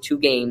the first 2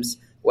 games,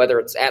 whether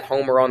it's at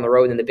home or on the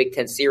road in the Big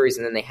Ten series,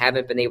 and then they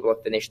haven't been able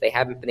to finish. They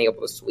haven't been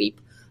able to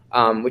sweep,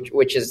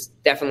 which is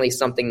definitely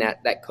something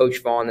that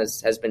Coach Vaughn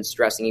has been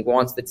stressing. He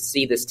wants to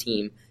see this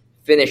team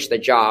finish the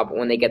job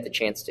when they get the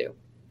chance to.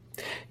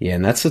 Yeah,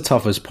 and that's the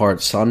toughest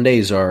part.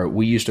 Sundays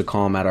we used to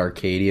call them at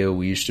Arcadia,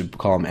 we used to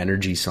call them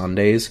Energy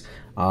Sundays.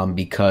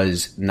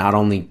 because not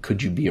only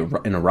could you be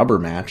in a rubber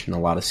match in a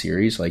lot of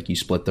series, like you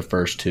split the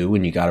first two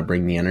and you got to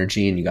bring the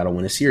energy and you got to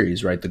win a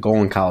series, right? The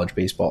goal in college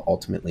baseball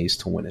ultimately is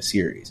to win a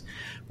series.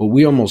 But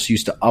we almost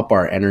used to up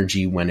our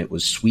energy when it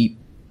was sweep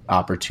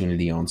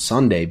opportunity on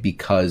Sunday,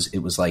 because it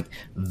was like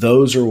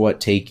those are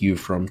what take you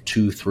from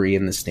 2-3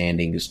 in the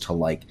standings to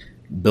like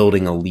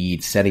building a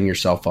lead, setting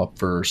yourself up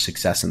for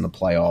success in the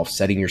playoffs,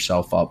 setting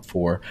yourself up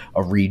for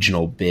a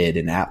regional bid,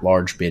 an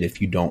at-large bid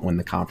if you don't win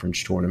the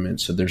conference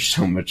tournament. So there's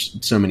so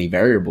many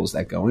variables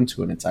that go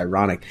into it. And it's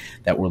ironic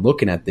that we're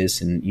looking at this,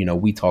 and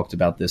we talked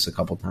about this a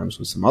couple times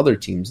with some other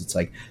teams. It's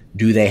like,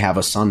 do they have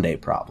a Sunday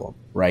problem,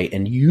 right?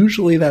 And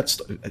usually that's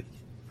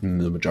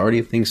the majority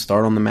of things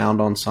start on the mound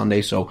on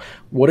Sunday. So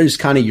what is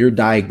kind of your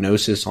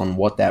diagnosis on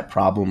what that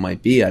problem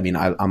might be? I mean,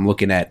 I'm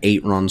looking at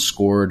 8 runs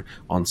scored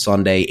on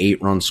Sunday,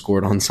 8 runs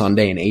scored on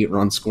Sunday, and 8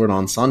 runs scored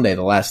on Sunday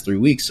the last 3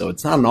 weeks. So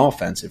it's not an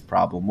offensive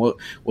problem.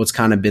 What's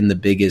kind of been the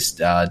biggest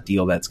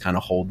deal that's kind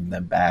of holding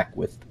them back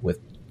with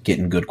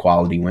getting good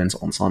quality wins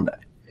on Sunday?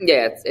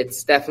 Yeah,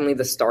 it's definitely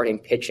the starting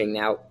pitching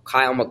now.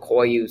 Kyle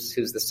McCoy,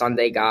 who's the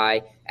Sunday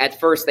guy. At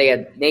first, they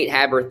had Nate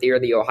Haberthier,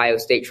 the Ohio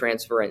State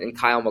transfer, and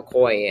Kyle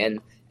McCoy, and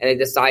they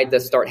decided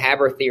to start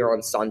Haberthier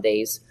on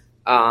Sundays.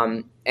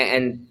 And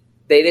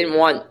they didn't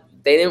want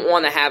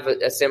to have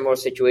a similar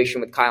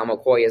situation with Kyle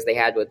McCoy as they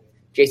had with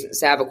Jason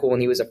Savacool when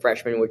he was a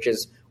freshman, which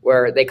is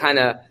where they kind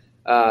of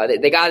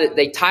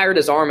they tired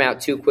his arm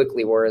out too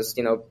quickly. Whereas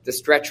the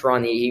stretch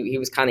run, he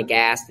was kind of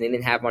gassed and they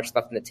didn't have much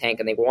left in the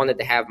tank, and they wanted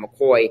to have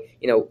McCoy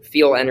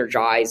feel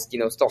energized,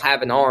 still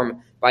have an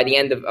arm by the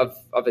end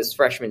of his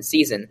freshman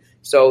season.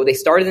 So they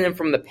started him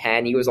from the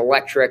pen. He was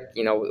electric.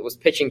 Was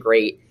pitching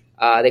great.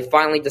 They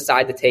finally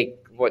decided to take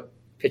what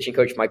pitching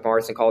coach Mike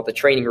Morrison called the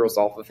training rules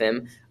off of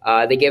him.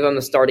 They gave him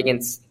the start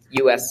against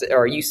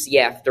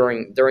UCF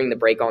during the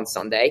break on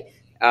Sunday.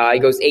 He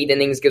goes 8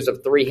 innings, gives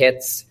up 3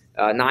 hits,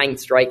 9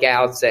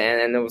 strikeouts,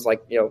 and it was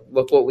like,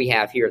 look what we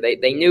have here.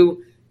 They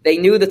knew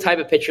the type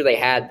of pitcher they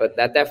had, but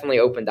that definitely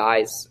opened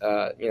eyes,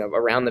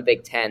 around the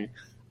Big Ten.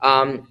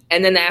 And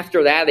then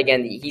after that,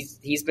 again,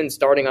 he's been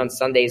starting on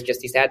Sundays.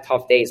 Just he's had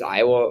tough days.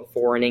 Iowa,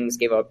 4 innings,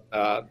 gave up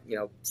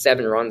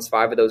 7 runs,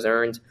 5 of those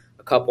earned,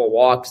 a couple of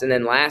walks, and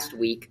then last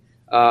week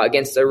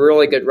against a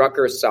really good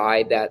Rutgers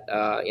side that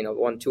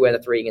won 2 out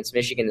of 3 against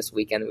Michigan this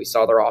weekend. We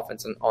saw their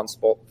offense on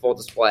full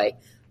display.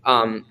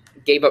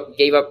 Gave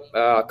up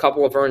a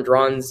couple of earned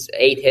runs,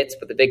 8 hits,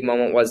 but the big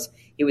moment was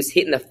he was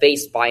hit in the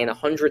face by an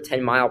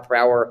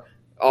 110-mile-per-hour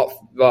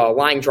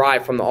line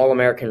drive from the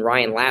All-American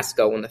Ryan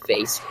Lasko in the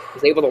face. He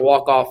was able to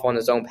walk off on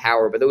his own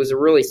power, but it was a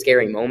really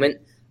scary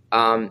moment.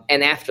 And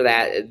after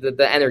that,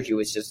 the energy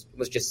was just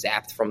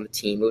zapped from the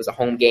team. It was a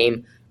home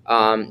game.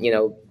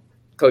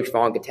 Coach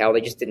Vaughn could tell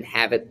they just didn't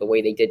have it the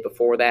way they did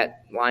before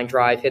that line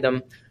drive hit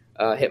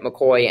hit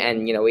McCoy,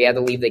 and he had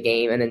to leave the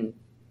game. And then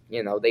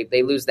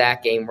they lose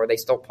that game where they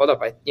still put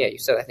up, you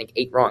said, I think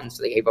 8 runs.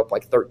 So they gave up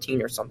like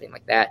 13 or something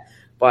like that.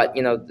 But,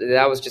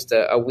 that was just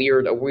a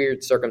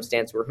weird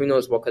circumstance where who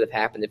knows what could have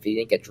happened if he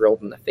didn't get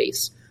drilled in the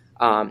face.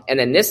 And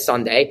then this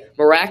Sunday,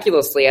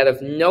 miraculously, out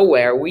of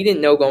nowhere, we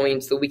didn't know going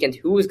into the weekend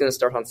who was going to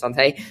start on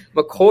Sunday.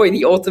 McCoy,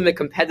 the ultimate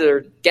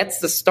competitor, gets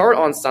the start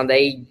on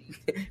Sunday.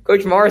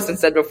 Coach Morrison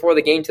said before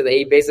the game today,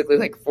 he basically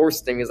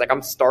forced him. He's like,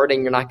 I'm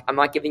starting. I'm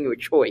not giving you a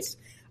choice.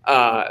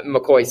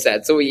 McCoy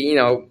said. So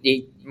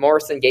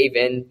Morrison gave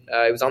in.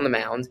 He was on the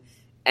mound,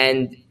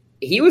 and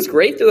he was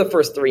great through the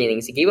first 3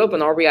 innings. He gave up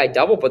an RBI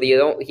double, but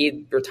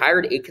he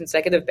retired 8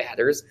 consecutive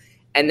batters,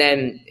 and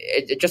then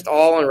it just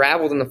all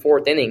unraveled in the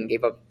 4th inning.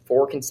 Gave up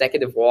 4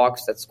 consecutive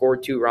walks that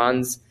scored 2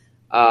 runs,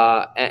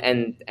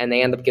 and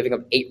they end up giving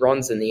up 8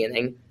 runs in the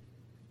inning.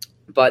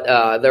 But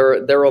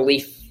their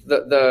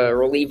the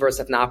relievers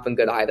have not been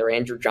good either.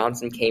 Andrew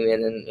Johnson came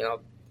in, and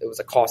it was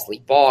a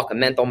costly balk, a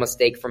mental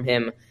mistake from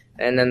him.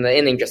 And then the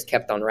inning just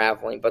kept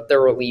unraveling. But their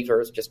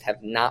relievers just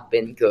have not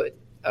been good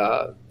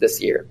this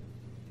year.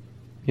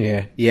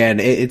 Yeah,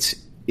 and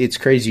it's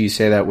crazy you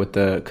say that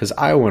because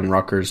Iowa and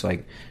Rutgers,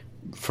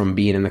 from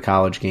being in the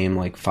college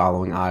game,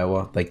 following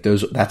Iowa,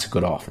 that's a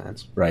good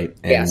offense, right?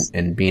 And, yes.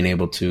 And being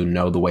able to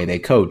know the way they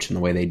coach and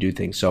the way they do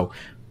things. So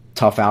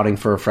tough outing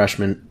for a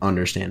freshman,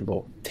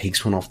 understandable.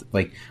 Takes one off.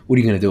 What are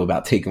you going to do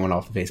about taking one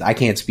off the face? I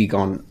can't speak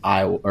on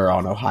Iowa or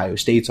on Ohio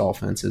State's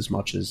offense as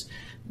much as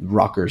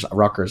Rutgers.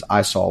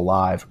 I saw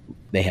live.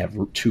 They have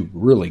 2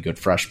 really good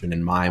freshmen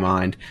in my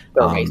mind.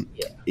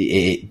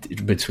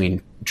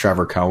 Between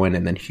Trevor Cohen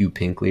and then Hugh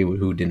Pinkley,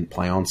 who didn't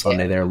play on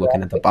Sunday. They're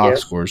looking at the box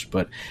scores,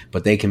 but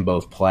they can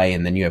both play.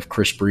 And then you have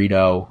Chris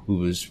Brito, who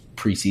was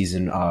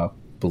preseason,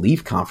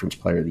 believe conference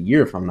player of the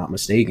year, if I'm not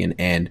mistaken,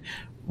 and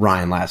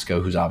Ryan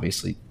Lasko, who's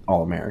obviously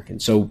All-American.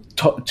 So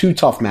 2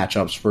 tough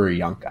matchups for a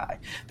young guy.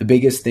 The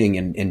biggest thing,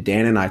 and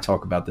Dan and I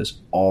talk about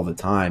this all the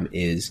time,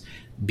 is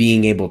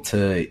being able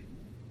to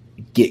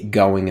get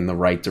going in the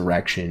right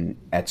direction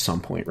at some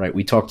point, right?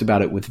 We talked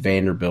about it with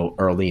Vanderbilt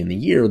early in the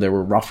year. They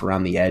were rough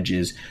around the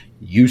edges.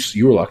 You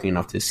were lucky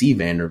enough to see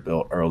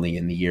Vanderbilt early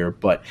in the year,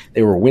 but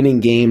they were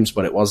winning games,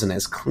 but it wasn't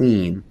as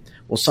clean.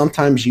 Well,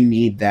 sometimes you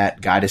need that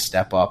guy to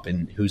step up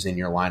and who's in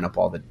your lineup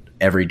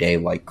every day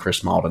like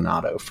Chris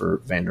Maldonado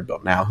for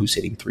Vanderbilt now, who's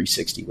hitting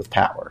 360 with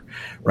power,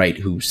 right?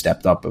 Who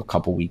stepped up a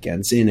couple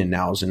weekends in and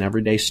now is an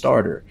everyday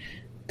starter.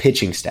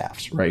 Pitching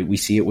staffs, right? We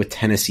see it with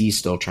Tennessee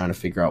still trying to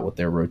figure out what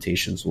their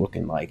rotation's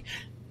looking like.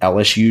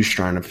 LSU's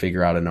trying to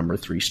figure out a number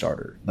 3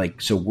 starter.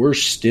 Like, so we're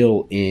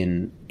still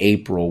in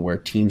April where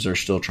teams are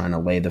still trying to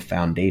lay the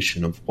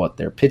foundation of what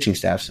their pitching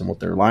staffs and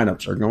what their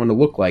lineups are going to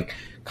look like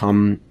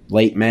come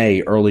late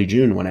May, early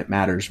June when it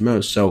matters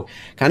most. So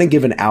kind of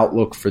give an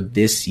outlook for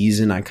this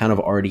season. I kind of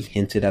already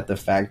hinted at the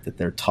fact that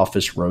their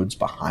toughest road's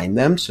behind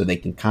them, so they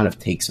can kind of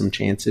take some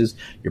chances.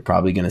 You're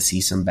probably going to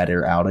see some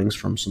better outings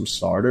from some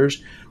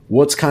starters.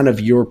 What's kind of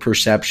your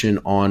perception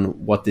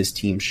on what this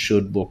team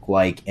should look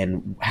like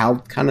and how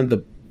kind of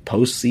the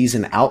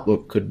postseason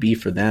outlook could be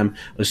for them,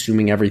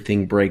 assuming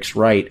everything breaks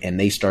right and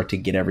they start to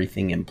get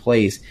everything in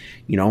place?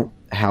 You know,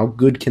 how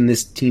good can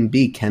this team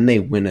be? Can they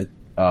win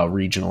a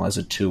regional as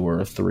a 2 or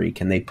a 3?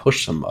 Can they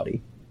push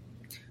somebody?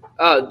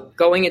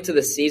 Going into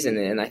the season,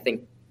 and I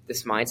think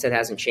this mindset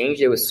hasn't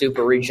changed, it was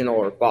super regional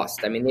or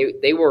bust. I mean,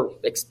 they were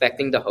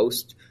expecting to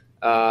host,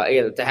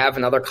 to have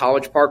another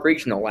College Park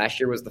regional. Last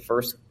year was the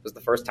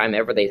first time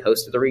ever they'd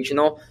hosted a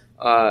regional.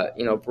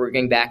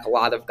 Bringing back a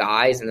lot of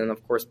guys, and then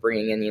of course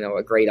bringing in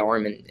a great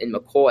arm in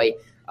McCoy.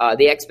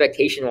 The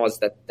expectation was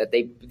that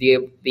they'd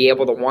be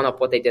able to one up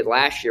what they did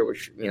last year,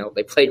 which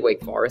they played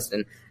Wake Forest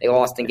and they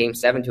lost in Game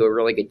 7 to a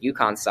really good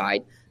UConn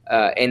side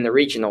in the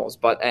regionals.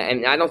 But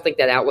and I don't think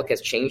that outlook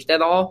has changed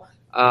at all.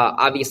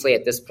 Obviously,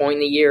 at this point in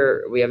the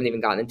year, we haven't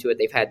even gotten into it.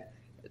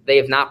 They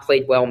have not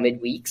played well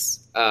midweeks,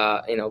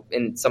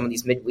 in some of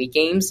these midweek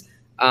games.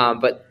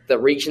 But the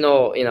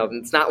regional,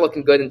 it's not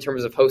looking good in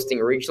terms of hosting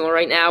a regional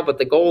right now, but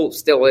the goal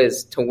still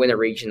is to win a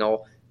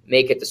regional,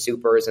 make it to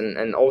Supers,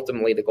 and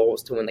ultimately the goal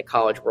is to win the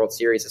College World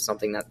Series is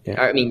something that,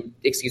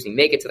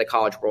 make it to the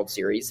College World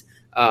Series.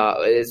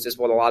 It's just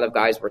what a lot of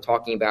guys were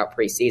talking about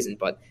preseason,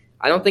 but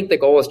I don't think the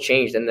goal has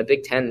changed. And the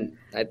Big Ten,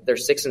 they're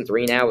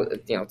 6-3 now.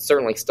 It's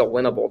certainly still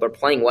winnable. They're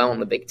playing well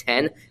in the Big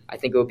Ten. I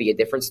think it would be a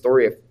different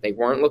story if they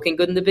weren't looking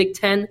good in the Big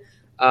Ten.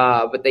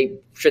 But they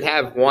should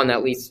have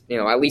at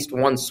least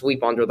one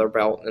sweep under their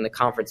belt in the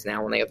conference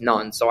now, and they have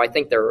none. So I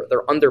think they're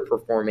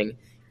underperforming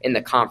in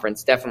the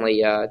conference,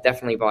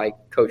 definitely by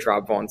Coach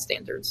Rob Vaughn's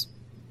standards.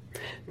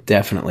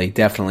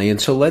 Definitely.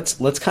 And so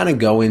let's kind of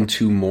go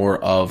into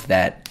more of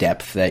that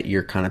depth that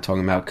you're kind of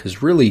talking about,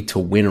 because really to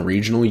win a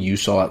regional, you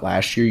saw it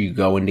last year, you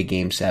go into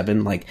Game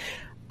 7, like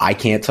I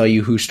can't tell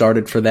you who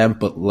started for them,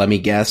 but let me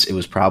guess, it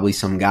was probably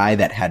some guy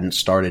that hadn't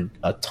started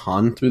a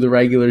ton through the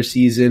regular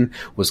season,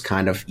 was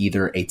kind of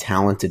either a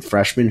talented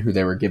freshman who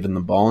they were given the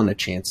ball and a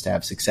chance to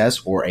have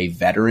success, or a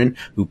veteran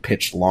who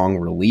pitched long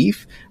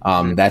relief.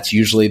 That's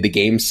usually the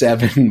Game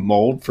 7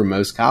 mold for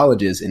most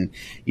colleges. And,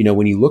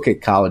 when you look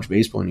at college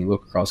baseball and you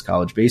look across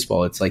college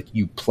baseball, it's like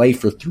you play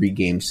for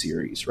 3-game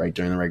series, right,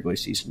 during the regular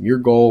season. Your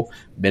goal,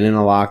 been in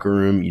a locker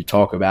room, you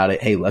talk about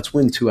it, hey, let's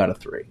win 2 out of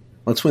 3.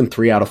 Let's win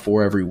 3 out of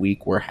 4 every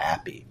week. We're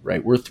happy,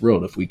 right? We're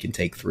thrilled if we can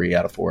take 3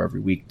 out of 4 every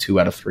week, 2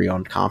 out of 3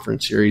 on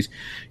conference series.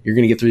 You're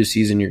going to get through the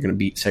season. You're going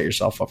to set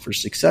yourself up for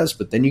success.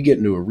 But then you get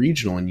into a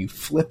regional and you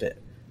flip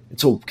it.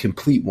 It's a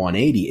complete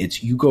 180.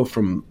 It's you go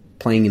from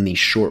playing in these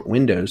short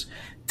windows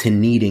to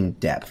needing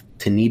depth,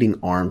 to needing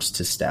arms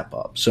to step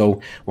up.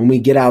 So when we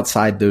get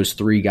outside those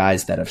 3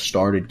 guys that have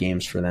started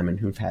games for them and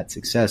who've had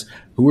success,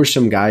 who are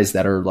some guys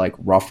that are like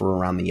rougher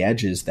around the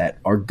edges that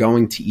are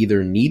going to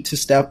either need to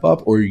step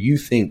up or you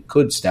think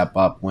could step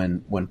up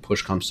when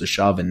push comes to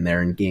shove and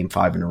they're in Game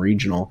 5 in a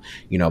regional,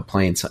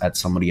 playing at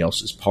somebody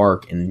else's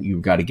park, and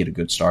you've got to get a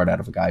good start out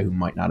of a guy who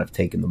might not have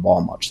taken the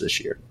ball much this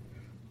year?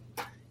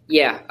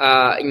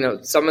 Yeah,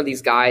 some of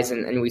these guys,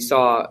 and we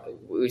saw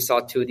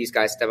 2 of these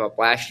guys step up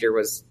last year,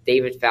 was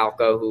David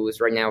Falco, who is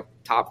right now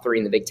top 3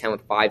 in the Big Ten with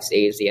 5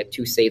 saves. He had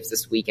 2 saves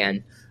this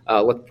weekend,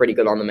 looked pretty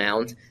good on the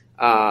mound.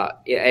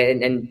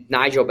 And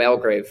Nigel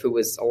Belgrave, who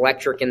was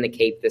electric in the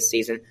Cape this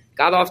season,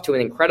 got off to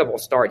an incredible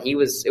start. It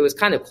was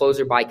kind of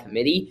closer by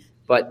committee,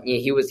 but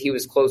he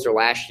was closer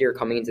last year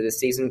coming into the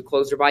season,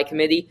 closer by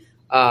committee.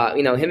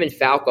 Him and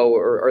Falco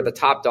are the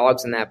top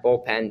dogs in that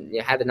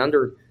bullpen. Had an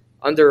under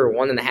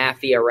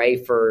 1.5 ERA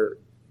for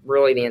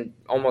really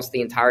almost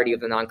the entirety of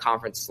the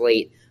non-conference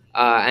slate.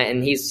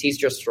 And he's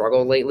just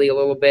struggled lately a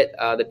little bit.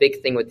 The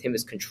big thing with him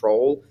is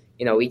control.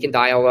 He can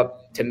dial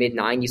up to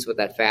mid-90s with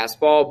that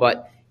fastball,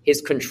 but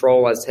his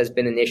control has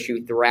been an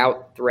issue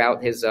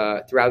throughout his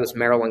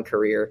Maryland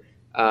career.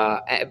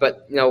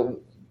 But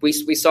we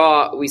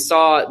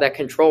saw that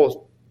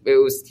control.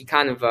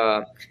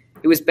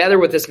 He was better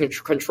with his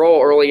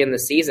control early in the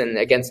season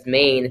against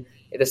Maine.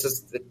 This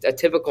is a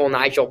typical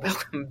Nigel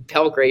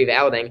Belgrave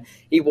outing.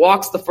 He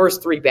walks the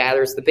first 3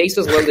 batters. The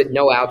bases loaded,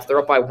 no outs. They're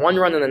up by 1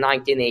 run in the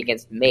 9th inning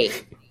against Maine.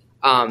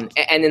 And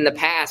in the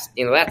past,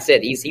 that's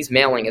it. He's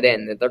mailing it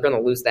in. They're going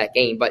to lose that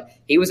game. But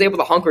he was able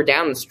to hunker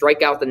down and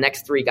strike out the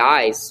next 3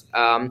 guys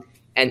and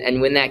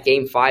win that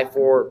game 5-4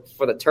 for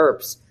the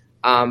Terps.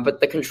 But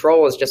the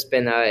control has just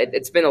been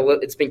it's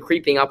been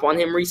creeping up on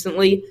him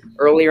recently.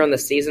 Earlier in the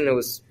season, it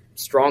was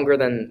stronger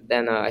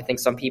than I think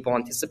some people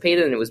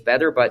anticipated, and it was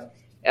better. But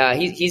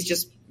he's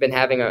just been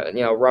having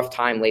a rough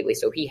time lately,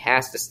 so he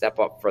has to step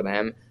up for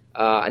them.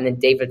 And then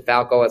David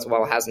Falco as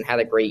well hasn't had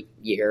a great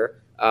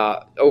year.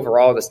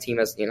 Overall, this team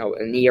has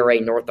an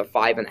ERA north of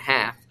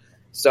 5.5.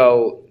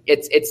 So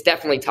it's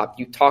definitely tough.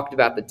 You talked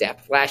about the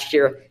depth last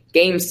year.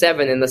 Game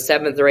 7 in the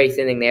 7th or 8th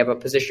inning, they have a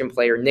position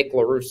player, Nick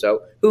LaRusso,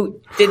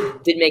 who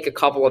did make a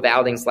couple of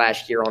outings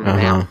last year on the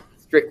mound.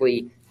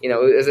 Strictly,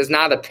 is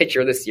not a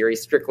pitcher this year.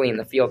 He's strictly in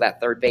the field at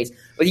third base.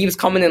 But he was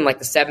coming in like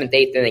the 7th,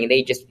 8th inning,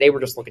 and they were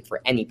just looking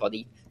for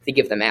anybody to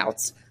give them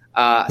outs.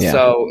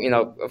 So,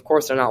 of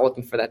course, they're not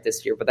looking for that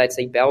this year. But I'd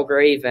say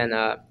Belgrave and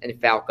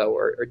Falco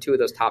are two of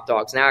those top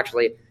dogs. Now,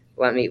 actually,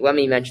 let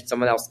me mention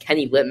someone else.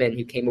 Kenny Littman,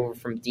 who came over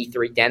from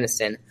D3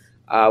 Denison,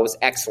 was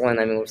excellent.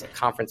 I mean, was a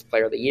conference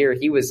player of the year.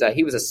 He was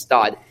a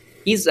stud.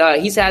 He's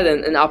had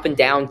an up and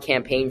down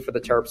campaign for the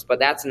Terps, but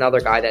that's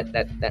another guy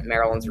that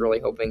Maryland's really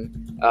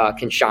hoping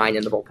can shine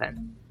in the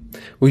bullpen.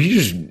 Well,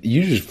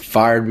 you just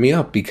fired me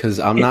up because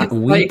I'm not.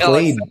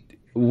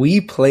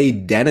 We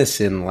played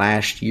Denison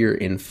last year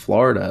in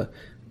Florida,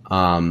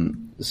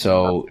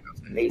 so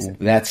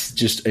that's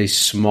just a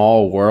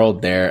small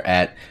world there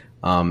at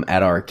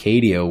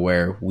Arcadia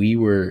where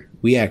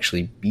we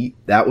actually beat.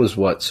 That was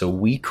what. So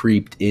we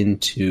creeped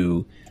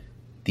into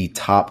the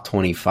top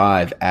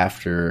 25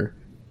 after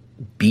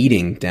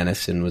beating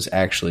Denison was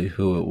actually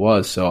who it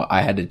was. So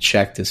I had to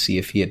check to see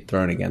if he had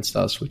thrown against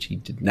us, which he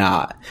did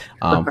not.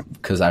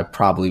 Because I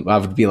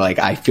would be like,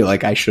 I feel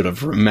like I should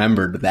have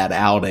remembered that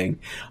outing.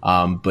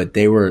 But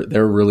they're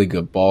a really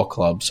good ball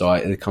club. So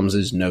it comes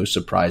as no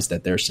surprise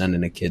that they're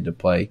sending a kid to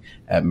play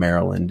at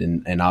Maryland.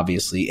 And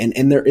obviously,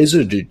 and there is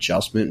an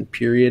adjustment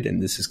period.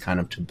 And this is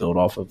kind of to build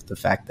off of the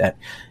fact that,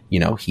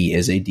 he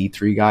is a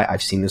D3 guy.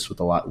 I've seen this with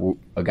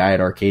a guy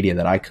at Arcadia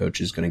that I coach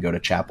is going to go to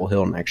Chapel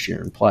Hill next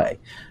year and play.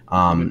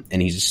 And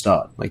he's a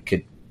stud.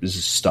 Kid is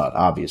a stud.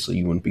 Obviously,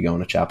 you wouldn't be going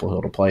to Chapel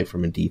Hill to play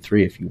from a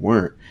D3 if you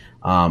weren't.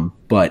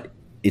 But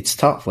it's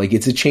tough.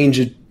 It's a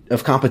change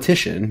of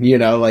competition,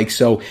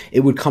 so it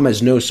would come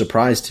as no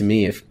surprise to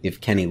me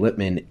if Kenny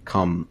Littman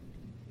come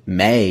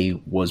May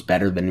was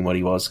better than what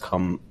he was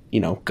come,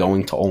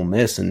 going to Ole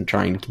Miss and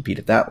trying to compete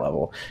at that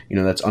level.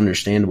 That's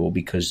understandable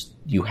because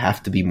you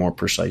have to be more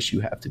precise.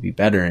 You have to be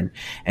better.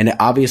 And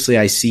obviously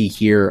I see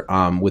here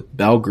with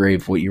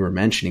Belgrave, what you were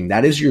mentioning,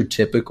 that is your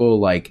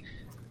typical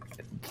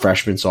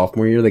freshman,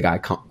 sophomore year, the guy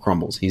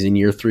crumbles. He's in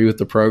year 3 with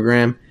the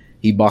program.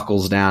 He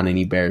buckles down and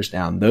he bears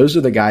down. Those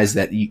are the guys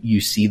that you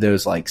see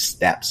those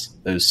steps,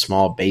 those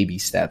small baby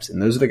steps.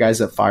 And those are the guys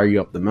that fire you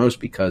up the most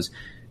because,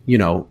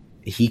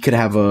 he could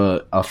have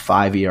a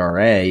 5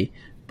 ERA,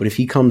 but if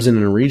he comes in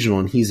a regional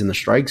and he's in the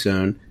strike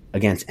zone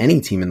against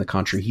any team in the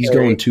country, he's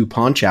going 2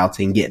 punch outs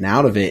and getting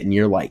out of it. And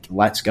you're like,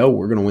 let's go.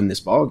 We're going to win this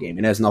ball game.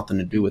 It has nothing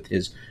to do with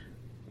his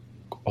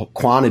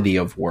quantity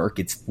of work.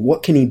 It's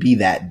what can he be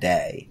that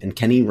day? And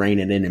can he rein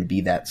it in and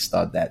be that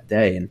stud that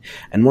day?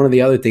 And one of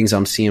the other things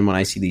I'm seeing when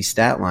I see these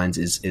stat lines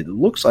is it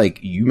looks like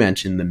you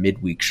mentioned the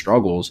midweek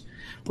struggles.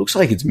 It looks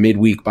like it's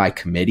midweek by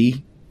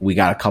committee. We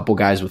got a couple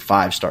guys with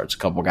 5 starts, a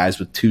couple guys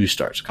with 2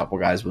 starts, a couple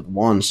guys with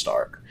 1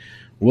 start.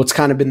 What's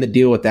kind of been the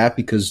deal with that?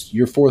 Because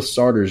your 4th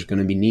starter is going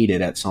to be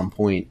needed at some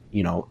point,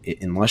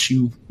 unless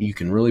you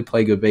can really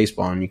play good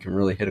baseball and you can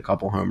really hit a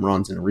couple home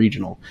runs in a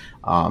regional.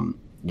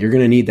 You're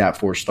going to need that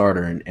 4th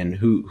starter. And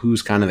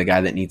who's kind of the guy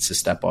that needs to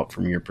step up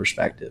from your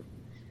perspective?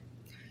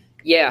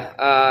 Yeah,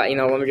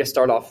 let me just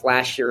start off.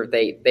 Last year,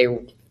 they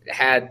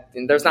had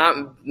 – there's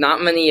not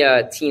many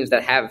teams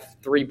that have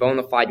 3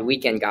 bona fide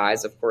weekend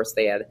guys. Of course,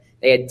 they had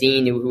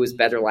Dean, who was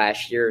better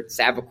last year,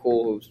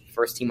 Savakul, who was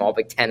first team All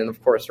Big Ten, and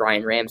of course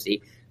Ryan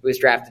Ramsey, who was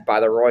drafted by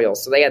the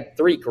Royals. So they had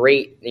 3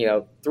 great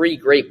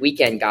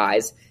weekend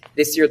guys.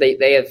 This year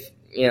they have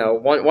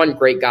one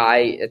great guy.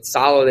 It's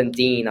Solid and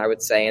Dean, I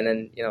would say, and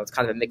then it's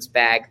kind of a mixed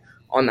bag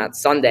on that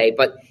Sunday.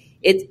 But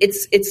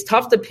it's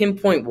tough to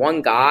pinpoint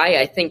one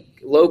guy. I think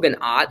Logan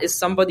Ott is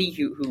somebody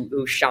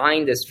who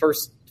shined his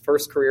first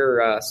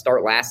career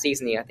start last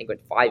season. I think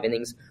went 5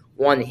 innings,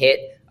 1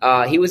 hit.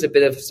 He was a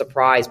bit of a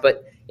surprise,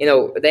 but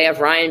they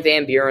have Ryan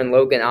Van Buren,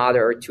 Logan Ott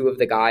are 2 of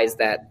the guys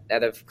that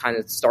have kind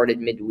of started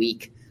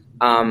midweek.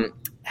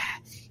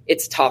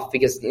 It's tough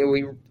because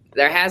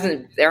there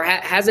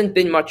hasn't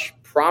been much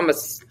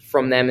promise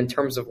from them in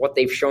terms of what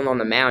they've shown on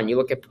the mound. You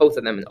look at both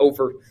of them, an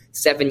over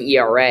 7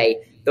 ERA.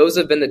 Those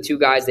have been the 2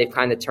 guys they've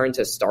kind of turned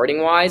to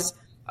starting wise.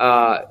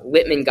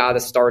 Littman got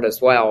a start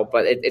as well,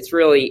 but it's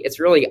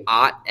really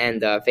Ott and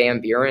Van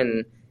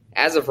Buren.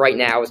 As of right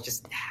now, it's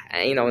just,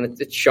 and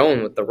it's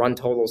shown with the run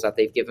totals that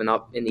they've given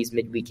up in these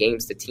midweek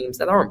games to teams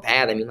that aren't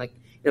bad. I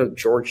mean,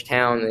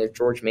 Georgetown, and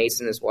George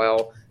Mason as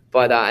well.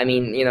 But,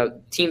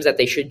 teams that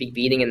they should be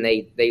beating and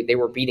they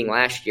were beating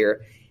last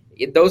year.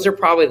 Those are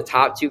probably the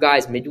top 2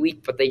 guys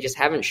midweek, but they just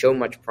haven't shown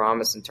much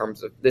promise in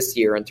terms of this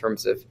year, in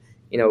terms of,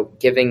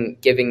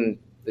 giving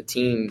the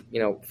team,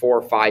 4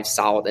 or 5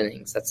 solid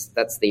innings.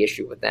 That's the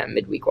issue with them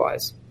midweek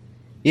wise.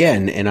 Yeah,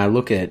 and I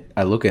look at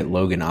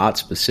Logan Ott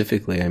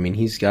specifically. I mean,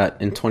 he's got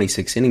in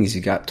 26 innings,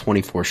 he's got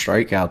 24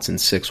 strikeouts and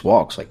 6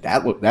 walks.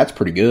 That's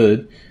pretty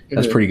good.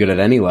 That's pretty good at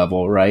any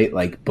level, right?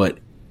 But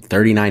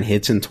 39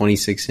 hits in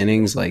 26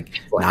 innings,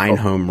 like 9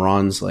 home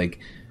runs. Like,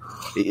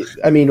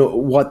 I mean,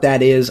 what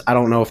that is, I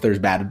don't know if there's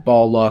bad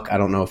ball luck. I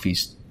don't know if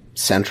he's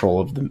central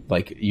of the,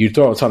 like, you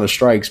throw a ton of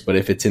strikes, but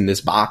if it's in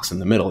this box in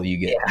the middle, you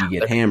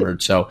get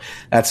hammered. So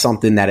that's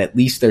something that at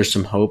least there's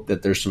some hope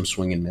that there's some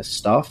swing and miss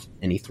stuff,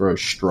 and he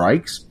throws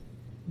strikes.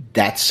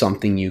 That's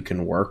something you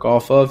can work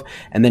off of.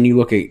 And then you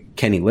look at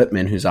Kenny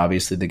Littman, who's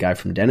obviously the guy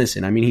from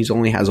Denison. I mean, he's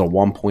only has a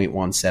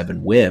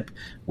 1.17 whip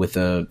with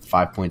a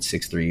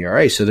 5.63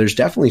 ERA. So there's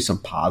definitely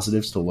some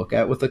positives to look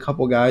at with a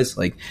couple guys.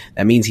 Like,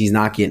 that means he's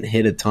not getting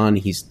hit a ton.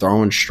 He's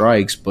throwing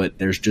strikes, but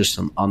there's just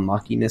some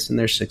unluckiness in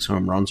there. 6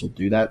 home runs will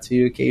do that to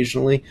you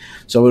occasionally.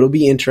 So it'll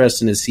be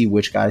interesting to see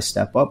which guys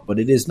step up, but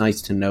it is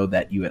nice to know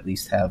that you at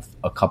least have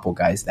a couple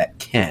guys that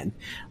can.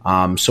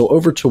 So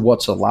over to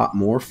what's a lot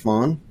more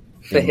fun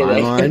in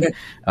my mind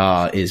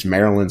is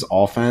Maryland's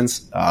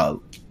offense.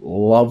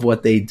 Love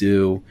what they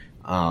do.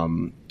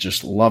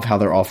 Just love how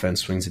their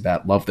offense swings the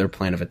bat. Love their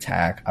plan of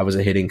attack. I was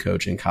a hitting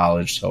coach in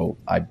college, so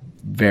I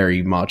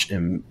very much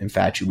am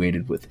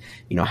infatuated with,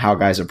 you know, how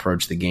guys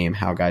approach the game,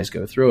 how guys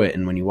go through it.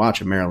 And when you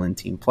watch a Maryland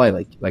team play,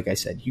 like I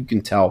said, you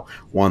can tell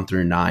 1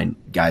 through 9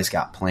 guys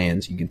got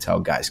plans. You can tell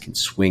guys can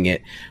swing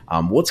it.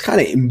 What's kind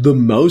of the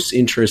most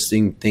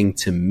interesting thing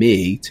to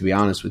me, to be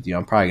honest with you,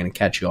 I'm probably going to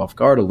catch you off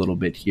guard a little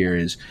bit here,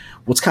 is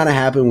what's kind of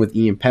happened with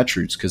Ian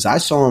Petrus, because I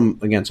saw him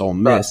against Ole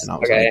Miss, and I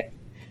was like,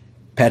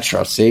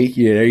 Petra, see,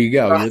 there you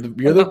go.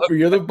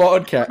 You're the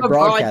broadcaster.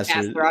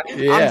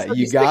 Yeah,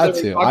 you got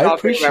to. I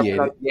appreciate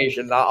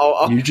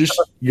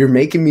it. You're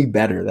making me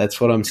better. That's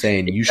what I'm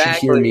saying. You should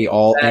hear me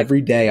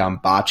every day. I'm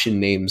botching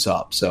names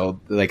up.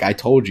 So, like I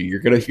told you, you're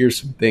gonna hear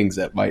some things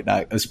that might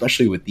not,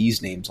 especially with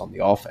these names on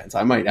the offense.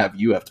 I might have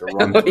you have to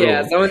run through.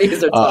 Yeah, some of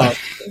these are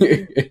tough.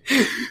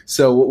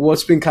 So,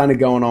 what's been kind of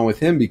going on with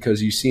him?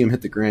 Because you see him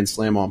hit the grand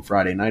slam on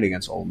Friday night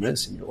against Ole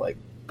Miss, and you're like,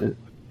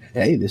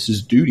 hey, this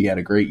is dude. He had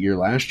a great year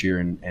last year,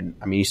 and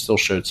I mean, he still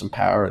showed some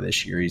power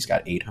this year. He's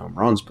got 8 home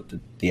runs, but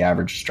the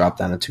average has dropped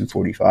down to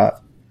 245.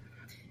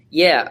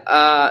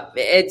 Yeah,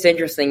 it's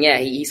interesting. Yeah,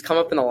 he's come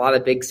up in a lot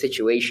of big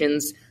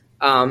situations.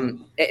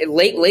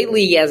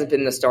 Lately, he hasn't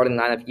been in the starting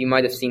lineup. You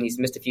might have seen he's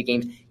missed a few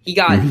games. He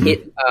got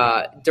hit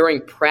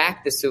during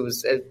practice. It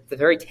was at the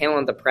very tail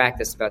end of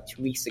practice about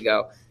 2 weeks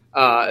ago.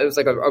 It was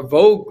like a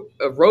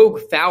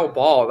rogue foul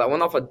ball that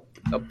went off a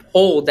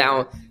pole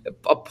down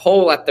a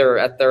pole at their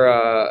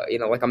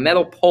like a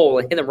metal pole,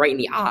 and hit him right in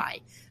the eye.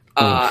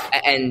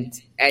 And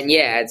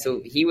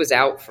so he was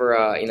out for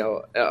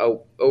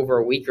over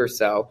a week or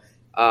so.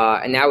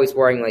 And now he's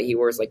wearing he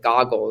wears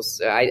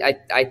goggles.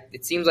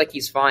 It seems like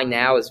he's fine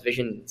now. His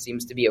vision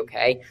seems to be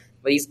okay,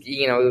 but he's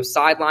he was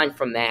sidelined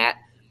from that.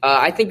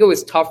 I think it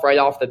was tough right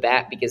off the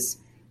bat because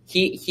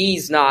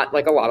he's not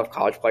like a lot of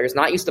college players,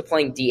 not used to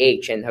playing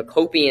DH. And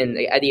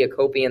Eddie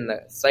Hakopian,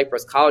 the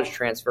Cyprus college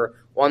transfer,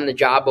 won the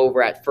job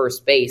over at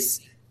first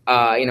base.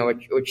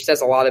 Which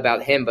says a lot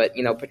about him. But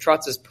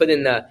Petrus is put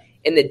in the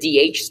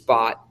DH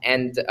spot,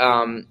 and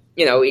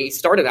he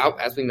started out,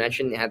 as we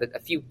mentioned, had a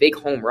few big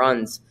home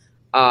runs.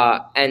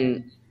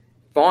 And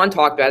Vaughn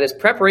talked about his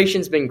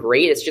preparation's been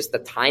great. It's just the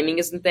timing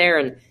isn't there,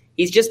 and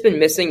he's just been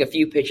missing a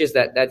few pitches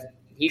that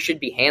he should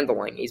be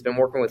handling. He's been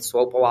working with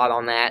Swope a lot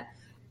on that.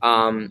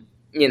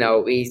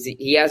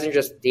 He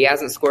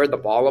hasn't squared the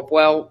ball up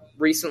well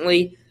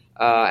recently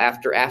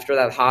after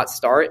that hot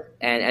start,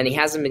 and he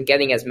hasn't been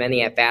getting as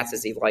many at bats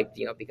as he'd liked,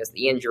 because of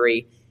the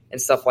injury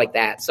and stuff like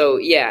that. So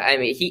yeah, I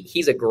mean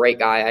he's a great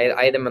guy.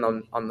 I had him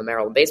on the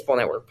Maryland Baseball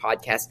Network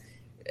podcast,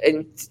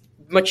 and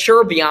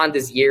mature beyond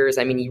his years.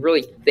 I mean, he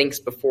really thinks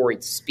before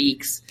he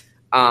speaks.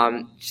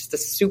 Just a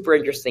super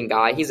interesting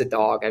guy. He's a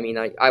dog. I mean,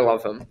 I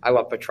love him. I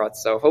love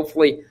Petrus. So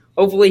hopefully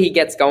he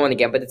gets going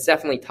again. But it's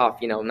definitely tough.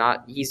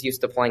 He's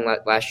used to playing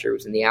last year. He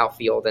was in the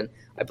outfield, and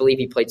I believe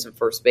he played some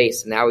first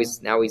base. And now he's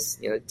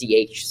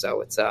DH.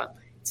 So it's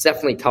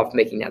definitely tough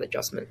making that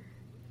adjustment.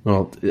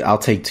 Well, I'll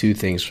take 2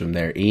 things from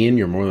there. Ian,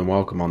 you're more than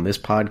welcome on this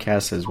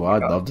podcast as well.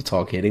 I'd love to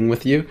talk hitting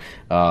with you.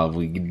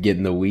 We could get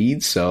in the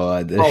weeds.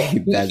 So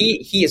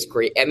he is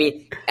great. I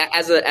mean,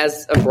 as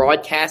a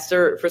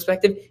broadcaster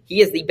perspective,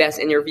 he is the best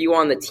interview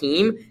on the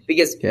team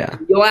because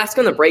you'll ask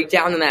him to break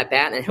down in that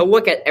bat, and he'll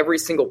look at every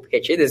single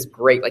pitch. It is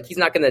great. He's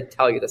not going to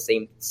tell you the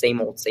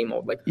same old.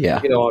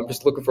 I'm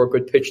just looking for a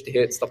good pitch to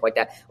hit, stuff like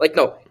that.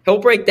 No, he'll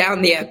break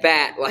down the at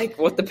bat,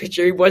 what the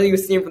pitcher, what he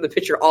was seeing from the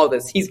pitcher, all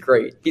this. He's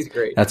great.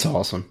 That's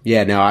awesome.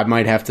 Yeah, no, I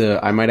might have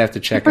to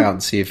check out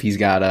and see if he's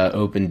got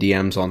open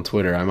DMs on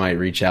Twitter. I might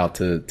reach out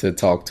to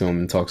talk to him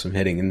and talk some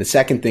hitting. And the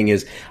second thing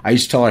is, I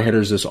used to tell our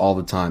hitters this all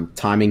the time.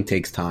 Timing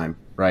takes time,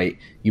 right?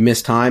 You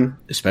miss time,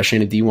 especially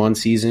in a D1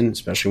 season,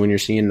 especially when you're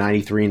seeing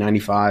 93,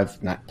 95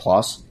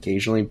 plus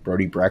occasionally.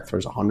 Brody Breck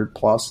throws 100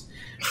 plus,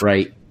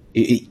 right?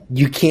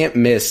 You can't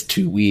miss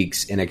 2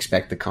 weeks and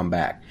expect to come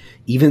back.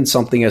 Even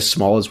something as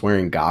small as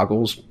wearing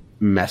goggles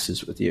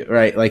messes with you,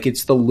 right?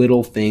 It's the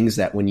little things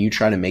that when you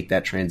try to make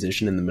that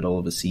transition in the middle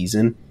of a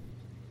season,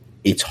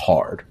 it's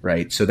hard,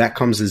 right? So that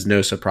comes as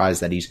no surprise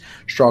that he's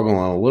struggling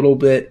a little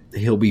bit.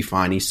 He'll be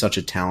fine. He's such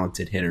a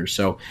talented hitter.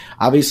 So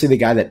obviously the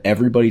guy that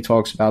everybody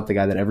talks about, the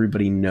guy that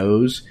everybody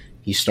knows,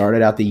 he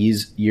started out the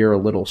year a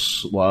little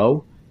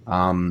slow.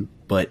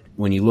 But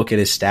when you look at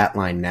his stat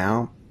line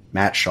now,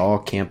 Matt Shaw,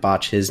 can't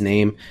botch his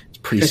name. It's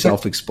pretty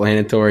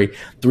self-explanatory.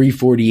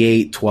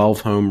 348,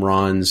 12 home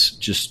runs,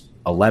 just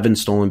 11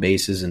 stolen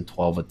bases and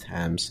 12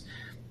 attempts.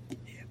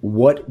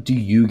 What do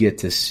you get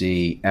to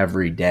see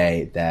every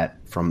day that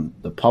from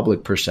the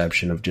public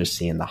perception of just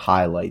seeing the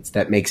highlights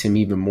that makes him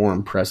even more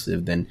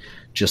impressive than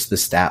just the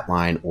stat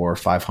line or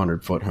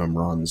 500-foot home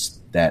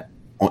runs that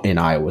in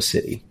Iowa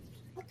City?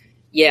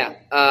 Yeah,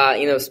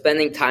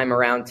 spending time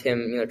around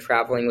him,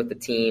 traveling with the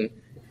team,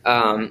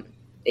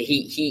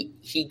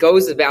 he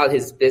goes about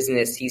his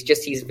business.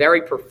 He's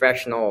very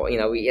professional.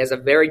 He has a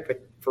very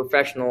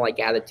professional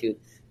attitude.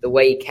 The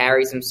way he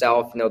carries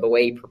himself, the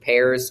way he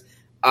prepares.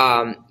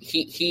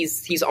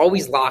 He's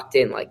always locked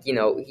in.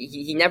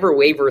 He never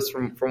wavers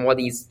from what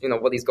he's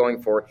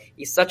going for.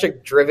 He's such a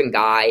driven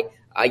guy.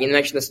 You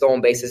mentioned the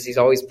stolen bases. He's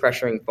always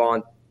pressuring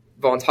Vaughn.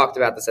 Vaughn talked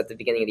about this at the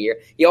beginning of the year.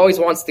 He always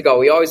wants to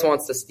go. He always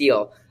wants to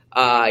steal.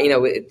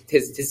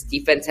 His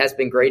defense has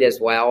been great as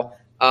well.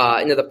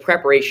 The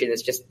preparation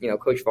is just,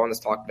 Coach Vaughn has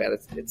talked about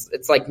it.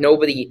 It's like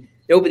nobody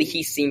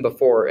he's seen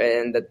before,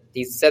 and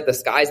he said the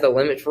sky's the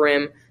limit for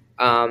him.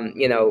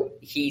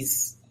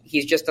 He's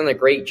just done a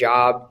great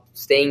job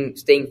staying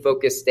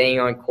focused, staying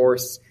on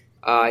course.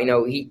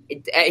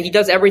 He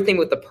does everything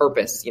with a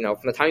purpose. From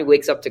the time he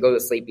wakes up to go to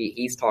sleep,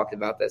 he's talked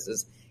about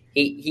this.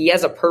 He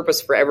has a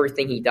purpose for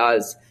everything he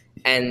does.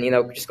 And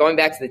just going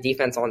back to the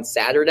defense on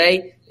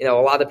Saturday, a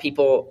lot of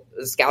people,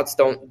 the scouts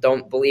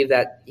don't believe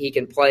that he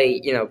can play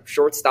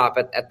shortstop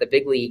at the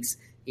big leagues.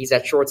 He's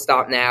at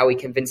shortstop now. He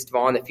convinced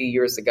Vaughn a few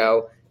years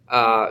ago.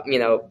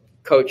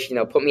 Coach,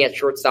 put me at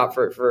shortstop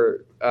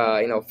for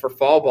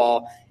fall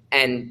ball.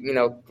 And,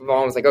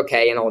 Vaughn was like,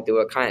 okay, and I'll do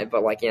it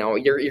but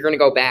you're going to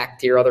go back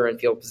to your other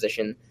infield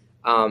position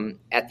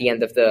at the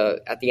end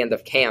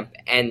of camp.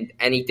 And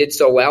he did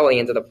so well. He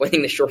ended up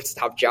winning the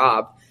shortstop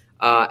job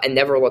and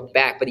never looked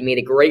back. But he made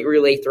a great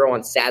relay throw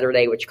on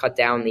Saturday, which cut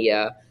down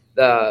the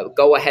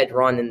go-ahead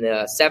run in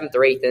the 7th or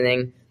 8th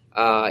inning.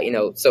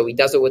 So he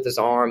does it with his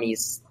arm. He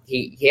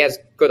has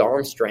good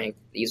arm strength.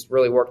 He's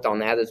really worked on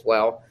that as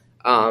well.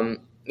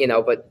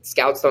 But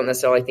scouts don't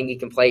necessarily think he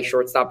can play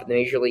shortstop at the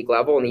major league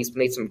level, and he's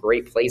made some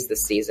great plays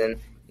this season,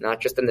 not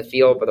just in the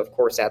field, but of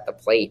course at the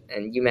plate.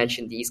 And you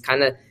mentioned he's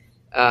kind of,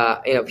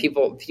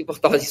 people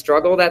thought he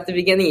struggled at the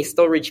beginning. He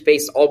still reached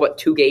base all but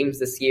 2 games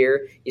this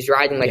year. He's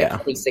riding a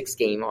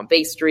 26-game on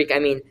base streak. I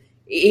mean,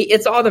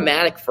 it's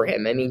automatic for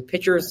him. I mean,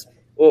 pitchers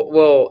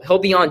he'll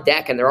be on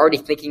deck, and they're already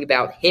thinking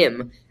about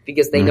him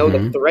because they know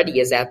the threat he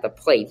is at the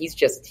plate.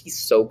 He's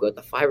so good.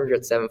 The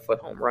 507-foot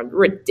home run,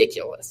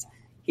 ridiculous.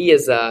 He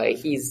is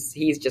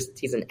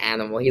he's an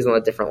animal. He's on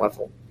a different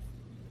level.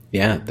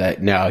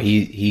 Yeah,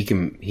 he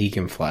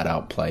can flat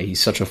out play.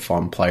 He's such a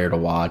fun player to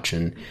watch,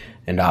 and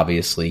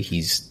obviously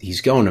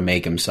he's going to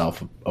make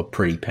himself a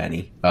pretty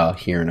penny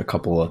here in a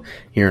couple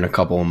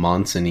of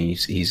months, and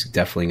he's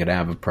definitely going to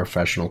have a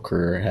professional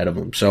career ahead of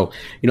him. So,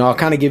 I'll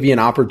kind of give you an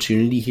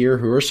opportunity here.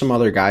 Who are some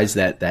other guys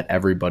that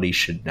everybody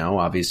should know?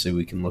 Obviously,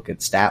 we can look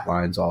at stat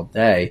lines all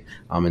day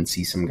and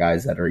see some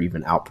guys that are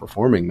even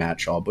outperforming Matt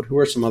Shaw, but who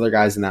are some other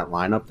guys in that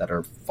lineup that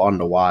are fun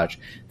to watch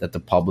that the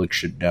public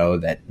should know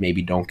that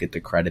maybe don't get the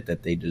credit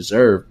that they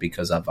deserve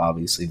because of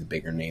obviously the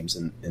bigger names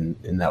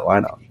in that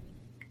lineup?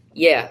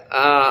 Yeah,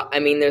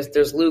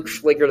 there's Luke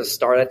Schliger to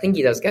start. I think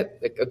he does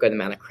get a good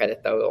amount of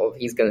credit, though.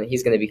 He's gonna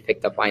be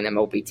picked up by an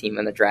MLB team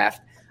in the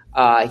draft.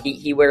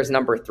 He wears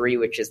number 3,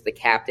 which is the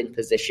captain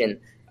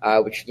position,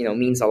 which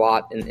means a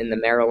lot in the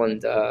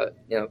Maryland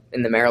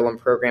in the Maryland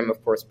program.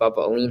 Of course, Bubba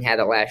Alleyne had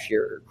it last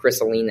year.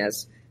 Chris Alleyne,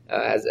 as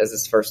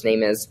his first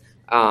name is.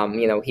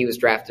 He was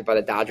drafted by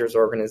the Dodgers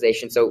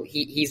organization, so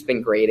he's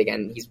been great.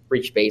 Again, he's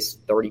reached base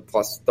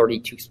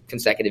 32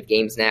 consecutive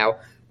games now.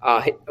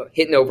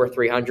 Hitting over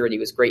 300. He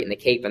was great in the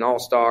Cape and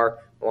All-Star,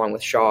 along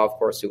with Shaw, of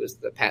course, who was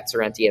the Pat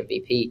Sorrenti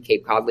MVP,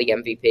 Cape Cod League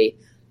MVP.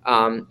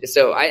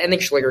 So I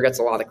think Schliger gets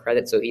a lot of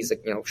credit. So he's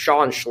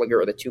Shaw and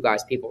Schliger are the 2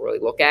 guys people really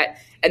look at.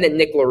 And then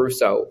Nick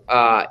LaRusso,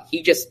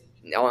 he just,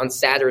 on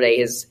Saturday,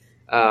 his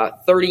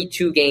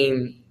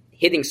 32-game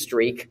hitting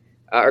streak,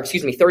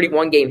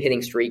 31-game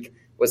hitting streak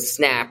was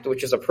snapped,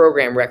 which is a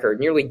program record,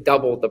 nearly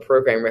doubled the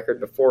program record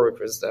before,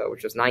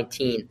 which was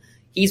 19.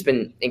 He's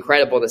been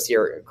incredible this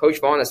year.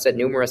 Coach Vaughn has said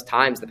numerous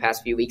times the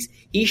past few weeks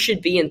he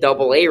should be in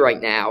Double-A right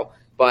now,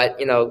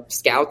 but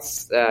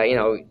scouts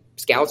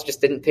just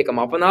didn't pick him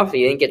up enough.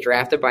 He didn't get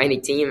drafted by any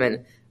team,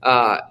 and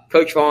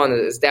Coach Vaughn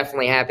is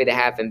definitely happy to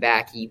have him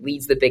back. He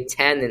leads the Big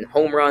Ten in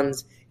home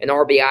runs and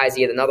RBIs.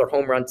 He had another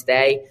home run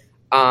today.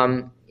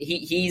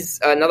 He's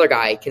another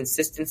guy.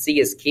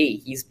 Consistency is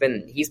key. He's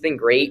been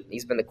great.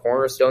 He's been the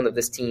cornerstone of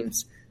this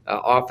team's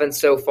offense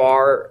so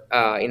far.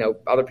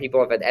 Other people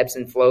have had ebbs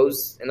and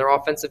flows in their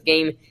offensive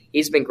game.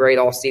 He's been great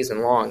all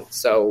season long.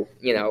 So,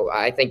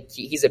 I think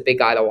he's a big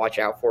guy to watch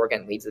out for.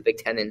 Again, leads the Big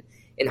Ten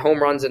in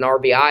home runs and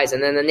RBIs.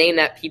 And then the name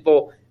that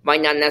people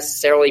might not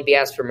necessarily be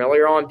as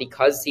familiar on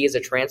because he is a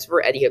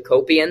transfer, Eddie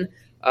Hakopian,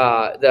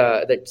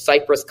 the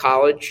Cypress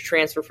College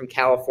transfer from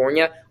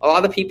California. A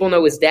lot of people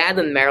know his dad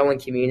in the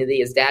Maryland community.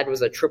 His dad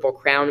was a Triple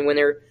Crown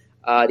winner,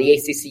 the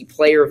ACC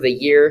Player of the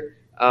Year.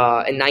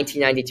 In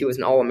 1992 was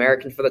an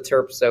All-American for the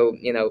Terps. So,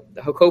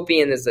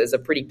 Hakopian is a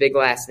pretty big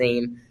last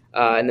name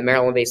in the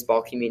Maryland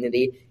baseball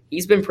community.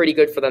 He's been pretty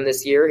good for them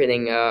this year,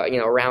 hitting,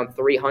 around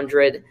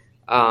 300.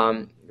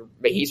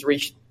 He's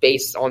reached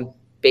base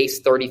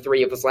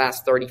 33 of his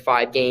last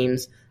 35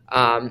 games.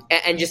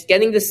 And just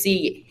getting to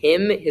see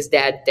him, his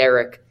dad,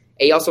 Derek,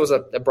 he also has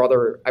a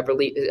brother, I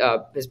believe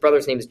his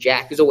brother's name is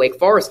Jack, who's a Wake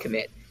Forest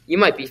commit. You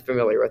might be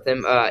familiar with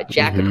him.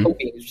 Jack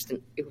Hakopian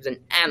was an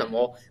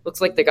animal. Looks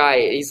like the guy,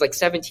 he's like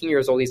 17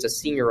 years old. He's a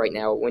senior right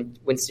now at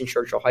Winston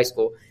Churchill High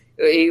School.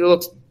 He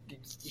looks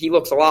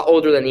a lot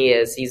older than he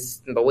is.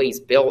 He's the way he's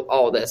built,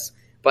 all this.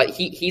 But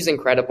he's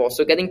incredible.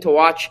 So getting to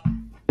watch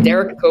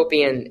Derek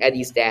Hakopian,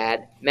 Eddie's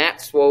dad, Matt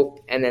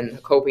Swope, and then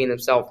Hakopian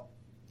himself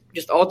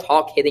just all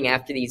talk hitting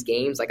after these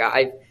games. Like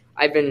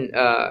I've been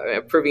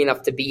privy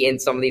enough to be in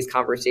some of these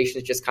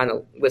conversations, just kind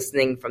of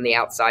listening from the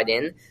outside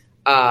in.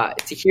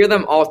 To hear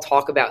them all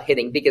talk about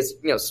hitting, because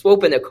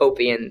Swope and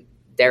Hakopian,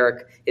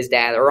 Derek, his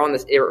dad, are on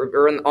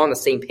the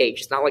same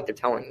page. It's not like they're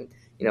telling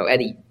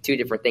Eddie two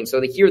different things.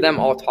 So to hear them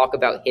all talk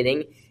about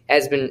hitting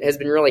has been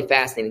really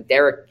fascinating.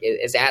 Derek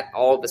is at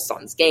all of his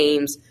son's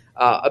games,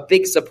 a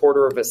big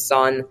supporter of his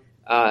son.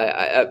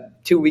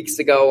 2 weeks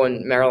ago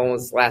when Maryland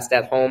was last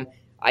at home,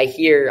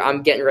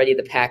 I'm getting ready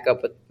to pack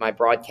up with my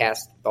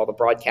broadcast, all the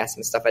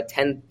broadcasting stuff at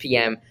 10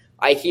 p.m.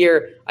 I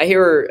hear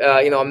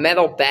a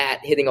metal bat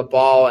hitting a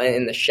ball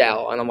in the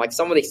shell, and I'm like,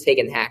 somebody's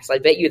taking hacks. I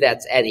bet you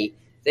that's Eddie.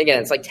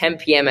 Again, it's like 10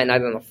 p.m. at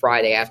night on a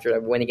Friday after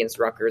the win against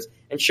Rutgers,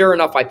 and sure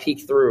enough, I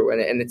peek through,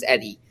 and it's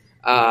Eddie.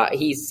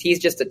 He's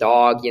just a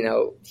dog,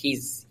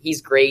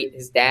 He's great.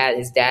 His dad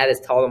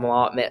has told him a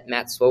lot.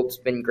 Matt Swope's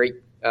been great,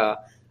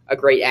 a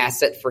great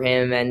asset for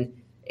him, and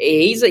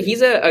he's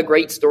a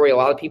great story. A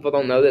lot of people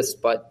don't know this,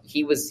 but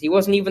he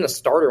wasn't even a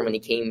starter when he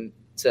came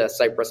to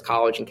Cypress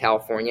College in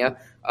California.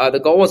 The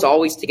goal was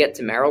always to get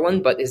to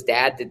Maryland, but his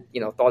dad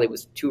thought he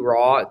was too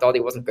raw, thought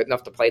he wasn't good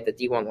enough to play at the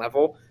D1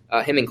 level.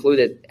 Him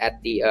included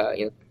at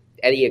the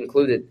Eddie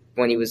included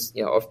when he was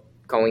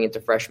going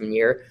into freshman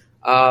year.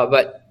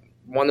 But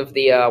one of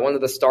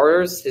the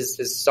starters,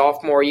 his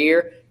sophomore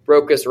year,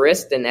 broke his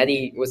wrist, and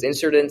Eddie was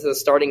inserted into the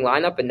starting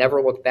lineup and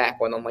never looked back.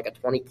 Went on like a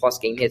 20-plus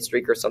game hit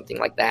streak or something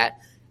like that.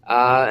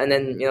 And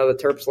then the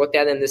Terps looked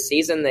at him this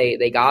season.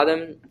 They got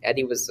him.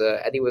 Eddie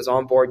was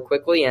on board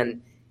quickly,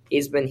 and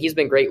he's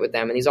been great with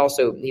them. And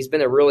he's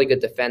been a really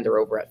good defender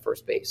over at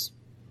first base.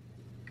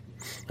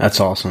 That's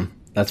awesome.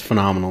 That's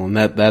phenomenal, and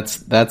that's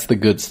the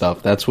good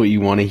stuff. That's what you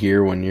want to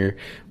hear when you're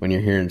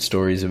hearing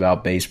stories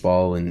about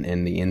baseball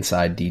and the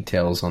inside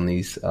details on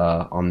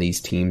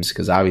these teams,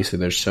 because obviously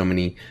there's so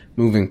many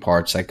moving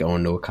parts that go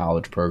into a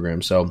college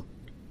program. So,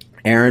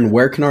 Aaron,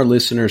 where can our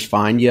listeners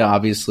find you?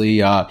 Obviously,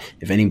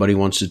 if anybody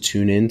wants to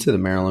tune in to the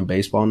Maryland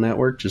Baseball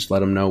Network, just let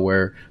them know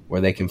where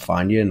they can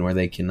find you and where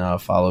they can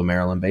follow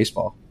Maryland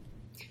Baseball.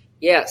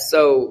 Yeah,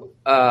 so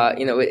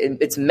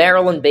it's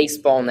Maryland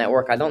Baseball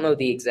Network. I don't know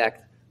the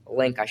exact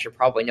link. I should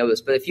probably know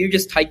this, but if you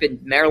just type in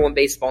Maryland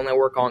Baseball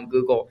Network on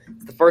Google,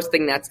 it's the first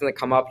thing that's going to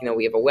come up.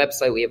 We have a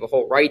website, we have a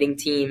whole writing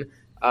team,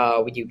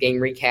 we do game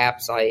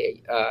recaps.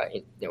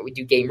 We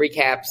do game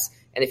recaps.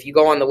 And if you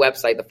go on the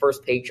website, the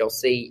first page you'll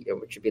see,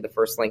 which should be the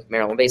first link,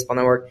 Maryland Baseball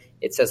Network,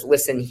 it says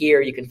listen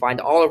here. You can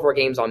find all of our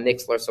games on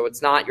Mixlr, so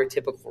it's not your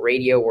typical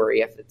radio where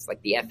it's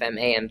like the FM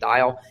AM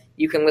dial.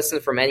 You can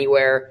listen from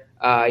anywhere.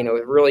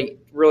 Really,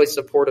 really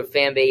supportive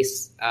fan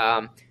base.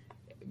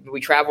 We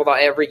travel to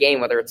every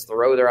game, whether it's the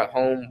road or at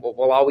home.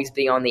 We'll always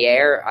be on the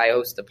air. I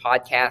host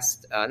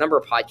a number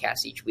of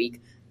podcasts each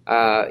week.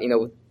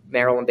 With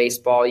Maryland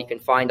Baseball, you can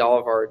find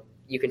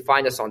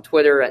us on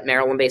Twitter at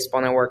Maryland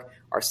Baseball Network,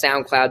 our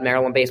SoundCloud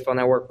Maryland Baseball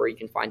Network, where you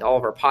can find all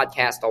of our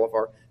podcasts, all of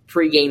our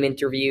pregame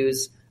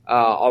interviews,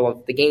 all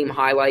of the game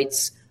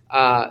highlights.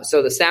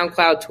 So the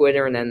SoundCloud,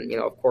 Twitter, and then,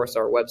 of course,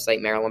 our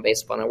website, Maryland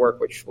Baseball Network,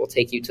 which will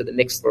take you to the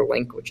Mixlr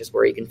link, which is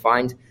where you can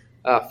find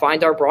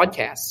our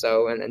broadcast.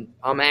 So, and then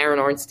I'm Aaron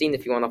Arnstein.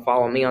 If you want to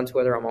follow me on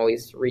Twitter, I'm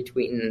always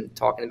retweeting and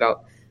talking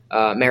about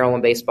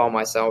Maryland baseball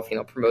myself,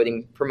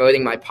 promoting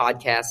my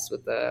podcasts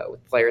with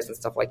players and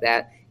stuff like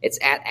that. It's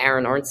at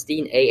Aaron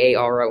Arnstein,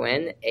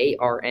 AARON,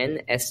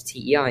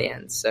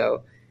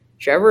 So,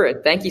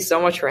 Trevor, thank you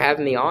so much for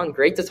having me on.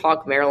 Great to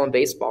talk Maryland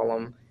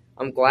baseball.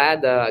 I'm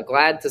glad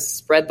to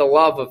spread the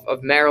love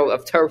of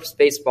Terps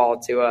baseball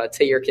to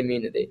your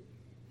community.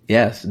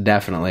 Yes,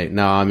 definitely.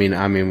 No, I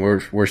mean,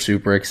 we're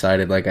super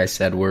excited. Like I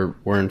said, we're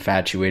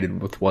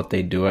infatuated with what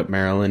they do at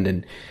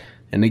Maryland,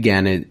 and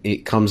again,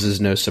 it comes as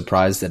no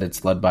surprise that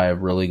it's led by a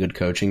really good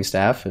coaching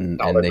staff,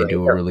 and they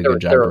do a really good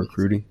job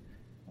recruiting.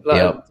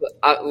 Yep.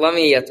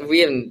 We haven't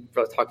really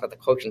talked about the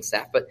coaching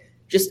staff, but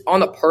just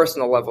on a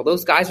personal level,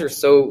 those guys are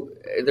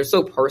they're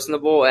so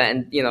personable,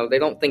 and they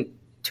don't think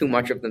too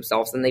much of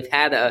themselves, and they've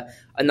had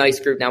a nice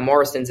group. Now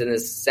Morrison's in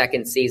his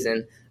second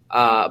season,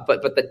 but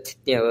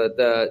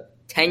the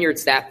tenured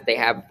staff that they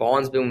have,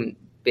 Vaughn's been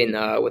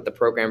with the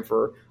program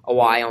for a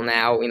while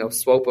now.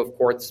 Swope, of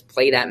course,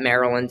 played at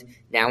Maryland,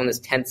 now in his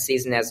 10th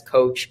season as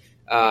coach.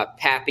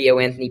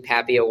 Anthony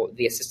Papio,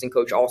 the assistant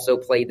coach, also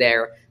played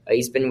there.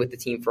 He's been with the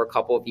team for a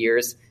couple of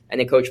years, and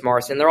then Coach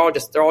Morrison. They're all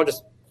just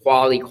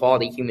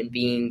quality human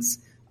beings,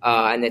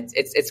 and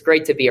it's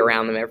great to be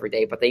around them every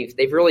day. But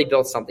they've really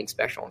built something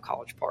special in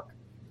College Park.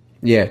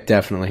 Yeah,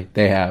 definitely.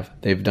 They have.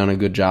 They've done a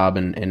good job,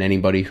 and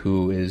anybody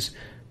who is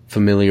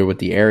familiar with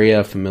the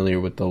area, familiar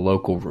with the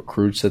local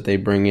recruits that they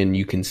bring in,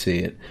 you can see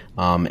it.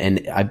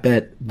 And I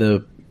bet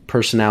the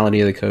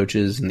personality of the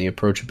coaches and the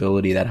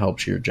approachability, that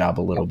helps your job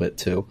a little bit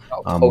too,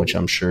 which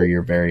I'm sure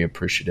you're very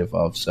appreciative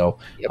of. So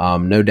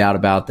no doubt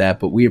about that,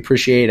 but we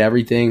appreciate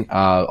everything,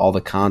 all the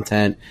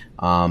content.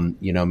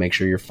 Make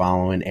sure you're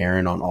following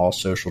Aaron on all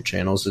social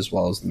channels, as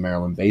well as the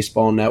Maryland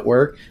Baseball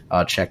Network,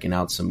 checking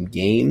out some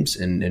games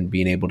and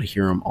being able to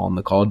hear them on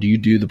the call. Do you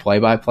do the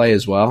play-by-play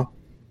as well?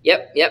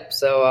 Yep.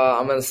 So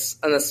I'm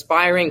an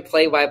aspiring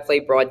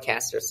play-by-play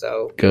broadcaster.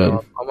 So good.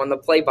 I'm on the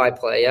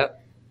play-by-play. Yep.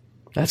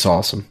 That's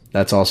awesome.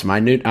 I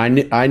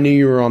knew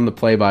you were on the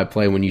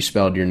play-by-play when you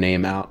spelled your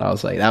name out. I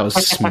was like, that was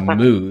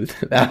smooth.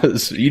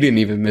 You didn't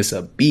even miss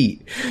a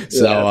beat.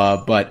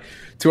 So, but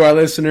to our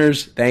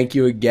listeners, thank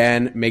you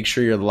again. Make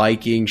sure you're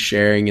liking,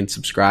 sharing, and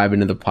subscribing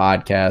to the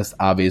podcast.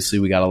 Obviously,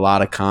 we got a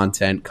lot of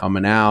content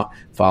coming out,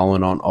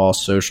 following on all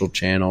social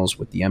channels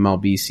with the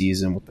MLB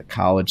season, with the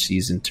college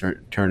season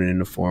turning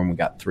into form. We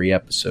got 3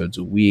 episodes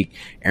a week.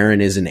 Aaron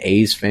is an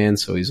A's fan,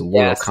 so he's a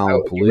loyal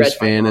Colin Palouse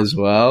fan as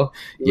well.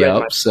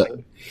 Yep.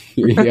 So,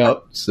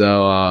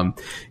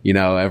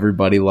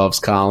 everybody loves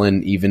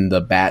Colin, even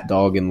the bat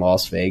dog in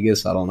Las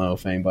Vegas. I don't know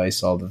if anybody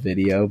saw the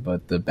video,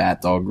 but the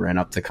bat dog ran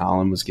up to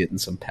Colin, was getting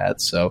some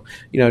pets. So,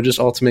 just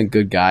ultimate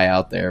good guy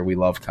out there. We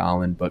love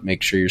Colin, but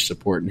make sure you're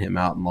supporting him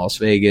out in Las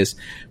Vegas.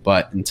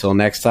 But until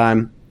next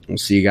time, we'll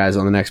see you guys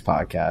on the next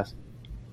podcast.